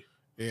you be?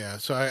 Yeah.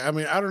 So I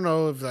mean, I don't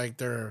know if like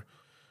they're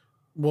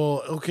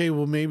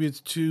maybe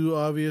it's too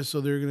obvious,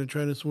 so they're going to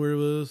try to swerve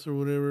us or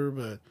whatever.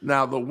 But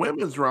now the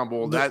women's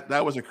Rumble,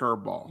 that was a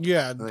curveball.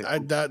 Yeah,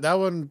 that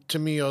one to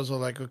me also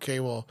like, okay,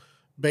 well,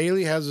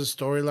 Bayley has a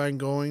storyline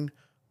going,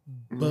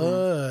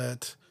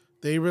 but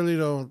they really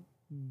don't.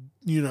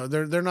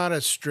 They're not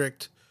as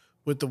strict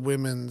with the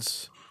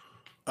women's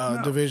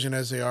division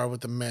as they are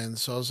with the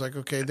men's. So I was like,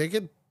 okay, they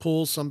could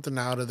pull something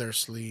out of their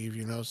sleeve,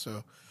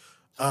 So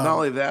not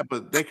only that,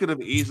 but they could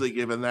have easily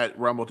given that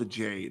Rumble to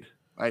Jade.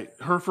 Like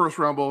her first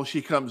Rumble,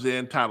 she comes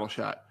in, title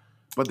shot.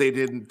 But they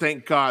didn't.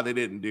 Thank God they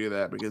didn't do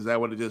that because that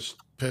would have just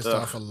pissed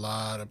off a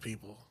lot of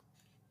people,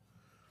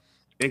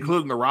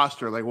 including the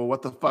roster. Like, well,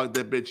 what the fuck?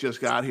 That bitch just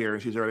got here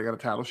and she's already got a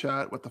title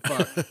shot. What the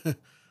fuck?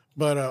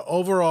 But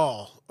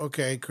overall,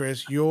 okay,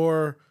 Chris,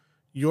 your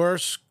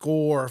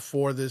score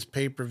for this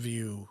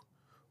pay-per-view,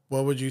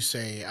 what would you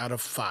say out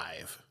of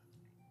 5?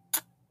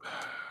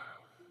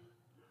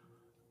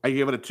 I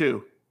give it a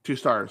 2. 2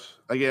 stars.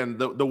 Again,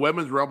 the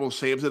women's Rumble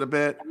saves it a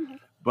bit,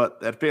 but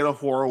that Fatal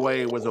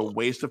 4-Way was a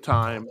waste of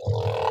time.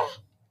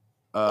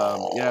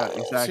 Yeah,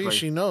 exactly. See,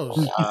 she knows.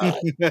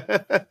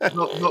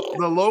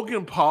 The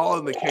Logan Paul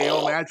and the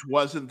KO match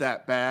wasn't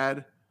that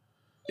bad.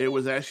 It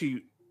was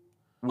actually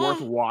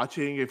worth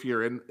watching if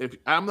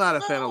I'm not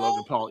a fan of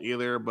Logan Paul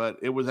either, but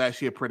it was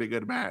actually a pretty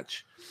good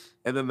match.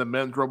 And then the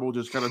men's Rumble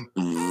just kind of,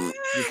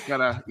 it's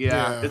gonna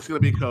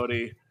be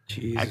Cody.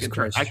 I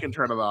can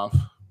turn it off.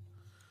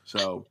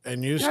 So,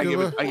 and you,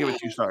 Scuba? I give it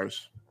 2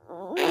 stars.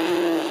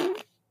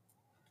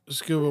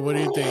 Scuba, what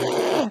do you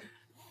think?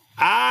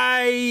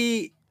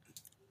 I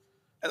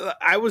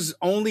was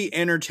only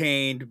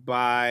entertained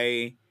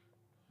by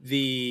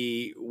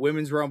the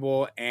women's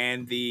Rumble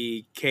and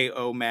the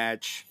KO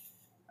match.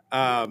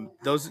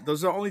 Those are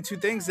the only 2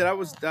 things that I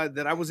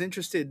was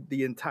interested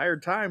the entire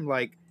time.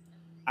 Like,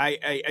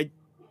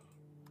 I'm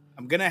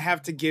gonna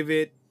have to give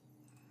it.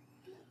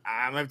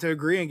 I'm gonna have to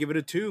agree and give it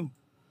a 2.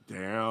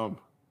 Damn.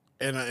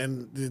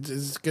 And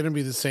it's going to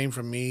be the same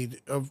for me,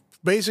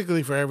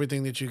 basically for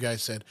everything that you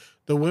guys said.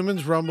 The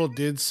women's Rumble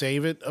did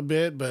save it a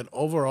bit, but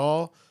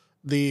overall,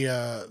 I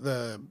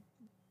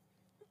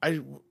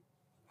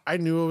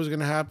knew what was going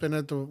to happen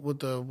with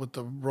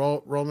the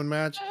Roman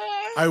match.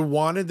 I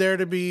wanted there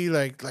to be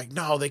like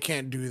no, they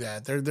can't do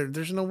that.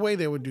 There's no way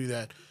they would do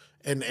that,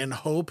 and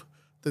hope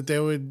that they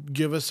would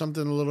give us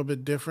something a little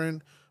bit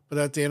different. But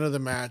at the end of the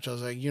match, I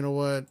was like, you know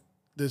what,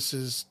 this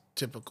is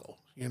typical,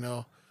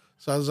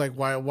 So I was like,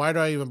 why do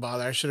I even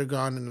bother? I should have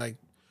gone and like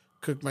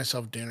cooked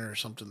myself dinner or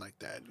something like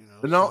that,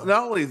 But not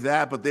only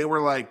that, but they were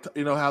like,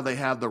 how they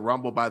have the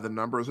Rumble by the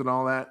numbers and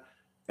all that,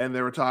 and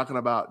they were talking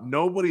about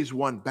nobody's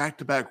won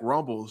back-to-back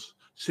Rumbles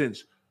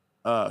since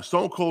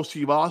Stone Cold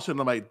Steve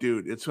Austin. I'm like,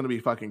 dude, it's gonna be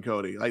fucking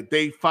Cody. Like,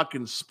 they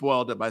fucking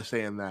spoiled it by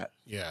saying that.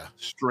 Yeah,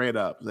 straight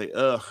up. Like,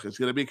 it's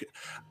gonna be.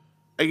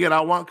 Again,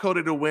 I want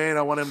Cody to win.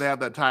 I want him to have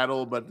that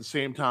title, but at the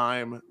same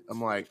time,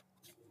 I'm like,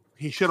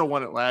 he should have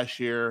won it last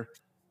year.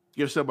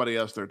 Give somebody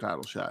else their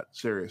title shot.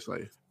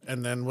 Seriously.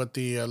 And then with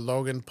the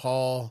Logan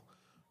Paul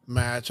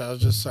match, I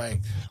was just like,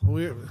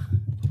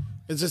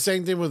 it's the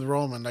same thing with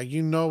Roman. Like,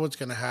 what's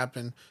going to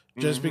happen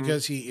just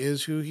because he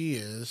is who he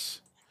is.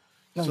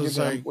 So it's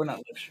like, we're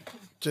not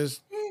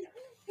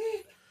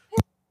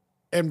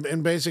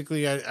and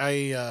basically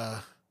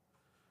I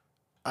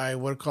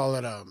would call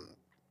it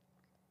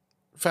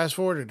fast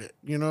forwarded it.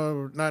 You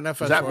know, not Is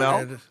fast that Mel?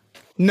 forwarded.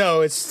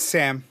 No, it's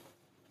Sam.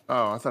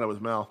 Oh, I thought it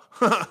was Mel.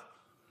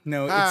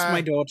 No, it's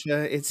my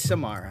daughter. It's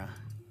Samara.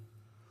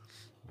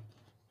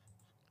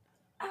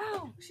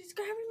 Ow, she's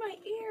grabbing my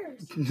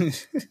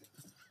ears.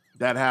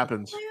 That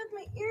happens. Play with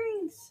my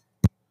earrings.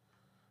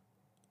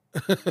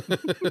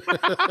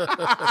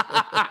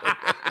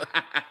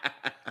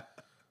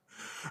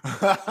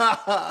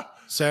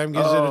 Sam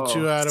gives it a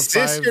 2 out of 5.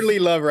 Sisterly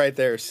love right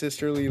there.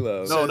 Sisterly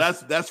love. No,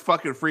 that's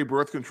fucking free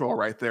birth control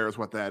right there is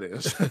what that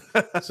is.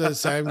 So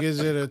Sam gives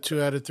it a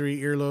 2 out of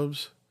 3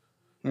 earlobes.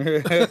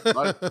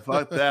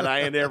 Fuck that.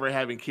 I ain't ever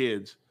having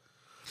kids.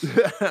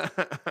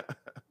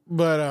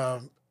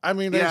 But I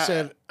mean, like I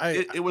said,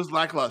 it was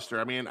lackluster.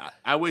 I mean,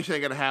 I wish I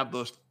could have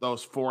those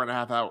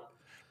 4.5 hours.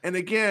 And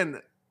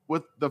again,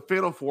 with the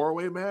Fatal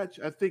 4-Way match,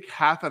 I think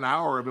half an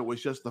hour of it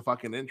was just the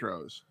fucking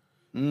intros.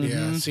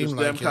 Yeah, it seemed Just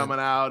like them coming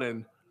out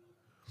and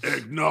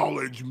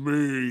acknowledge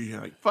me.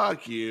 Like,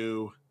 fuck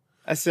you.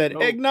 I said,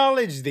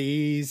 acknowledge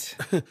these.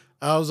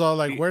 I was all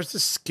like, "Where's the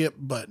skip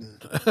button?"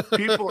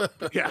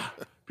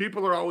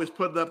 People are always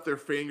putting up their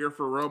finger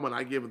for Roman.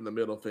 I give him the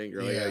middle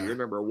finger. Like, Yeah. you're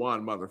number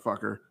one,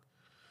 motherfucker.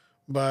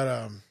 But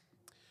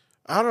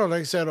I don't know.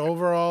 Like I said,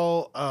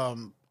 overall,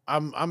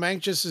 I'm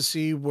anxious to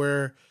see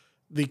where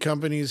the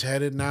company's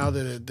headed now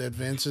that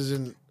Vince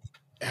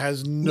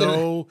has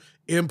no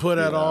input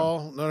at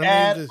all. Know what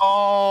I mean?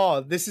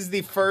 All. This is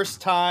the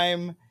first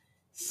time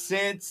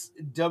since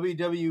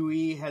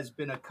WWE has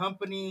been a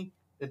company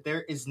that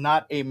there is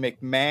not a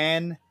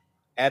McMahon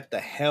at the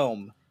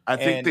helm. I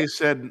think they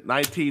said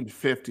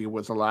 1950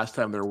 was the last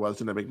time there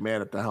wasn't a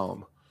McMahon at the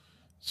helm.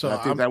 So I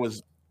think that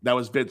was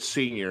Vince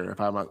Senior,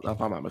 if I'm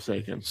not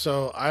mistaken.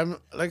 So I'm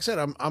like I said,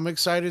 I'm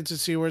excited to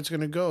see where it's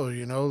gonna go.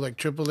 You know, like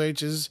Triple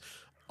H has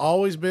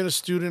always been a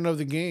student of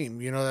the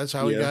game. You know, that's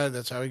how he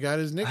got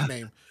his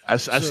nickname. I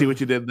see what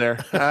you did there.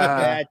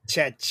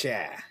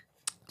 Cha.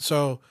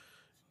 So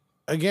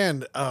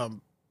again,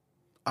 I'm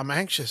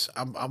anxious.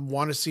 I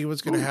want to see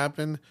what's gonna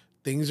happen.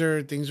 Things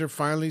are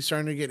finally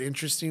starting to get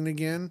interesting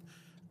again.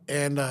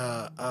 And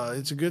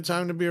it's a good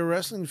time to be a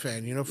wrestling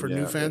fan, you know, for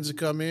new fans to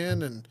come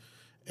in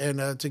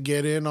and to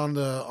get in on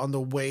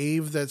the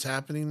wave that's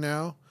happening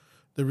now,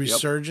 the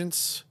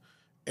resurgence.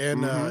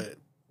 And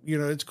you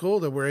know, it's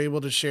cool that we're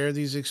able to share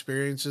these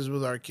experiences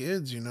with our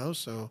kids, you know.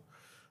 So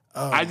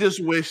I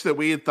just wish that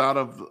we had thought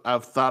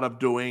of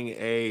doing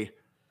a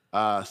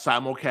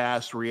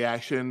simulcast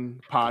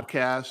reaction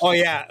podcast. Oh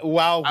yeah,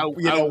 wow!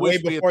 Way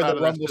before the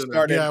Rumble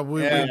started. Yeah,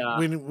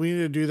 we need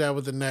to do that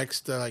with the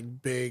next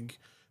like big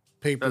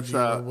pay-per-view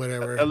or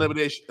whatever.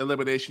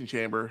 Elimination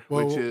Chamber,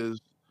 which is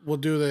we'll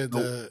do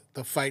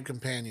the fight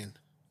companion.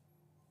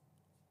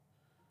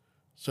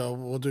 So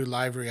we'll do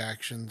live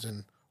reactions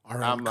and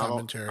our own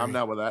commentary. I'm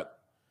down with that.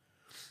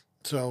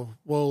 So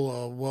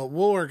we'll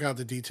work out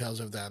the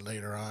details of that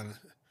later on.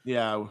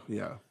 Yeah.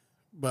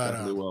 But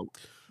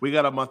we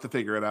got a month to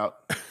figure it out.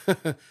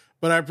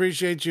 But I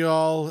appreciate you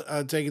all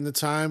taking the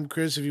time.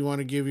 Chris, if you want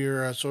to give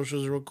your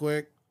socials real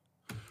quick.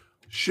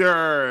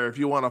 Sure. If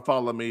you want to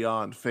follow me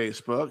on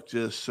Facebook,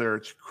 just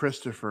search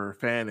Christopher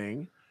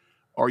Fanning,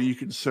 or you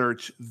can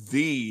search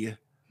The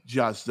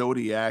Josh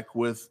Zodiac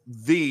with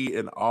 "the"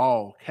 in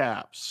all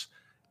caps.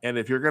 And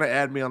if you're going to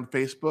add me on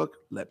Facebook,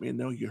 let me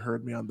know you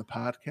heard me on the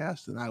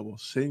podcast, and I will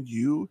send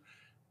you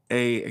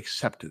a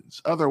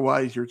acceptance.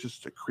 Otherwise, you're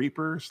just a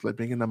creeper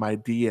slipping into my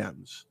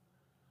DMs.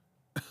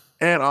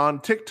 And on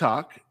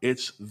TikTok,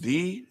 it's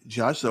The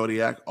Josh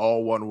Zodiac,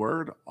 all one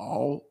word,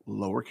 all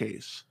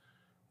lowercase.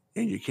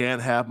 And you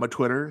can't have my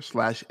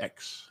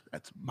Twitter/X.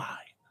 That's mine.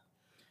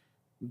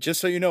 Just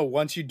so you know,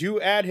 once you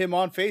do add him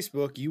on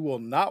Facebook, you will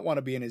not want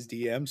to be in his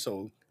DM.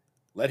 So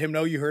let him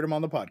know you heard him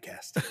on the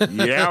podcast.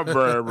 Yeah,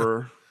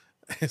 Berber.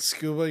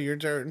 Scuba, your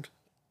turn.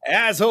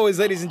 As always,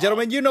 ladies and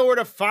gentlemen, you know where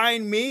to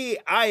find me.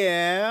 I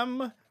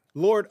am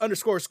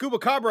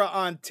Lord_Scuba Cabra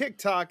on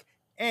TikTok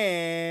and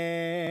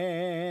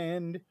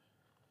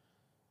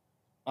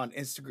on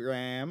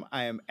Instagram.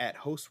 I am at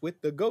Host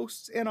with the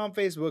Ghosts, and on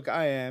Facebook,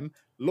 I am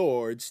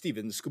Lord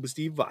Steven Scuba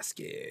Steve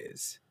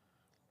Vasquez.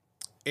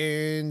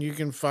 And you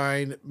can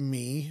find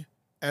me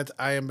at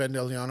I am Ben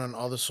DeLeon on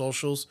all the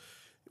socials.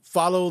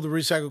 Follow the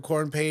Recycle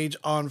Corn page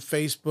on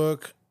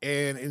Facebook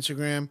and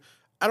Instagram.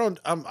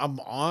 I'm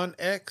on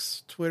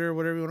X, Twitter,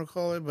 whatever you want to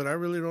call it, but I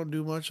really don't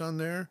do much on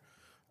there.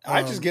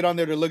 I just get on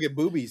there to look at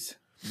boobies.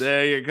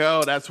 There you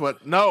go.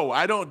 No,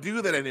 I don't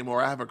do that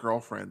anymore. I have a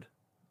girlfriend.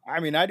 I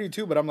mean, I do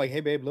too, but I'm like,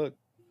 hey, babe, look.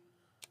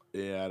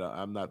 Yeah,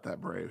 I'm not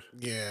that brave.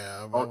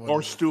 Yeah.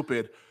 Or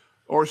stupid.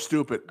 Or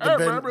stupid. Hey,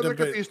 remember, look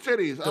at these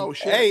titties. Oh,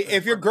 shit. Hey,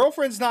 if your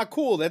girlfriend's not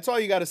cool, that's all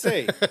you got to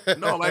say.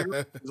 No, my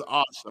girlfriend is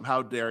awesome.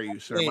 How dare you,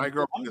 sir? My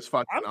girlfriend is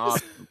fucking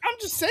awesome. I'm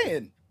just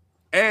saying.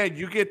 And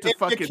you get to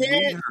fucking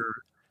meet her.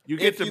 You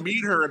get to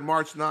meet her on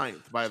March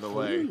 9th, by the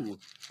way. Ooh,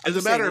 As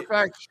a matter of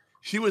fact,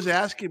 she was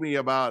asking me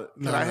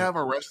about, can I have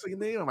a wrestling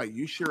name? I'm like,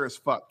 you sure as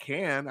fuck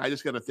can. I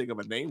just got to think of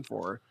a name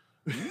for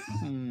her.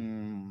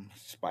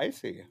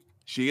 Spicy.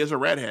 She is a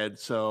redhead,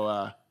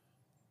 so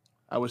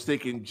I was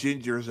thinking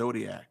Ginger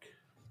Zodiac.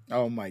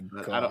 Oh my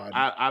But god.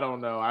 I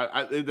don't know.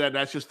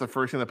 That's just the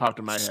first thing that popped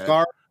in my head.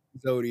 Scarlet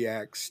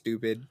Zodiac,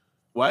 stupid.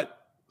 What?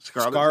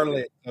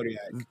 Scarlet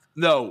Zodiac.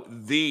 No,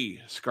 the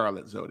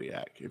Scarlet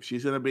Zodiac. If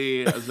she's gonna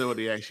be a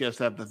Zodiac, she has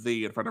to have the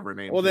 "the" in front of her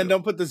name. Well, then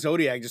don't put the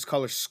Zodiac. Just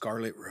call her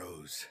Scarlet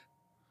Rose.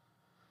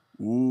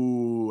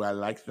 Ooh, I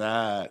like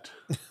that.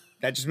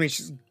 That just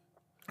means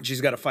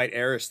she's got to fight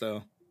Eris,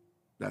 though.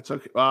 That's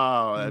okay.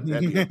 Oh,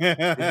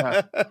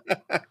 yeah.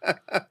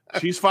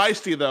 She's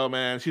feisty though,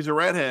 man. She's a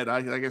redhead.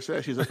 Like I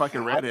said, she's a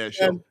fucking redhead.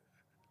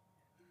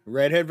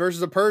 Redhead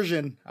versus a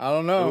Persian. I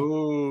don't know.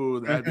 Ooh,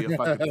 that'd be a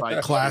fucking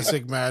fight.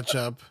 Classic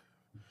matchup.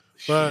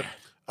 But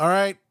all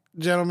right,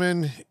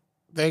 gentlemen,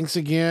 thanks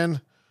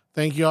again.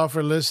 Thank you all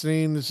for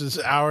listening. This is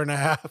an hour and a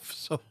half.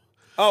 So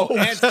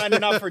and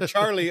signing off for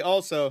Charlie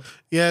also.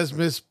 yes,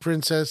 Miss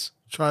Princess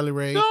Charlie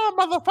Ray. No,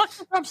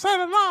 motherfucker, I'm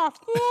signing off.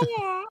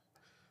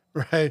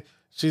 Right.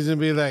 She's gonna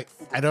be like,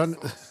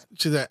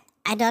 she's like,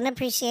 I don't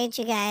appreciate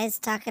you guys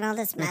talking all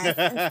this mess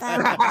and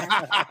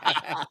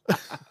stuff.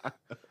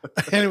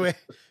 anyway,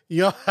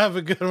 y'all have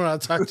a good one. I'll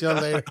talk to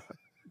y'all later.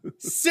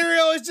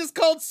 Cereal is just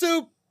called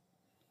soup.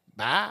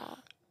 Bye.